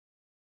churn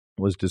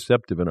was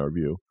deceptive in our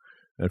view.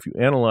 And if you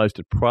analyzed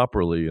it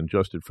properly and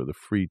adjusted for the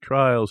free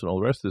trials and all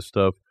the rest of this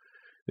stuff,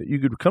 you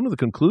could come to the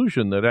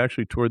conclusion that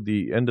actually toward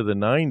the end of the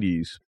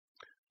 90s,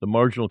 the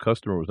marginal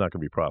customer was not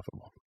going to be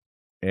profitable.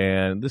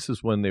 And this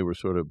is when they were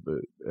sort of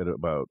at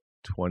about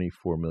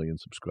 24 million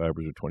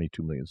subscribers or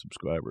 22 million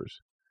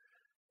subscribers.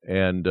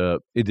 And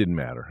it didn't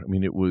matter. I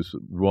mean, it was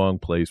wrong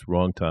place,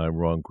 wrong time,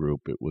 wrong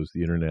group. It was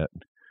the internet,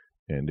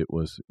 and it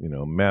was,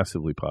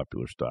 massively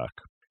popular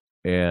stock.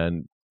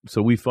 And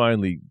so we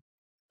finally,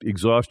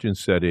 exhaustion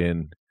set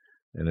in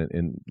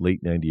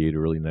late 98,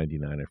 early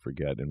 99, I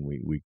forget, and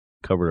we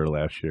covered our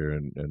last share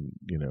and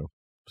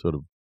sort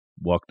of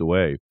walked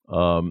away.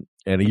 And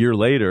a year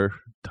later,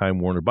 Time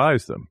Warner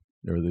buys them,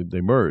 or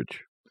they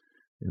merge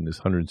in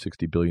this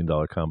 $160 billion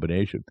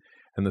combination.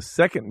 And the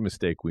second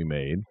mistake we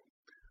made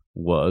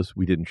was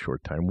we didn't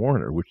short Time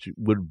Warner, which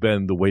would have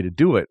been the way to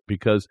do it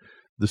because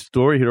the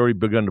story had already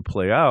begun to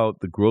play out.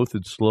 The growth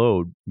had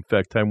slowed. In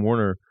fact, Time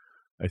Warner,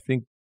 I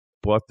think,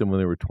 bought them when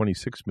they were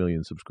 26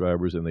 million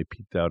subscribers, and they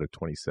peaked out at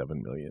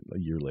 27 million a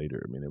year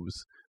later. I mean, it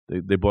was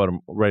they bought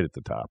them right at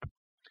the top.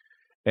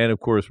 And,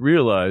 of course,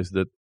 realized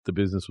that the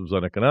business was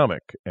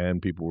uneconomic,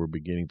 and people were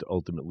beginning to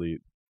ultimately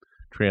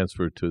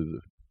transfer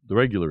to the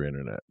regular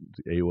internet.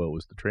 The AOL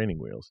was the training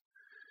wheels.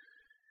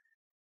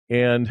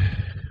 And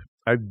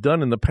I've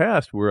done in the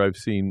past where I've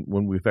seen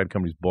when we've had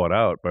companies bought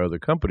out by other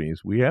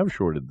companies, we have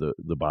shorted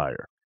the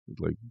buyer. It's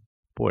like,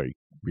 boy,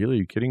 really? Are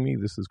you kidding me?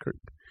 This is crazy.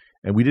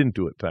 And we didn't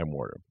do it at Time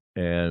Warner.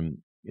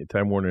 And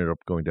Time Warner ended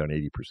up going down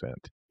 80%,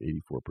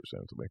 84%,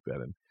 something like that.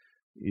 And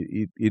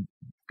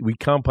we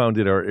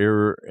compounded our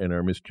error and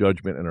our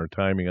misjudgment and our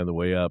timing on the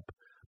way up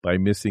by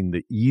missing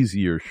the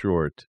easier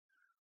short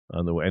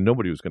on the way. And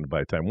nobody was going to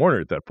buy Time Warner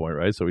at that point,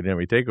 right? So we didn't have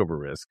any takeover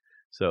risk.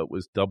 So it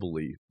was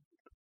doubly,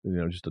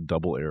 just a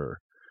double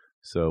error.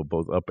 So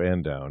both up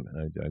and down.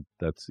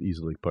 That's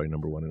easily probably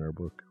number one in our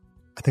book.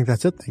 I think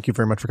that's it. Thank you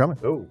very much for coming.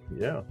 Oh,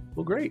 yeah.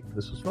 Well, great.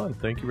 This was fun.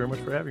 Thank you very much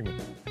for having me.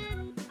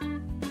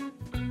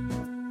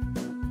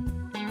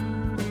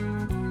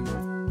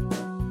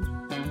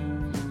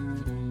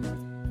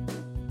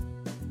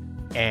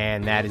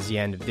 And that is the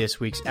end of this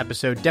week's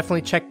episode.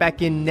 Definitely check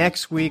back in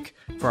next week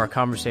for our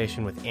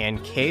conversation with Ann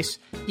Case.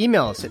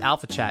 Email us at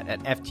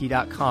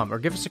alphachat@ft.com or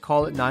give us a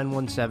call at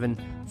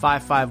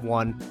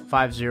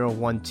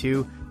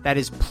 917-551-5012. That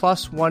is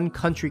 +1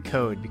 country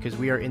code because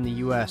we are in the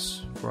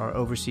U.S. for our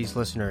overseas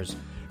listeners.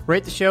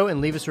 Rate the show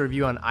and leave us a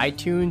review on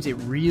iTunes. It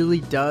really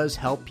does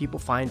help people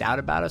find out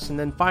about us. And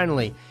then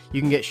finally, you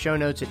can get show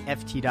notes at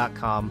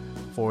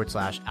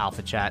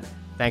ft.com/alphachat.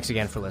 Thanks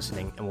again for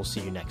listening, and we'll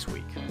see you next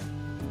week.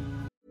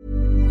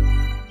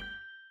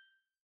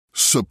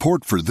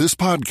 Support for this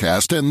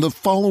podcast and the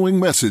following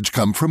message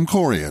come from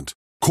Corient.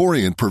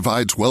 Corient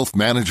provides wealth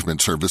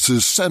management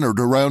services centered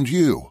around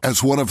you.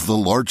 As one of the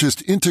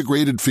largest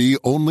integrated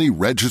fee-only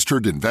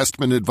registered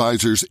investment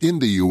advisors in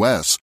the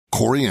U.S.,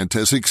 Corient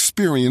has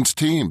experienced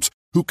teams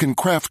who can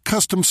craft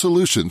custom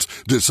solutions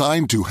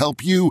designed to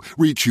help you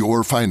reach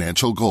your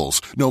financial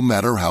goals, no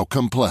matter how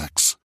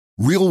complex.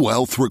 Real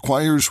wealth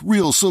requires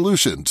real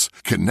solutions.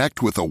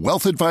 Connect with a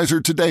wealth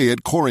advisor today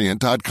at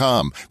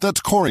Corient.com.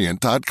 That's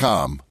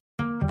Corient.com.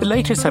 The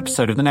latest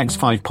episode of the Next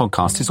 5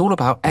 podcast is all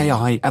about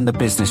AI and the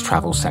business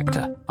travel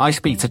sector. I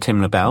speak to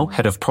Tim LaBelle,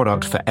 head of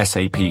product for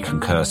SAP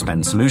Concur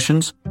Spend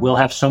Solutions. We'll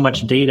have so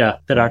much data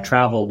that our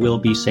travel will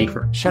be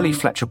safer. Shelley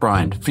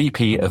Fletcher-Bryant,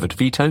 VP of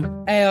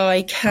Advito.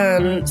 AI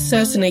can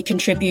certainly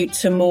contribute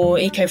to more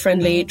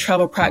eco-friendly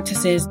travel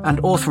practices.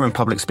 And author and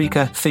public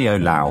speaker Theo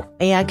Lau.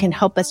 AI can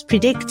help us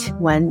predict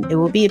when it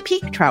will be a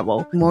peak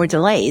travel, more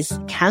delays,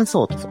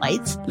 cancelled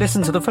flights.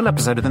 Listen to the full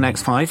episode of the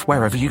Next 5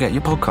 wherever you get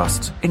your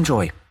podcasts.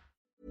 Enjoy.